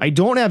 I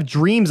don't have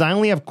dreams, I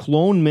only have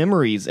clone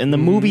memories, and the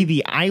movie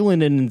The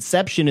Island and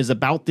Inception is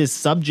about this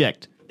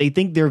subject. They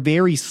think they're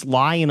very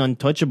sly and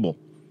untouchable.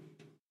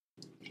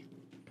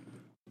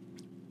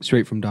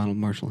 Straight from Donald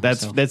Marshall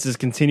himself. That's his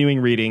continuing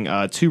reading,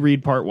 to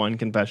read part 1,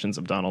 Confessions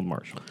of Donald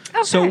Marshall.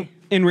 Okay. So,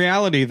 in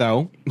reality,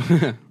 though,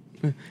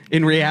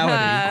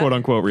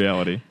 quote-unquote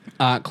reality,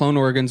 clone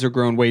organs are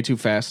grown way too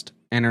fast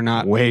and are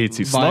not way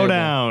too viable. Slow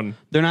down.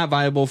 They're not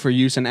viable for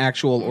use in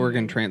actual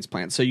organ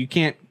transplants. So you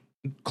can't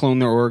clone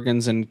their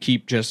organs and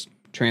keep just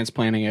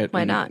transplanting it.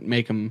 Why and not?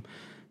 Make them.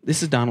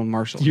 This is Donald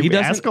Marshall. You he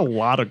doesn't ask a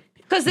lot of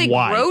because they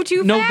why? grow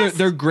too No, fast.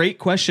 they're great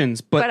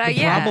questions, but the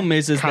problem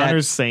is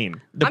Connor's that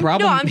sane. the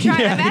problem. I'm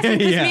asking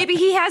because maybe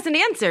he has an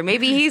answer.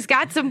 Maybe he's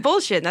got some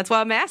bullshit. That's why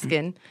I'm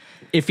asking.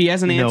 If he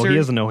has an answer, he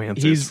has no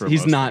answers.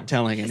 He's not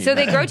telling anyone. So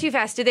they grow too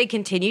fast. Do they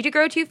continue to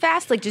grow too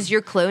fast? Like, does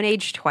your clone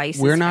age twice?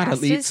 We're as not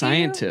fast elite as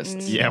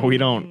scientists. Yeah, we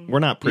don't. We're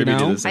not privy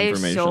to this I have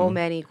information. so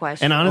many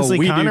questions. And honestly,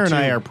 we do Connor and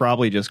I too. are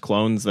probably just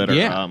clones that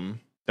are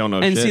don't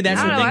know And shit. see,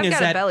 that's I the don't know. thing I've is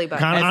got a that belly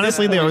button.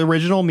 honestly, the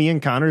original me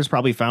and Connor's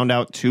probably found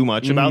out too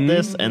much about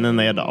this, and then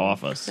they had to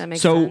off us. That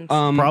makes so sense.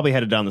 Probably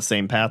headed down the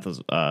same path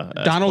as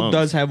Donald clones.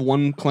 does have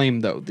one claim,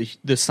 though.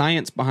 The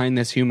science behind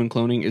this human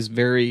cloning is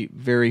very,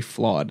 very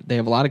flawed. They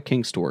have a lot of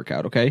kinks to work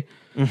out, okay?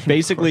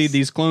 Basically,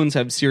 these clones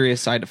have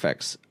serious side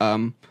effects.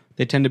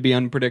 They tend to be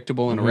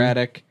unpredictable and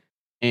erratic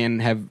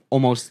and have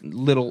almost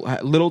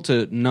little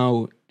to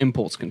no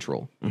impulse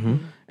control.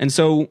 And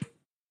so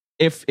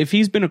if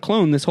he's been a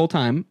clone this whole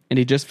time and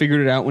he just figured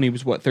it out when he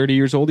was, 30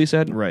 years old, he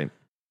said? Right.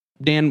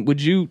 Dan,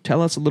 would you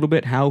tell us a little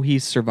bit how he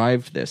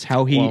survived this?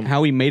 How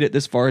he made it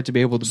this far to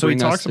be able to So he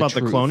bring us talks about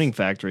the truth? cloning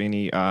factory, and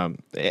he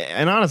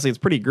and honestly, it's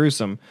pretty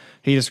gruesome.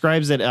 He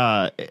describes it.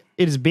 It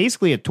is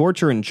basically a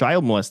torture and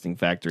child molesting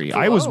factory.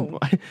 I was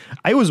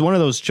one of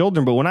those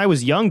children, but when I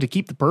was young, to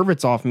keep the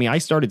perverts off me, I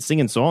started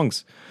singing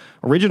songs,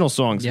 original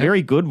songs,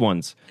 very good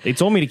ones. They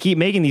told me to keep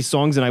making these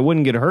songs, and I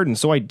wouldn't get hurt, and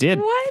so I did.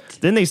 What?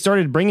 Then they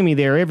started bringing me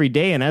there every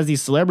day, and as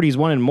these celebrities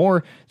wanted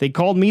more, they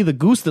called me the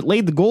goose that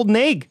laid the golden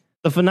egg,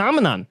 the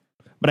phenomenon.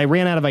 But I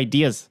ran out of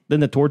ideas. Then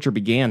the torture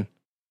began.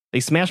 They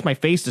smashed my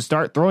face to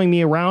start throwing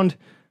me around,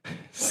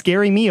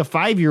 scaring me, a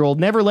 5-year-old,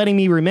 never letting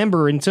me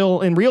remember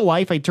until in real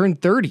life I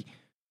turned 30.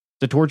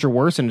 The torture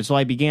worsened until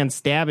I began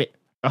stabbing.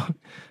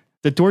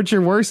 The torture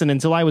worsened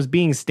until I was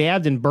being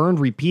stabbed and burned,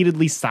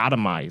 repeatedly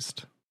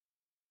sodomized.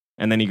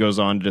 And then he goes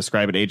on to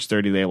describe at age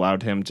 30 they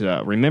allowed him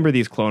to remember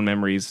these clone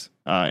memories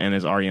in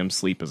his REM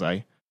sleep, as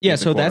I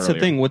so that's earlier. The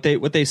thing.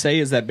 What they say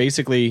is that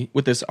basically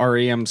with this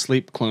REM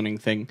sleep cloning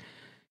thing,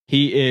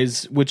 he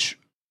is, which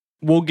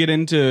we'll get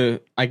into,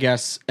 I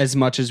guess, as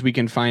much as we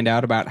can find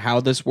out about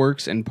how this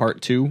works in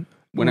part 2,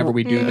 whenever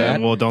we do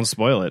that. Well, don't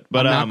spoil it.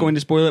 But I'm not going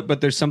to spoil it,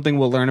 but there's something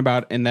we'll learn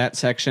about in that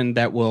section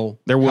that will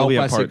help be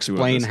a us part explain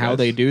 2 of this, how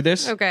they do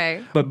this.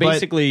 Okay. But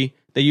basically,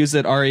 they use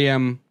that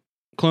REM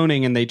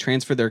cloning and they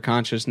transfer their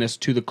consciousness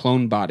to the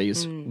clone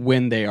bodies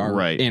when they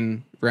are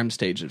in REM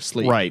stage of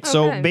sleep. Right. Okay.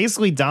 So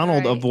basically,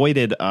 Donald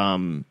avoided,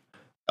 in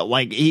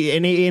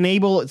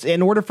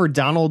order for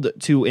Donald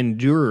to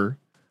endure,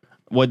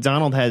 what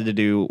Donald had to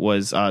do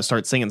was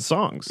start singing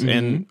songs.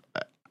 And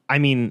I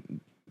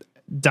mean,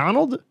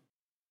 Donald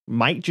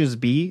might just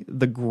be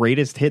the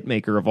greatest hit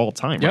maker of all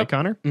time, right,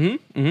 Connor?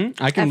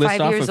 I can list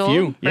off a few.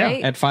 Old,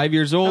 right? At 5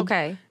 years old.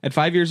 Okay. At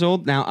 5 years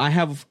old. Now I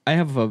have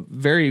a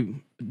very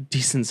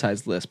decent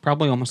sized list,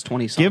 probably almost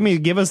 20 songs.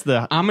 Give us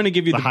the. I'm going to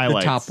give you the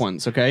top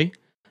ones. Okay.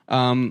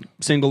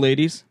 Single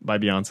Ladies by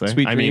Beyonce.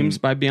 Sweet Dreams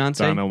by Beyonce.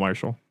 Donald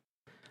Marshall.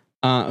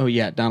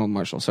 Donald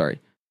Marshall. Sorry.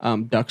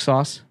 Duck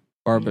Sauce.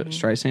 Barbara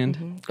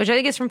Streisand. Which I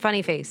think is from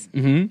Funny Face.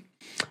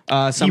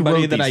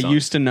 Somebody That I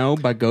Used to Know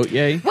by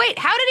Gautier. Wait,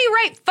 how did he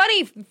write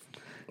Funny?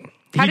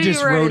 He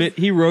just wrote it.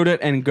 He wrote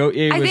it, and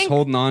Gautier was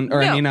holding on.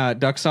 Or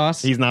Duck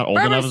Sauce. He's not old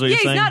enough. Is what you're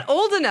saying? He's not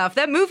old enough.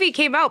 That movie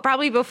came out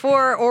probably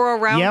before or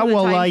around. Yeah, the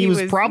time he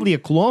was probably a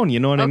clone. You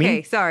know what I mean?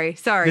 Okay, sorry.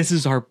 This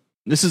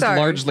is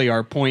largely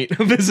our point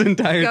of this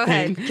entire Go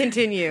thing. ahead,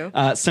 continue.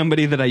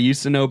 Somebody That I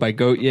Used to Know by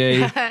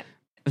Gautier.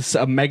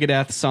 A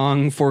Megadeth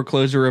song,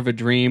 Foreclosure of a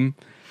Dream.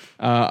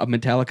 A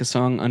Metallica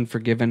song,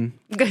 Unforgiven.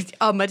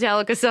 A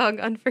Metallica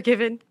song,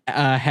 Unforgiven.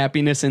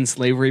 Happiness in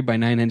Slavery by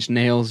 9 Inch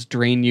Nails.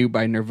 Drain You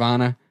by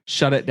Nirvana.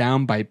 Shut It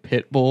Down by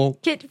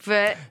Pitbull.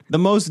 Kitfoot. The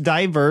most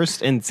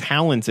diverse and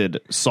talented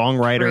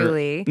songwriter.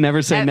 Truly.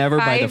 Never Say Never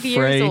by The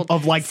Fray.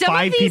 Of like Some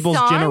 5 people's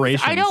songs,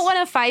 generations. I don't want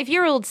a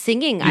 5-year-old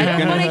singing. I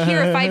don't want to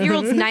hear a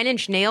 5-year-old's 9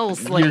 Inch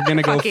Nails. Like, You're going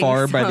to go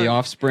far by song. The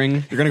Offspring.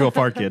 You're going to go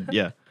far, kid.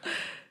 Yeah.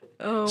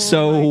 Oh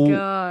so my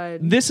God.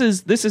 This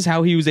is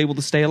how he was able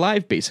to stay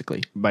alive,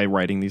 basically, by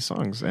writing these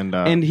songs.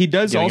 And he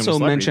does also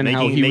mention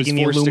how he was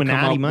forced to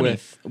come up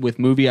with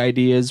movie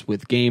ideas,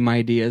 with game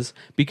ideas,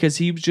 because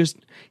he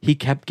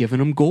kept giving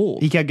them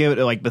gold. He kept giving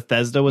it, like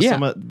Bethesda was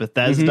some of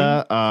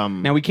Bethesda.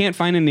 Now we can't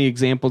find any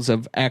examples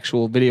of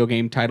actual video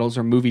game titles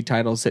or movie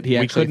titles that he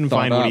actually couldn't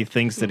find what he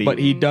thinks that he. But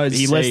he does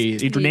say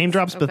he name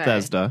drops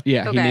Bethesda.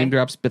 Yeah, he name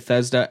drops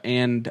Bethesda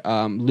and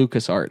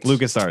LucasArts.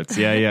 LucasArts,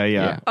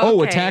 yeah.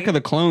 Oh, Attack of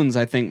the Clones,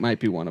 I think might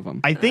be one of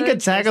them. I think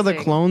Attack of the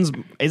Clones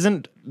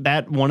isn't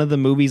that one of the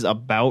movies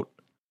about.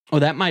 Oh,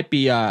 that might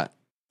be. I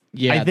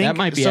think that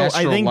might be. So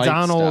I think Light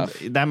Donald.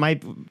 stuff. That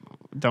might.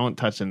 Don't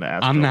touch into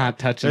Astro. I'm not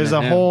touching. There's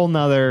a whole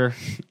nother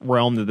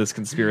realm to this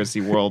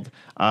conspiracy world.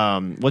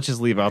 Let's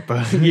just leave out the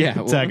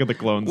Attack of the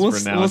Clones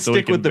for now, so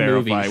we can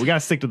verify. Movies. We gotta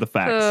stick to the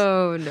facts.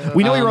 Oh no.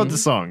 We know he wrote the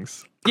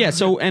songs. Yeah.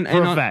 So and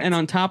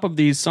on top of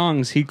these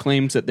songs, he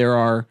claims that there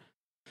are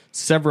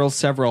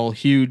several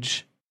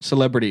huge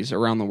celebrities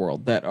around the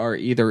world that are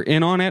either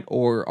in on it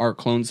or are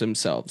clones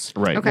themselves.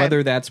 Right. Okay.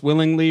 Whether that's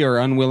willingly or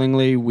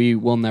unwillingly, we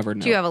will never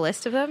know. Do you have a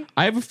list of them?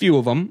 I have a few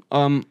of them.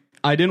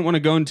 I didn't want to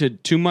go into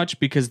too much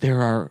because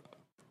there are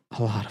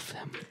a lot of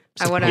them.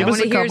 I want to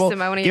hear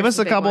some. Give us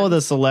a couple of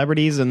the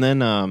celebrities, and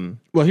then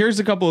well, here's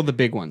a couple of the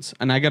big ones,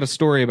 and I got a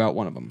story about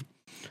one of them.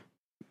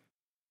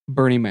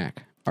 Bernie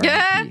Mac.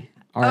 R.I.P.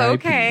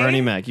 Okay. Bernie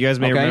Mac. You guys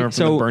may remember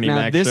from the Bernie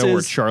Mac show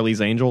or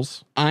Charlie's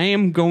Angels. I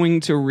am going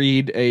to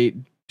read a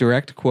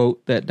direct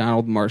quote that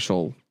Donald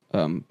Marshall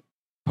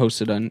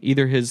posted on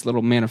either his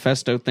little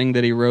manifesto thing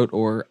that he wrote,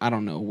 or I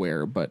don't know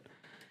where, but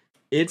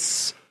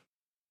it's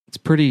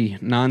pretty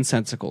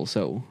nonsensical,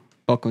 so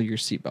buckle your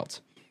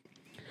seatbelts.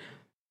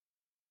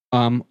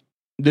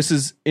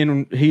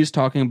 He's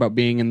talking about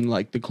being in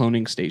like the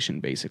cloning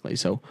station, basically.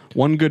 So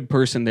one good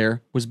person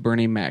there was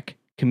Bernie Mac,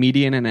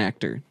 comedian and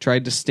actor,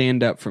 tried to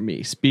stand up for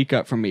me, speak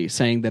up for me,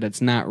 saying that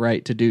it's not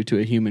right to do to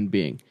a human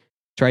being.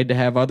 Tried to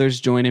have others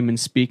join him in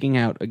speaking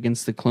out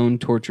against the clone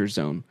torture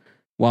zone.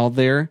 While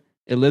there,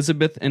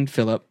 Elizabeth and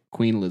Philip,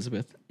 Queen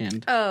Elizabeth,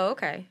 and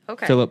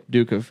Philip,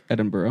 Duke of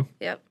Edinburgh.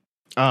 Yep.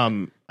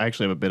 I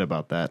actually have a bit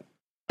about that.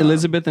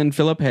 Elizabeth and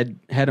Philip had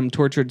him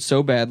tortured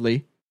so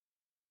badly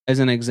as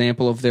an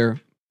example of their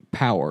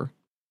power,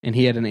 and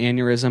he had an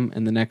aneurysm,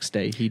 and the next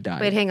day he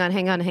died. Wait, hang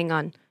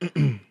on.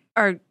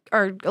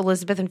 Are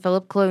Elizabeth and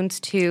Philip clones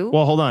too?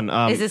 Well, hold on.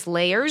 Is this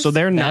layers? So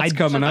they're not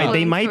coming up.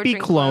 They might be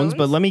clones,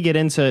 but let me get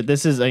into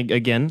this. Is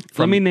again.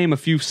 Let me name a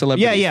few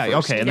celebrities. Yeah.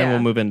 First. Okay, and then we'll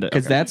move into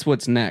because that's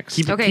what's next.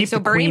 Keep so the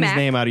Bernie Queen's Mac.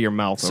 name out of your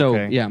mouth. So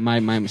okay? yeah, my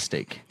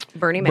mistake.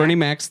 Bernie Mac. Bernie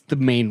Mac's the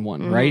main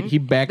one, right? He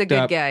backed the good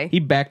up. guy. He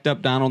backed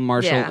up Donald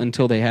Marshall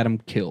until they had him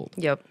killed.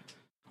 Yep.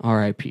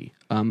 R.I.P.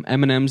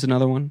 Eminem's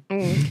another one.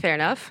 Fair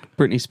enough.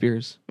 Britney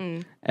Spears.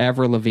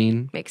 Avril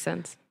Lavigne. Makes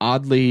sense.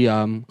 Oddly,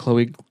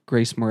 Chloe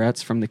Grace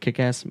Moretz from the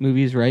Kick-Ass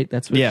movies, right?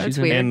 That's what she's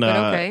in. Weird,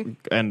 but okay.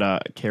 And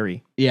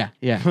Carrie. Yeah.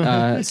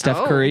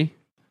 Steph Curry.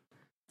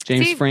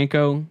 James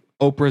Franco.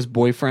 Oprah's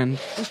boyfriend.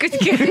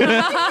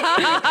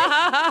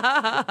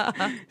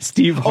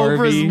 Steve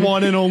Harvey. Oprah's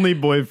one and only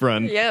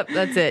boyfriend. Yep,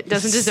 that's it.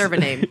 Doesn't deserve a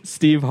name.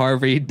 Steve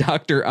Harvey.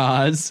 Dr.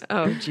 Oz.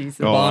 Oh,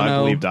 Jesus. Oh, I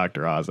believe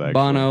Dr. Oz, actually.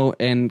 Bono,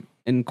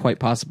 and quite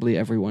possibly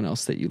everyone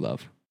else that you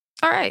love.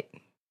 All right.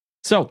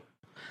 So,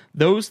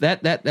 that's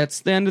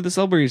the end of the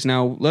celebrities.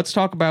 Now, let's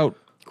talk about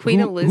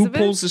Queen Elizabeth.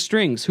 Who pulls the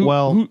strings?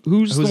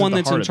 Who's the one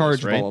that's in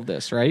charge of all of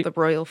this, right? The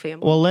royal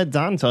family. Well, let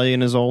Don tell you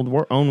in his own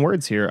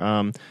words here.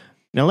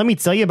 Now, let me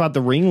tell you about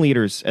the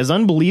ringleaders. As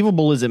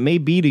unbelievable as it may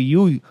be to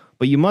you,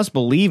 but you must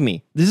believe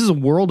me, this is a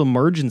world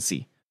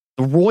emergency.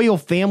 The royal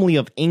family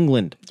of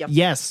England. Yep.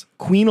 Yes,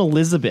 Queen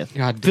Elizabeth,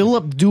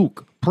 Philip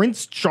Duke,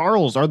 Prince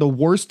Charles are the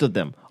worst of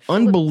them.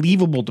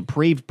 Unbelievable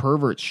depraved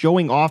perverts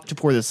showing off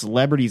for the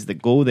celebrities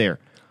that go there.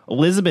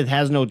 Elizabeth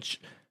has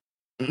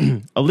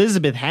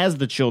Elizabeth has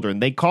the children.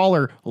 They call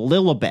her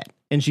Lilibet,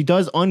 and she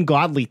does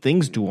ungodly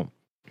things to them.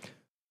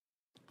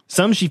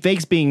 Some she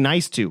fakes being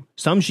nice to.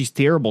 Some she's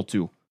terrible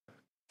to.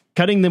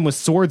 Cutting them with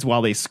swords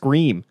while they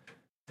scream.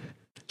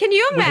 Can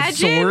you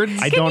imagine?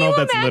 Swords? I don't know if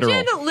that's literal.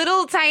 Can you imagine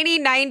little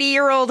tiny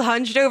 90-year-old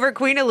hunched over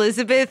Queen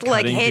Elizabeth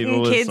like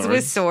hitting kids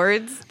with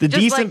swords?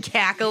 Like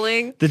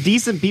cackling. The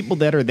decent people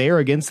that are there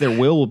against their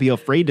will be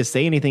afraid to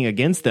say anything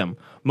against them.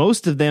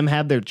 Most of them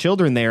have their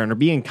children there and are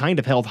being kind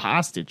of held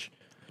hostage.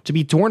 To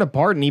be torn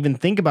apart and even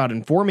think about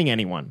informing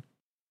anyone.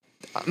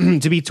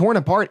 To be torn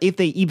apart if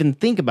they even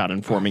think about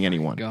informing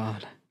anyone.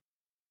 God.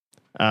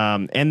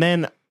 And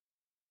then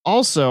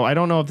also, I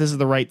don't know if this is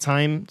the right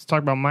time to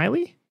talk about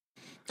Miley.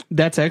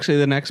 That's actually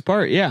the next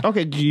part. Yeah.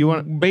 Okay. Do you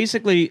want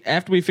basically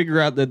after we figure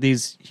out that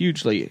these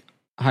hugely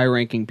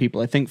high-ranking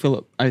people? I think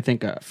Philip. I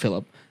think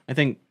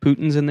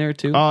Putin's in there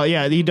too.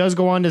 Yeah, he does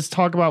go on to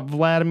talk about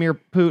Vladimir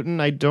Putin.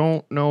 I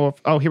don't know if.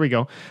 Oh, here we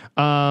go.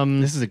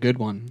 This is a good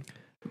one.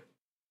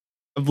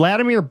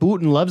 Vladimir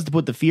Putin loves to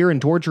put the fear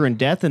and torture and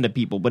death into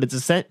people, but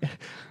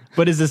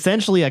is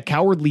essentially a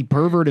cowardly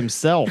pervert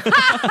himself.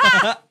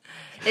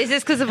 Is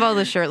this because of all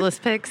the shirtless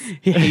pics?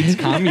 He hates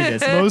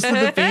communists. Most of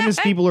the famous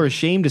people are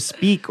ashamed to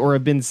speak or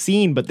have been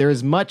seen, but there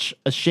is much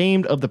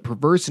ashamed of the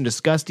perverse and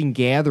disgusting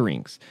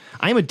gatherings.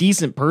 I am a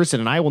decent person,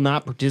 and I will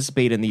not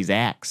participate in these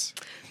acts.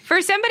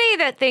 For somebody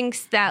that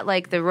thinks that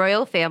like the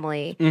royal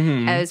family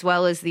as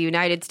well as the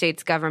United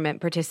States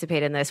government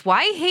participate in this,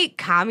 why hate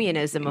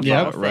communism of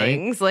all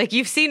things? Like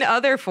you've seen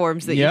other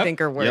forms that you think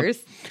are worse.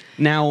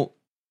 Now,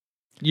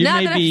 you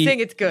not may that be I'm saying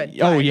it's good.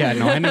 Oh yeah,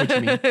 no, I know what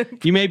you mean.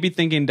 You may be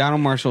thinking Donald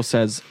Marshall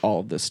says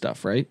all of this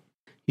stuff, right?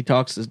 He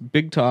talks this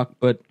big talk,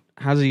 but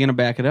how's he going to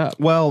back it up?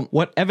 Well,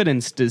 what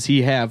evidence does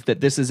he have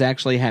that this is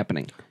actually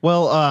happening?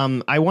 Well,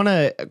 I want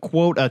to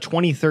quote a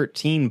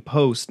 2013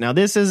 post. Now,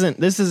 this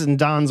isn't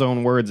Don's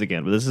own words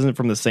again, but this isn't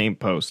from the same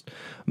post.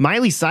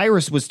 Miley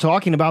Cyrus was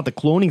talking about the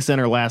cloning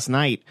center last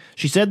night.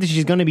 She said that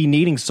she's going to be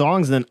needing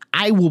songs, and then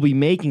I will be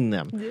making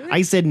them. Really?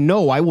 I said,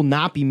 no, I will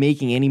not be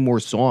making any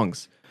more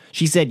songs.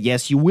 She said,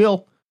 yes, you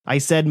will. I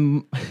said,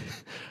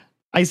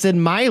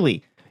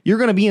 Miley, you're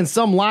going to be in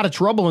some lot of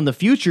trouble in the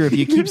future if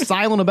you keep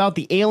silent about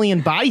the alien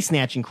body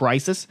snatching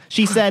crisis.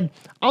 She said,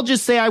 I'll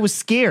just say I was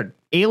scared.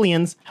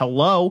 Aliens,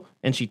 hello.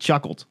 And she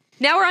chuckled.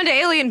 Now we're on to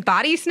alien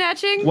body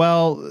snatching?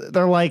 Well,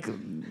 they're like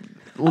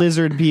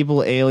lizard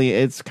people, alien.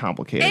 It's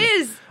complicated. It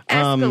is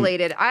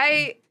escalated.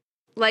 I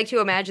like to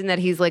imagine that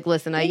he's like,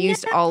 listen, I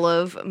used all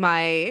of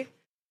my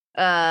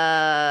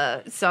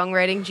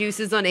songwriting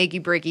juices on Achy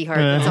Breaky Heart.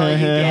 That's all you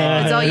get.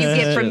 That's all you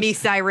get from me,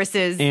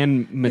 Cyrus's.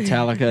 And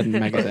Metallica and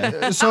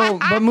Megadeth. So,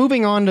 but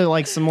moving on to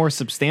like some more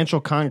substantial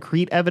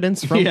concrete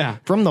evidence from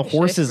the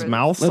horse's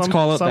mouth, Let's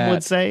call it some that.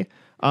 would say.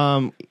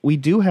 We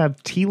do have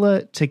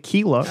Tila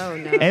Tequila,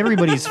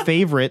 everybody's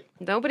favorite.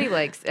 Nobody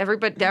likes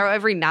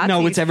every Nazi.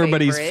 No, it's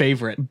everybody's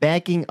favorite.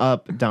 Backing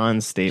up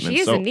Don's statement.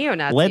 She is a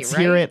neo-Nazi. Let's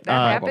hear it.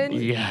 That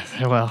happened?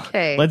 Yeah. Well,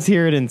 let's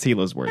hear it in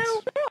Tila's words.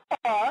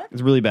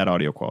 It's really bad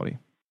audio quality.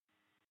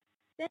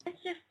 That's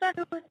just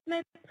fucking with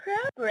my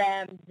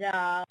program,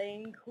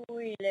 darling,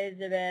 Queen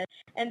Elizabeth,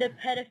 and the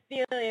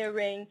pedophilia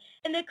ring,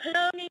 and the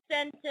cloning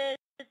centers.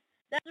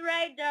 That's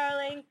right,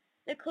 darling,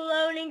 the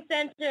cloning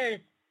centers.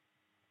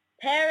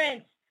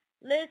 Parents,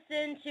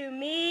 listen to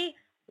me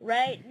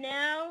right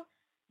now.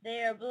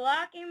 They are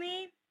blocking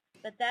me,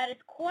 but that is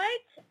quite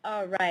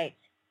all right.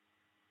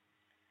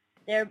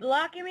 They're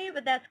blocking me,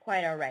 but that's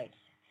quite all right.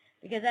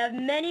 Because I have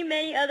many,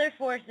 many other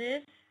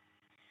forces.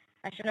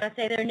 I should not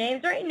say their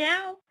names right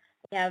now.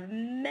 We have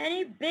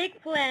many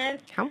big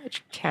plans. How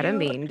much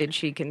ketamine did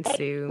she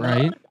consume?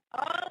 Right.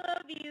 All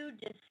of you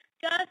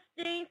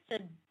disgusting,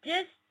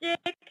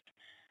 sadistic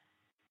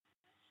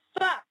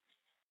fucks.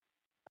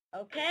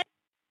 Okay?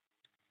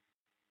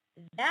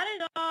 That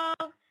is all.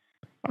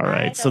 All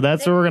right, so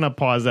that's where we're going to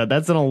pause that.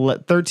 That's an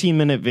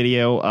 13-minute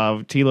video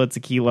of Tila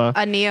Tequila.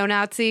 A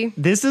neo-Nazi.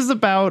 This is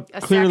about...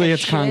 Clearly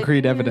it's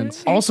concrete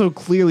evidence. Also,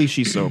 clearly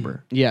she's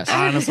sober. Yes.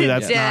 Honestly,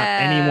 that's not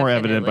any more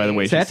evident by the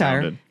way she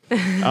sounded.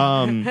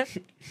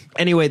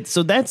 Anyway,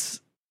 so that's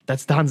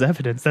Don's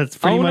evidence. That's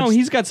pretty much... Oh, no,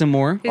 he's got some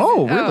more.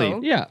 Oh,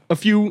 really? Yeah. A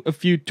few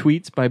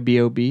tweets by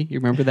B.O.B. You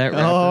remember that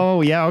rapper?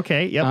 Oh, yeah,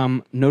 okay.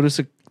 Yep. Notice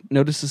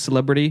a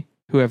celebrity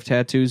who have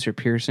tattoos or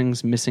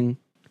piercings missing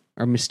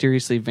or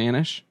mysteriously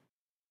vanish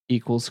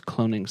equals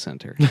cloning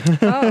center.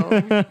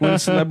 When a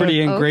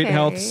celebrity in great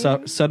health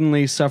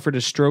suddenly suffered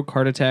a stroke,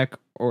 heart attack,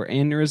 or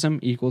aneurysm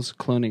equals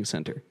cloning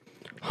center.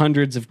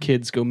 Hundreds of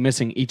kids go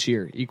missing each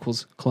year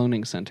equals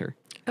cloning center.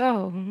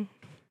 Oh.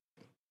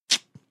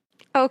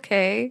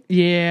 Okay.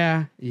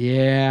 Yeah.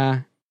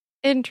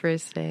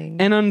 Interesting.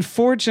 And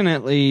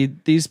unfortunately,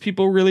 these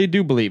people really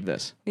do believe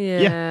this.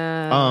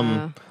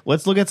 Yeah.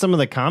 Let's look at some of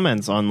the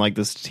comments on like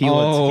this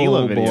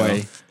Tequila video.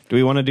 Boy. Do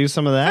we want to do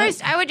some of that?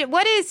 First,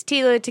 what is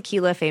Tila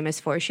Tequila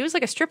famous for? She was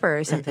like a stripper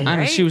or something, I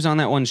know, right? she was on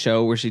that one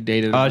show where she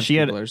dated she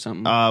had, people or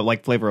something.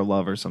 Like Flavor of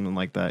Love or something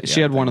like that.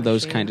 She had one of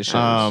those kind of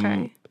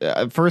shows.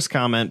 First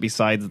comment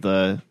besides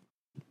the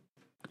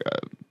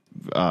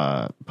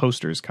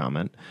poster's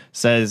comment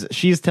says,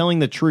 she's telling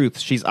the truth.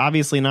 She's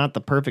obviously not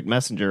the perfect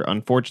messenger.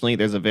 Unfortunately,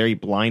 there's a very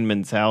blind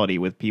mentality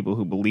with people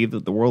who believe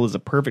that the world is a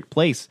perfect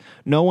place.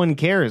 No one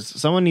cares.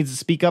 Someone needs to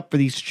speak up for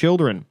these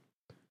children.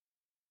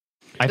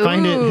 I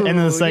find it, and then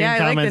the second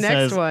comment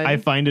says, I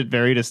find it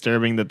very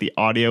disturbing that the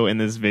audio in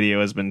this video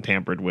has been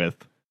tampered with.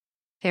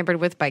 Tampered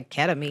with by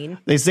ketamine.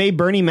 They say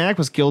Bernie Mac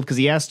was killed because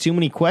he asked too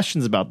many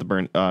questions about the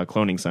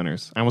cloning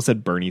centers. I almost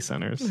said Bernie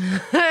centers.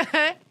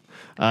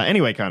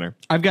 Anyway, Connor.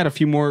 I've got a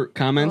few more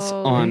comments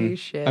on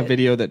a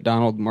video that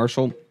Donald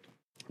Marshall,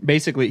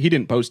 basically, he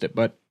didn't post it,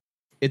 but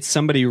it's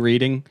somebody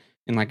reading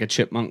in like a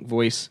chipmunk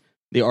voice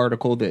the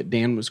article that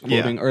Dan was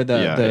quoting, or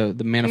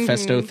the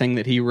manifesto thing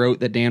that he wrote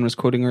that Dan was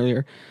quoting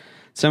earlier.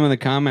 Some of the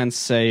comments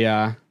say,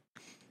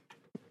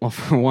 well,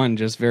 for one,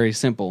 just very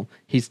simple.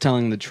 He's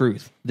telling the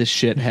truth. This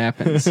shit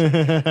happens.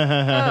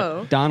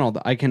 Donald,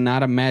 I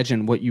cannot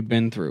imagine what you've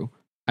been through.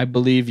 I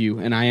believe you,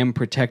 and I am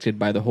protected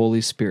by the Holy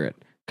Spirit.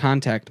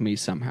 Contact me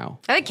somehow.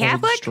 Are they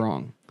Catholic?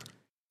 Strong.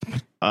 Is he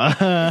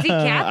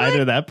Catholic?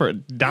 Either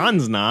that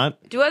Don's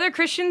not. Do other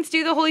Christians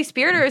do the Holy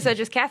Spirit, or is that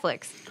just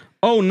Catholics?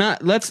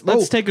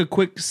 Let's take a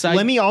quick side.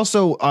 Let me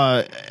also.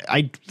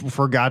 I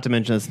forgot to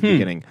mention this at the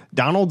beginning.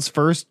 Donald's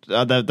first,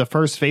 the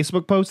first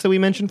Facebook post that we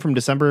mentioned from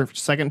December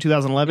 2nd,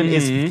 2011,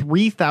 is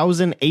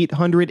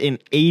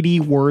 3,880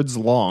 words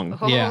long.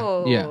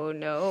 Oh yeah.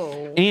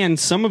 no! And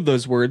some of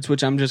those words,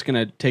 which I'm just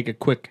gonna take a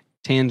quick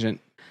tangent.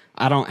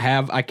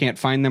 I can't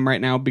find them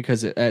right now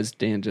because, as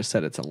Dan just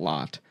said, it's a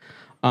lot.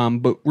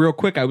 But real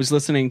quick, I was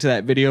listening to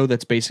that video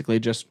that's basically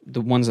just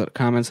the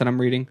comments that I'm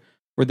reading,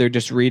 where they're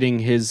just reading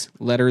his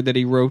letter that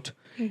he wrote.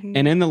 Mm-hmm.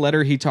 And in the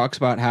letter, he talks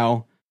about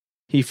how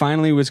he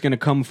finally was going to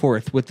come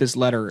forth with this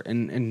letter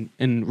and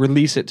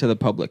release it to the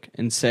public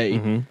and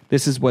say,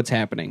 this is what's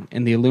happening.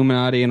 And the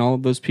Illuminati and all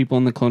of those people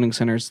in the cloning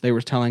centers, they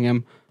were telling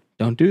him,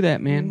 don't do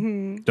that, man.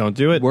 Mm-hmm. Don't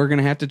do it. We're going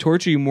to have to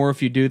torture you more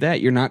if you do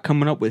that. You're not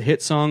coming up with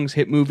hit songs,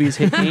 hit movies,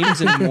 hit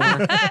games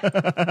anymore.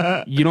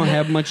 You don't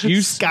have much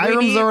use.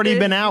 Skyrim's already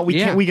been out. We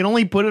can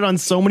only put it on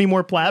so many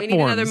more platforms. We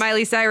need another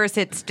Miley Cyrus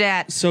hit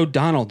stat. So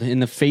Donald, in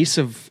the face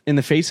of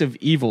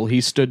evil, he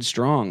stood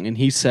strong and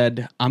he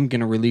said, I'm going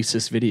to release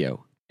this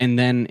video. And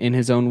then in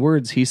his own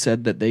words, he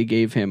said that they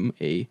gave him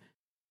a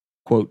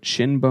quote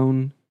shin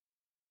bone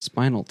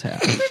spinal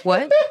tap.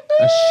 What?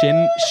 A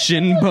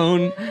shin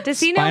bone. Does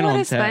he know what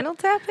a spinal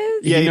tap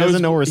is? Yeah, he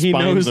doesn't know where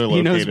spines are located.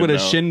 He knows what a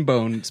shin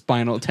bone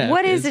spinal tap is.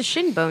 What is a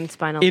shin bone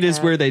spinal tap? It is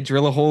where they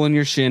drill a hole in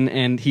your shin,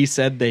 and he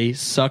said they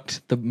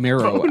sucked the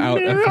marrow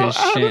out of his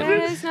shin.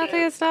 There's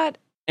nothing. It's not.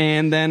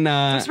 And then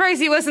I'm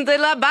surprised he wasn't. They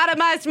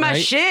lobotomized my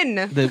shin.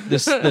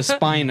 The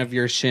spine of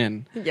your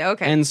shin. Yeah.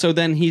 Okay. And so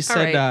then he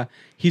said, right.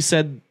 he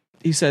said,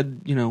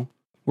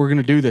 we're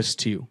gonna do this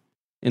to you,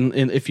 and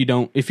if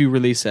you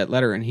release that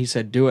letter. And he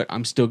said, do it.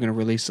 I'm still gonna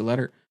release the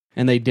letter.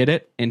 And they did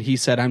it, and he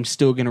said, I'm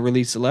still going to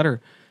release the letter.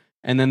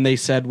 And then they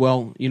said,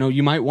 well,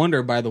 you might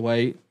wonder, by the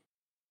way,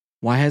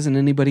 why hasn't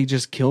anybody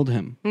just killed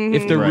him? Mm-hmm.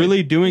 If they're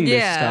really doing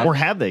this stuff. Or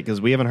have they? Because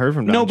we haven't heard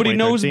from Donald. Nobody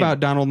knows about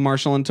Donald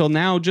Marshall until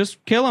now.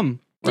 Just kill him,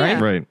 right? Yeah.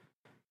 Right.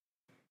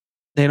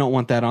 They don't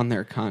want that on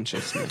their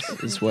consciousness,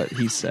 is what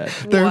he said.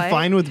 They're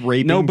fine with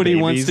raping Nobody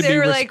babies. wants to be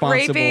responsible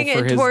raping for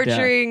and his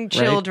torturing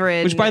death, right?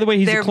 children. Which, by the way,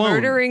 he's They're a clone.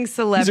 Murdering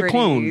celebrities. He's a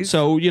clone,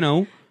 so,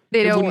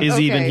 They don't. Is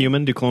he even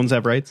human? Do clones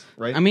have rights?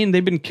 Right. I mean,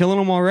 they've been killing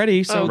them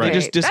already, so they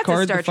just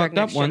discard That's a the Star fucked Trek up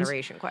Next ones.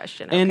 Generation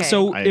question. And okay.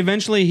 so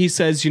eventually he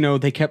says,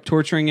 they kept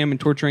torturing him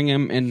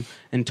and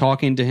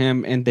talking to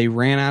him, and they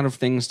ran out of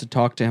things to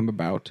talk to him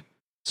about.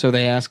 So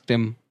they asked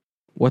him,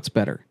 what's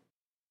better?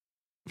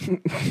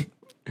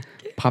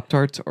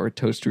 Pop-Tarts or a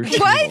toaster?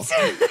 What?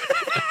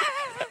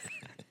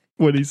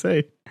 What'd he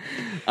say?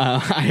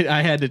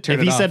 I had to turn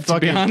it off, to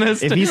be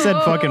honest. If he said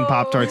fucking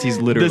Pop-Tarts, he's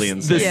literally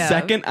insane. The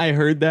second I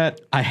heard that,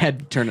 I had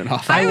to turn it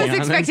off. I was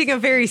expecting a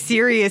very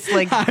serious,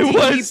 deep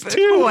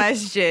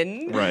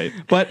question. Right.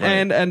 But,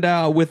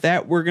 and with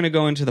that, we're going to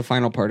go into the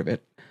final part of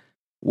it.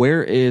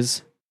 Where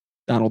is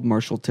Donald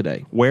Marshall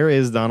today? Where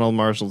is Donald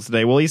Marshall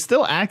today? Well, he's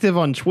still active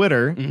on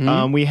Twitter.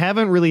 Mm-hmm. We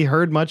haven't really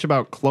heard much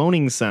about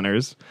cloning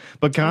centers,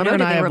 but Connor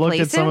and I have looked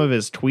at some of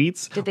his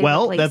tweets.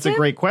 Well, that's a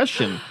great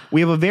question.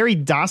 We have a very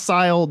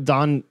docile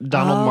Donald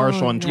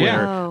Marshall on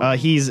Twitter. No.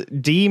 He's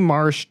D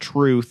Marshall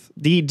Truth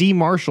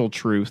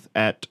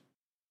at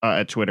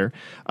Twitter.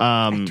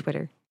 At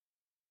Twitter.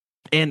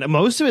 And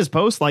most of his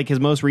posts, like his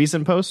most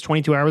recent post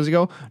 22 hours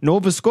ago,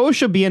 Nova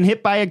Scotia being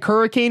hit by a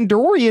Hurricane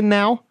Dorian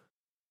now.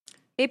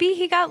 Maybe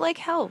he got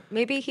help.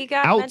 Maybe he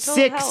got out mental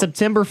sick help.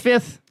 September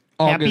 5th.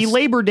 Happy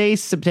Labor Day,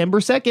 September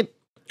 2nd.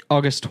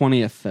 August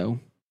 20th, though.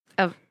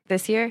 Of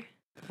this year?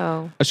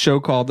 Oh. A show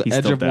called He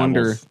Edge still of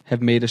Wonder dabbles.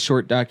 have made a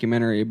short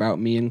documentary about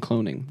me and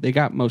cloning. They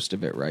got most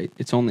of it right.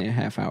 It's only a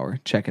half hour.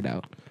 Check it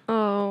out.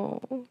 Oh.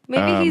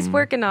 Maybe he's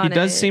working on it. He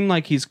does seem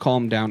like he's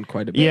calmed down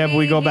quite a bit. Yeah, if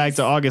we go back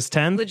to August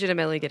 10th.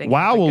 Legitimately getting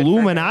wow, good for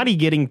Illuminati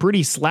getting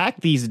pretty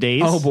slack these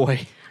days. Oh,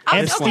 boy.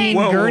 Epstein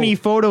Gurney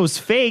photos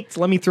faked.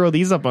 Let me throw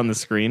these up on the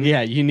screen.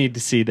 Yeah, you need to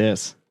see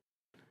this.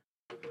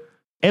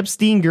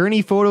 Epstein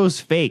Gurney photos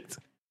faked.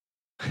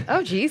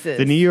 Oh, Jesus.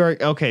 The New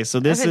York. Okay,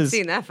 so this I haven't is.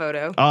 seen that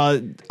photo.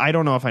 I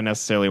don't know if I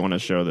necessarily want to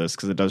show this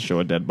because it does show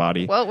a dead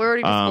body. Well, we're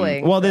already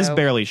displaying. This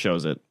barely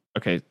shows it.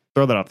 Okay,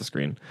 throw that off the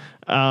screen.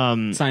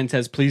 Sign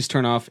says, please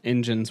turn off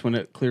engines when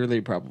it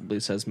clearly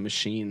probably says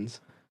machines.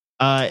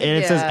 And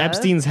it says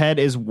Epstein's head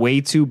is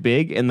way too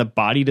big and the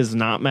body does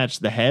not match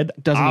the head.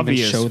 Doesn't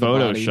Obvious even show the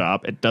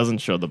Photoshop. body. It doesn't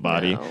show the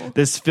body. No.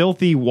 This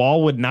filthy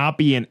wall would not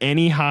be in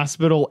any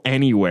hospital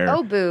anywhere.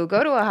 Oh, boo.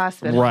 Go to a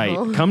hospital. Right.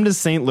 Come to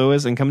St.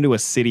 Louis and come to a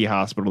city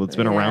hospital that's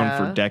been around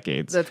for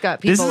decades. That's got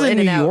people This is in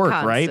and New out York,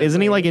 right?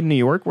 Isn't he constantly. in New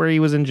York where he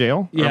was in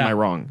jail? Or am I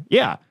wrong?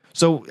 Yeah.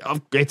 So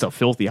it's a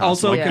filthy hospital.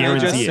 Also, I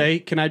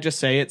can I just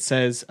say it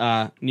says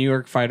New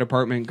York Fire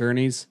Department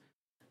Gurneys,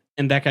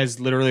 and that guy's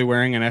literally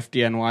wearing an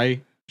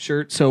FDNY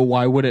shirt, so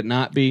why would it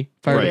not be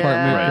Fire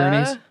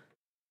Department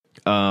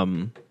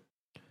Gurneys?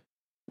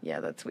 Yeah,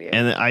 that's weird.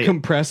 And I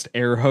compressed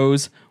air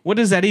hose. What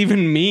does that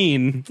even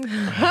mean?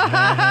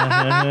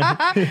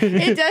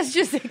 It does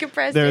just say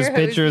compressed There's air hose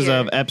pictures here.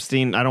 of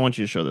Epstein. I don't want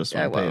you to show this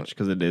I one won't. page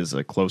because it is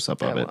a close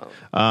up of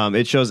I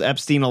it. It shows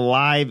Epstein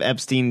alive,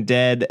 Epstein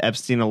dead,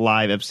 Epstein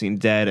alive, Epstein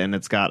dead, and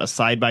it's got a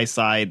side by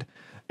side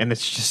and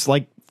it's just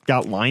like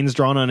got lines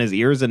drawn on his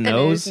ears and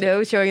nose. His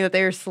nose showing that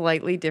they're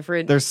slightly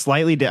different. They're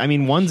slightly. I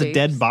mean, one's shapes. a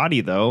dead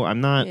body though.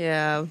 I'm not.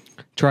 Yeah.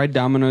 Tried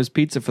Domino's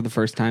pizza for the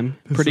first time.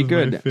 Pretty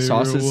good.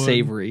 Sauce is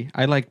savory.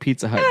 I like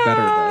Pizza Hut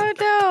better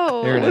though.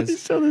 No. There it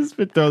is. Throw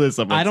this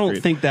up on I don't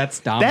screen. think that's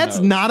Domino's. That's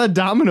not a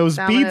Domino's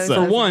pizza.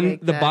 For one, make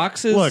the that.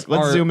 boxes Look,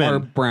 let's zoom in. are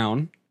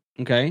brown.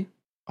 Okay.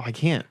 Oh, I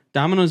can't.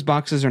 Domino's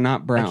boxes are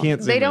not brown. I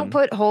can't. They zoom don't in.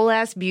 put whole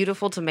ass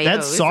beautiful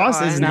tomatoes. That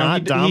sauce is on.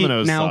 not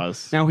Domino's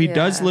sauce. Now he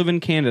does Yeah. live in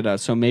Canada,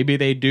 so maybe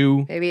they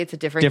do. Maybe it's a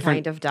different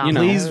kind of you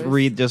know. Domino's. Please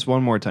read just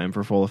one more time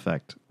for full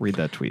effect. Read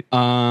that tweet.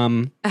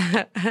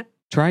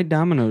 Tried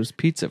Domino's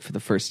pizza for the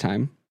first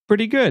time.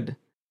 Pretty good.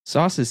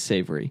 Sauce is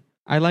savory.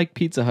 I like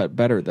Pizza Hut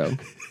better though.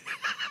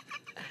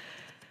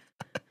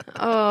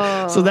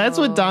 Oh. So that's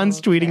what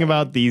Don's tweeting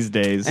about these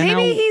days.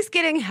 Maybe he's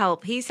getting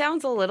help. He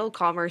sounds a little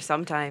calmer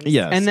sometimes.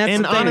 Yes, And that's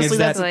the thing, honestly, is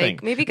that's that, the thing.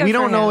 like, maybe good we for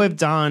don't know him. if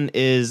Don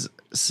is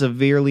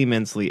severely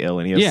mentally ill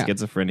and he has Yeah.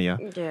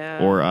 schizophrenia,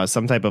 Yeah. or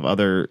some type of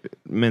other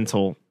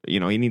mental. You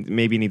know, he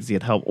maybe needs to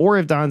get help, or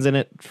if Don's in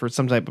it for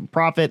some type of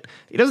profit.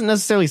 He doesn't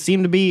necessarily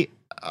seem to be.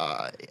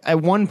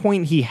 At one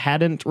point, he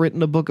hadn't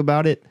written a book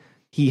about it.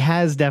 He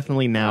has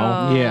definitely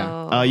now.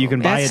 Yeah. You can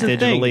buy it That's the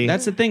digitally. thing.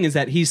 That's the thing is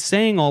that he's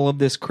saying all of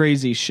this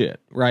crazy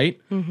shit, right?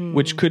 Mm-hmm.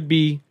 Which could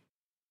be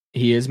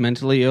he is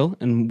mentally ill,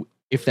 and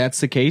if that's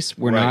the case,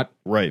 we're not.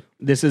 right.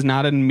 This is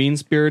not a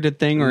mean-spirited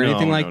thing or No,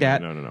 anything like no,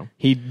 that. No.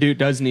 He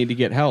does need to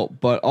get help,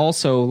 but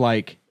also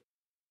like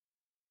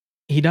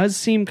he does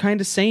seem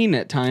kind of sane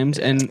at times,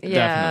 and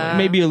Yeah.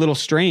 maybe a little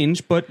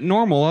strange, but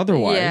normal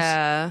otherwise.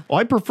 Yeah. Well,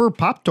 I prefer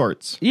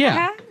Pop-Tarts.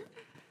 Yeah.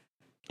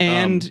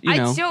 And you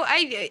know,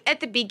 I at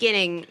the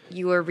beginning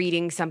you were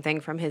reading something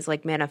from his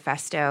like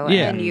manifesto,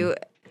 Yeah. and you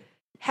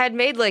had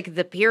made like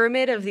the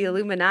pyramid of the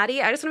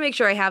Illuminati. I just want to make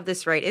sure I have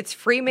this right. It's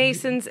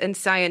Freemasons and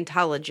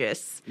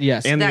Scientologists.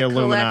 yes, And the That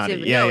Illuminati.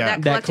 collective- Yeah, no, yeah.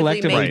 that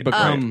collectively Right. made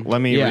become- up Let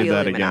me Yeah. read the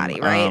that Illuminati,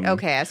 again. right?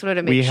 Okay, I just wanted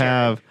to make We sure.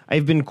 have.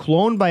 I've been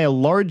cloned by a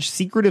large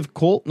secretive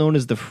cult known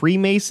as the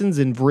Freemasons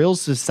and Vril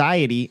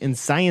Society and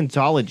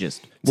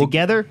Scientologists,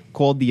 together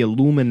called the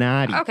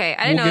Illuminati. Okay,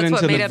 I didn't We'll know get that's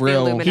what into made the up the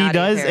Vril. Illuminati. He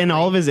does in apparently.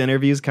 all of his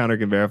interviews. Connor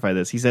can verify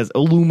this. He says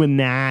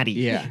Illuminati.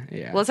 yeah.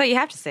 Well, that's how you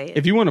have to say it.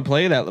 If you want to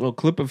play that little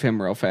clip of him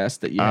real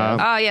fast that you have,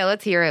 Oh yeah,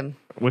 let's hear him.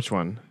 Which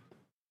one?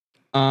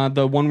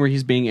 the one where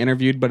he's being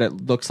interviewed, but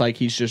it looks like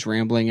he's just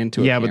rambling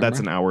into a Yeah, camera. but that's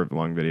an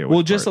hour-long video. Well,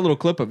 which just a part? little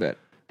clip of it.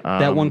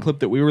 That one clip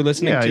that we were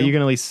listening Yeah, to. you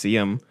can at least see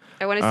him.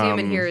 I want to see him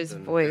and hear his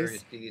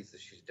voice. deeds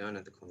that she's done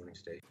at the cloning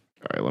stage.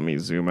 All right, let me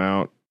zoom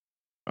out.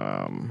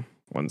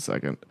 1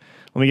 second.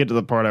 Let me get to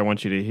the part I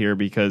want you to hear,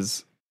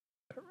 because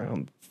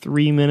around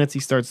 3 minutes he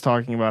starts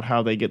talking about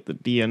how they get the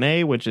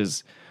DNA, which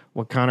is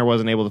what Connor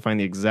wasn't able to find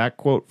the exact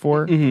quote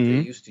for.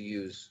 Mhm. They used to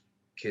use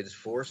kids'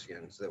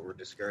 foreskins that were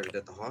discarded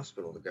at the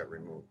hospital that got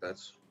removed.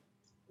 That's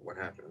what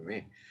happened to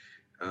me.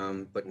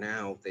 But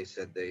now they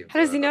said they've How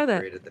does he know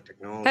that? upgraded the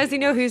technology. How does he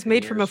know who's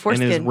made from a In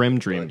foreskin? his REM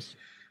dreams.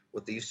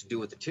 What they used to do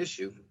with the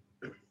tissue,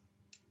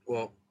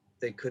 well,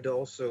 they could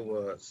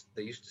also,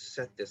 they used to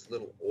set this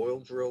little oil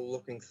drill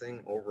looking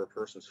thing over a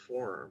person's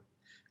forearm,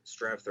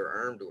 strap their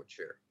arm to a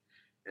chair.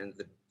 And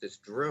this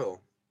drill,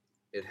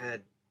 it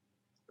had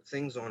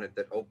things on it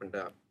that opened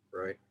up,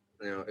 right?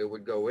 Now, it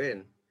would go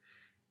in,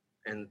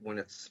 and when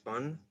it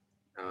spun,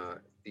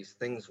 these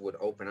things would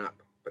open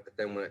up. But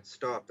then when it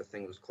stopped, the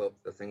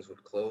things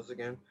would close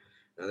again.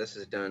 Now, this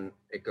is done,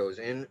 it goes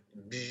in,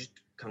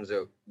 comes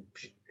out,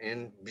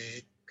 in,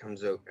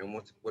 comes out. And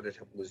what it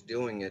was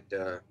doing,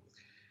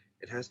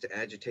 it has to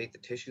agitate the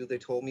tissue, they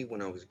told me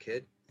when I was a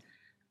kid,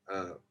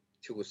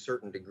 to a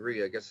certain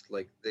degree. I guess,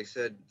 like they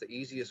said, the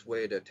easiest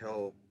way to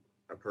tell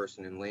a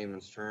person in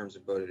layman's terms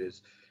about it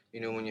is, you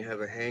know, when you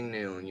have a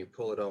hangnail and you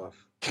pull it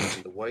off,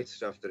 the white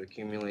stuff that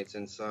accumulates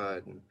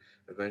inside, and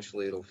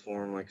eventually it'll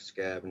form like a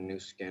scab and new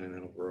skin, and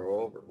it'll grow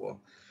over. Well,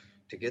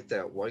 to get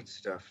that white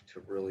stuff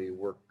to really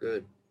work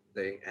good,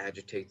 they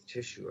agitate the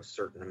tissue a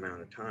certain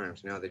amount of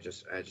times. Now they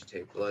just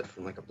agitate blood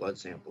from like a blood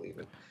sample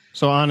even.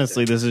 So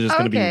honestly, this is just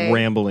going to Okay. be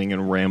rambling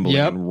and rambling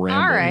Yep. and rambling.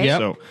 All right. Yep.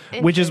 So,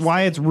 which is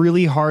why it's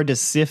really hard to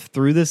sift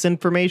through this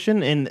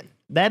information, and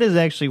that is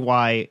actually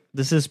why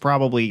this is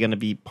probably going to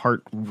be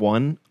part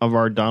 1 of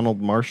our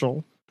Donald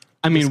Marshall.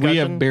 I mean, we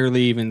discussion. have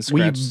barely even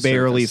scratched the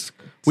surface.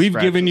 We've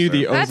scratched given the you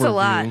the surface. That's a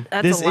lot. overview.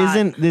 That's a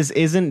lot. This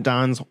isn't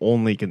Don's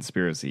only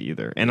conspiracy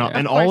either, and Yeah.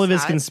 and Of all course of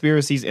his not.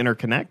 conspiracies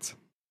interconnect.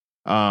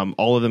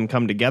 All of them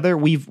come together.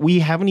 We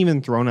haven't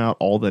even thrown out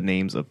all the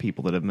names of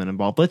people that have been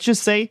involved. Let's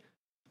just say,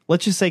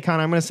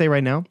 Connor, I'm going to say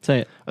right now, Say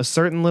it. a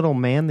certain little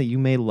man that you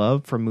may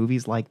love from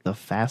movies like The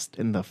Fast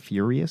and the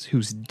Furious,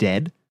 who's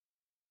dead.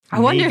 I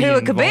wonder may who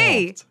it could be.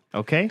 involved.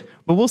 Okay,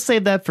 but we'll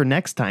save that for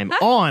next time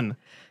on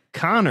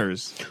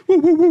Connor's Woo,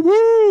 woo, woo,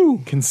 woo.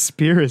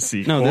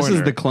 Conspiracy. No, this is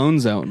Corner. the clone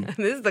zone.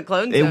 This is the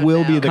clone. It zone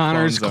will now. be the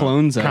Connor's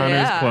clone zone. clone zone. Connor's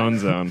Yeah. clone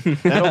zone.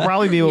 That'll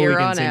probably be what we Here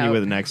on continue out.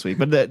 with next week.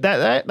 But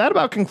that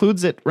about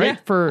concludes it, right?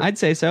 Yeah, I'd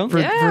say so. for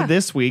Yeah.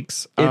 this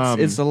week's.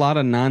 It's a lot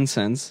of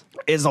nonsense.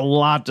 is a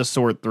lot to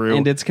sort through.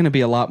 And it's going to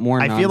be a lot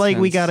more I feel like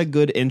we got a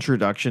good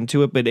introduction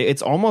to it, but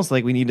it's almost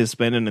like we need to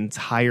spend an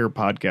entire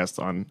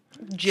podcast on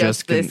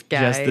just this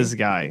guy. Just this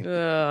guy.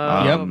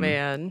 Oh,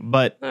 man.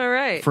 But all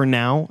right. For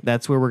now,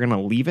 that's where we're going to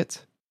leave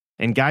it.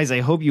 And guys, I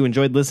hope you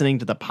enjoyed listening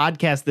to the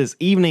podcast this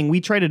evening.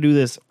 We try to do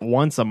this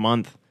once a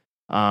month.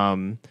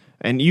 And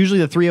usually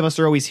the three of us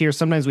are always here.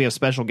 Sometimes we have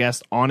special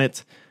guests on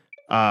it.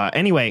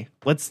 Anyway,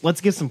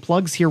 let's get some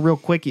plugs here real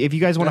quick. If you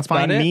guys want to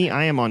find me,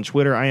 I am on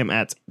Twitter. I am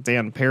at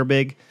Dan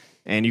Perbig,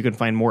 and you can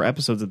find more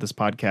episodes of this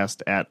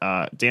podcast at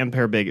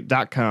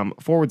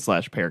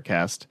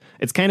danperbig.com/Pearcast.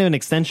 It's kind of an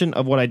extension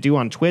of what I do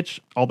on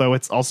Twitch, although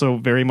it's also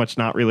very much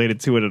not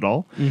related to it at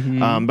all.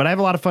 Mm-hmm. But I have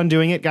a lot of fun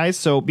doing it, guys.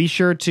 So be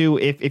sure to,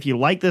 if you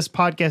like this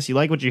podcast, you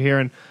like what you're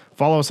hearing,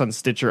 follow us on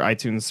Stitcher,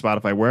 iTunes,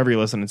 Spotify, wherever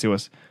you're listening to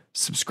us.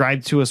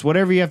 Subscribe to us,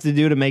 whatever you have to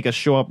do to make us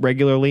show up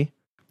regularly.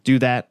 Do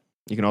that.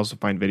 You can also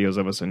find videos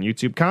of us on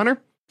YouTube. Connor?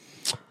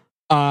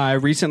 I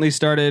recently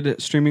started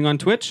streaming on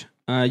Twitch.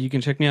 You can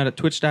check me out at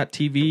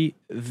twitch.tv,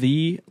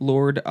 the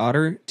Lord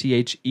Otter,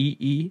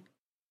 TheeLord,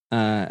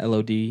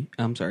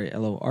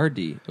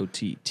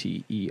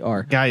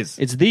 LORDOTTER. Guys.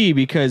 It's the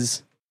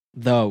because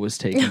the was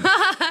taken.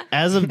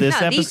 As of this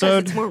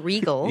episode, it's more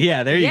regal.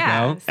 Yeah, there you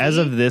go. See? As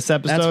of this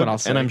episode, that's what I'll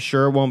say. And I'm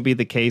sure it won't be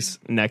the case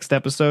next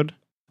episode,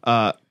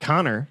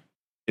 Connor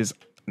is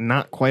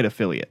not quite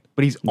affiliate,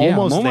 but he's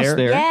almost there.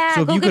 Yeah,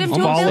 so if you could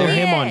follow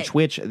him on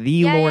Twitch,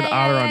 the Lord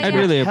Otter on Twitch, I'd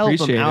really help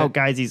appreciate him out, it.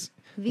 guys. He's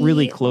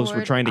really close.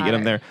 We're trying to get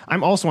him there.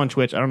 I'm also on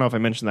Twitch. I don't know if I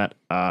mentioned that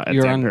at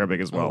Dan Perbig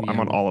as well. I'm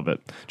on all of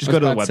it. Just go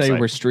to the website. Say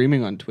we're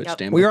streaming on Twitch.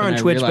 Dan, we are on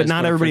Twitch, but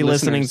not everybody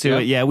listening to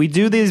it. Yeah, we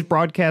do these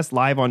broadcasts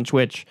live on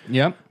Twitch.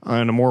 Yep,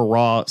 on a more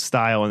raw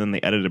style, and then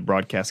the edited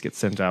broadcast gets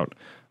sent out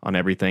on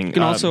everything. You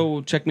can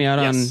also check me out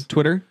on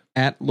Twitter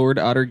at Lord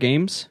Otter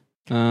Games.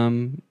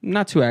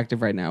 Not too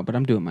active right now, but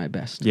I'm doing my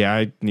best. Yeah,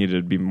 I need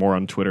to be more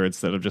on Twitter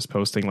instead of just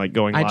posting like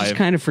going live. I just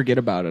kind of forget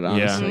about it,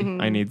 honestly. Yeah,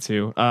 I need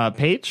to.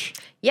 Paige?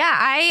 Yeah,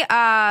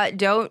 I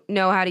don't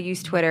know how to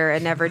use Twitter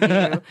and never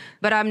do,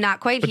 but I'm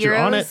not quite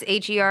Heroes,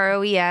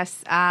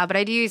 Heroes. But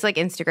I do use like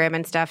Instagram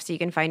and stuff, so you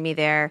can find me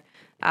there.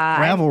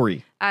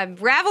 Ravelry.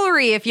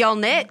 Ravelry, if y'all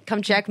knit,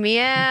 come check me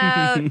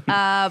out.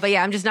 But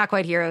yeah, I'm just not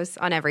quite Heroes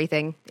on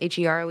everything.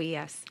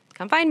 Heroes.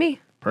 Come find me.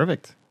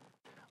 Perfect.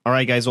 All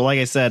right, guys. Well, like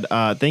I said,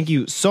 thank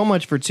you so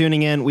much for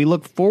tuning in. We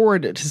look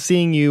forward to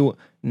seeing you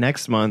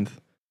next month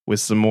with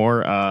some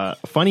more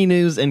funny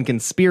news and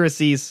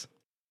conspiracies.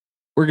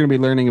 We're going to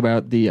be learning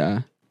about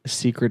the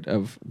secret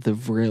of the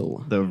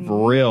Vril. The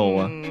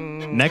Vril.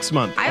 Next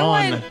month. I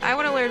want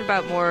to learn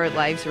about more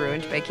lives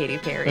ruined by Katy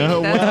Perry. That's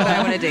what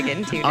I want to dig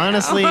into.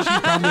 Honestly, she's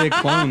probably a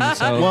clone.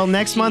 So. Well,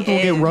 next month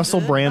we'll get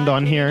Russell Brand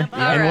on here,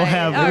 and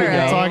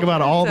we'll talk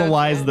about all the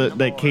lies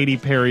that Katy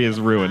Perry has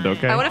ruined.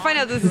 Okay. I want to find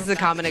out if this is a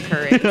common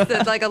occurrence.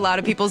 That's like a lot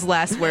of people's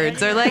last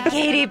words are like,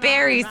 Katy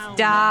Perry,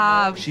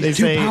 stop. She's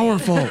too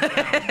powerful.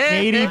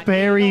 Katy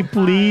Perry,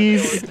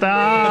 please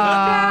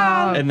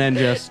stop. And then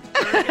just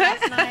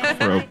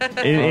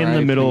in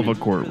the middle of a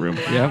courtroom.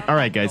 Yep. All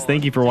right, guys.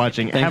 Thank you for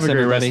watching. Thanks, Have a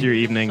great everybody. rest of your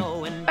evening.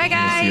 Bye,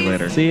 guys. We'll see you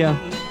later. See ya.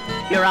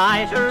 Your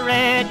eyes are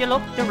red, you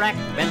look direct,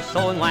 been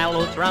sowing wild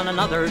oats round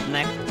another's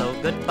neck. So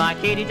goodbye,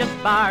 Katy,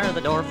 just bar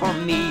the door for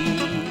me.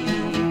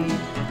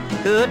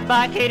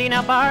 Goodbye, Katy,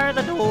 now bar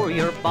the door.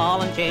 Your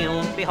ball and chain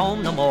won't be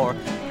home no more.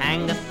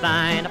 Hang the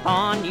sign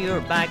upon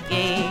your back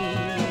gate.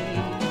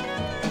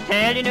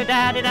 Tell your new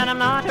daddy that I'm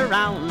not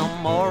around no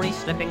more. He's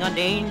slipping on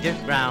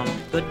dangerous ground.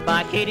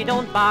 Goodbye, Katy,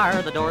 don't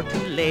bar the door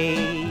too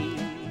late.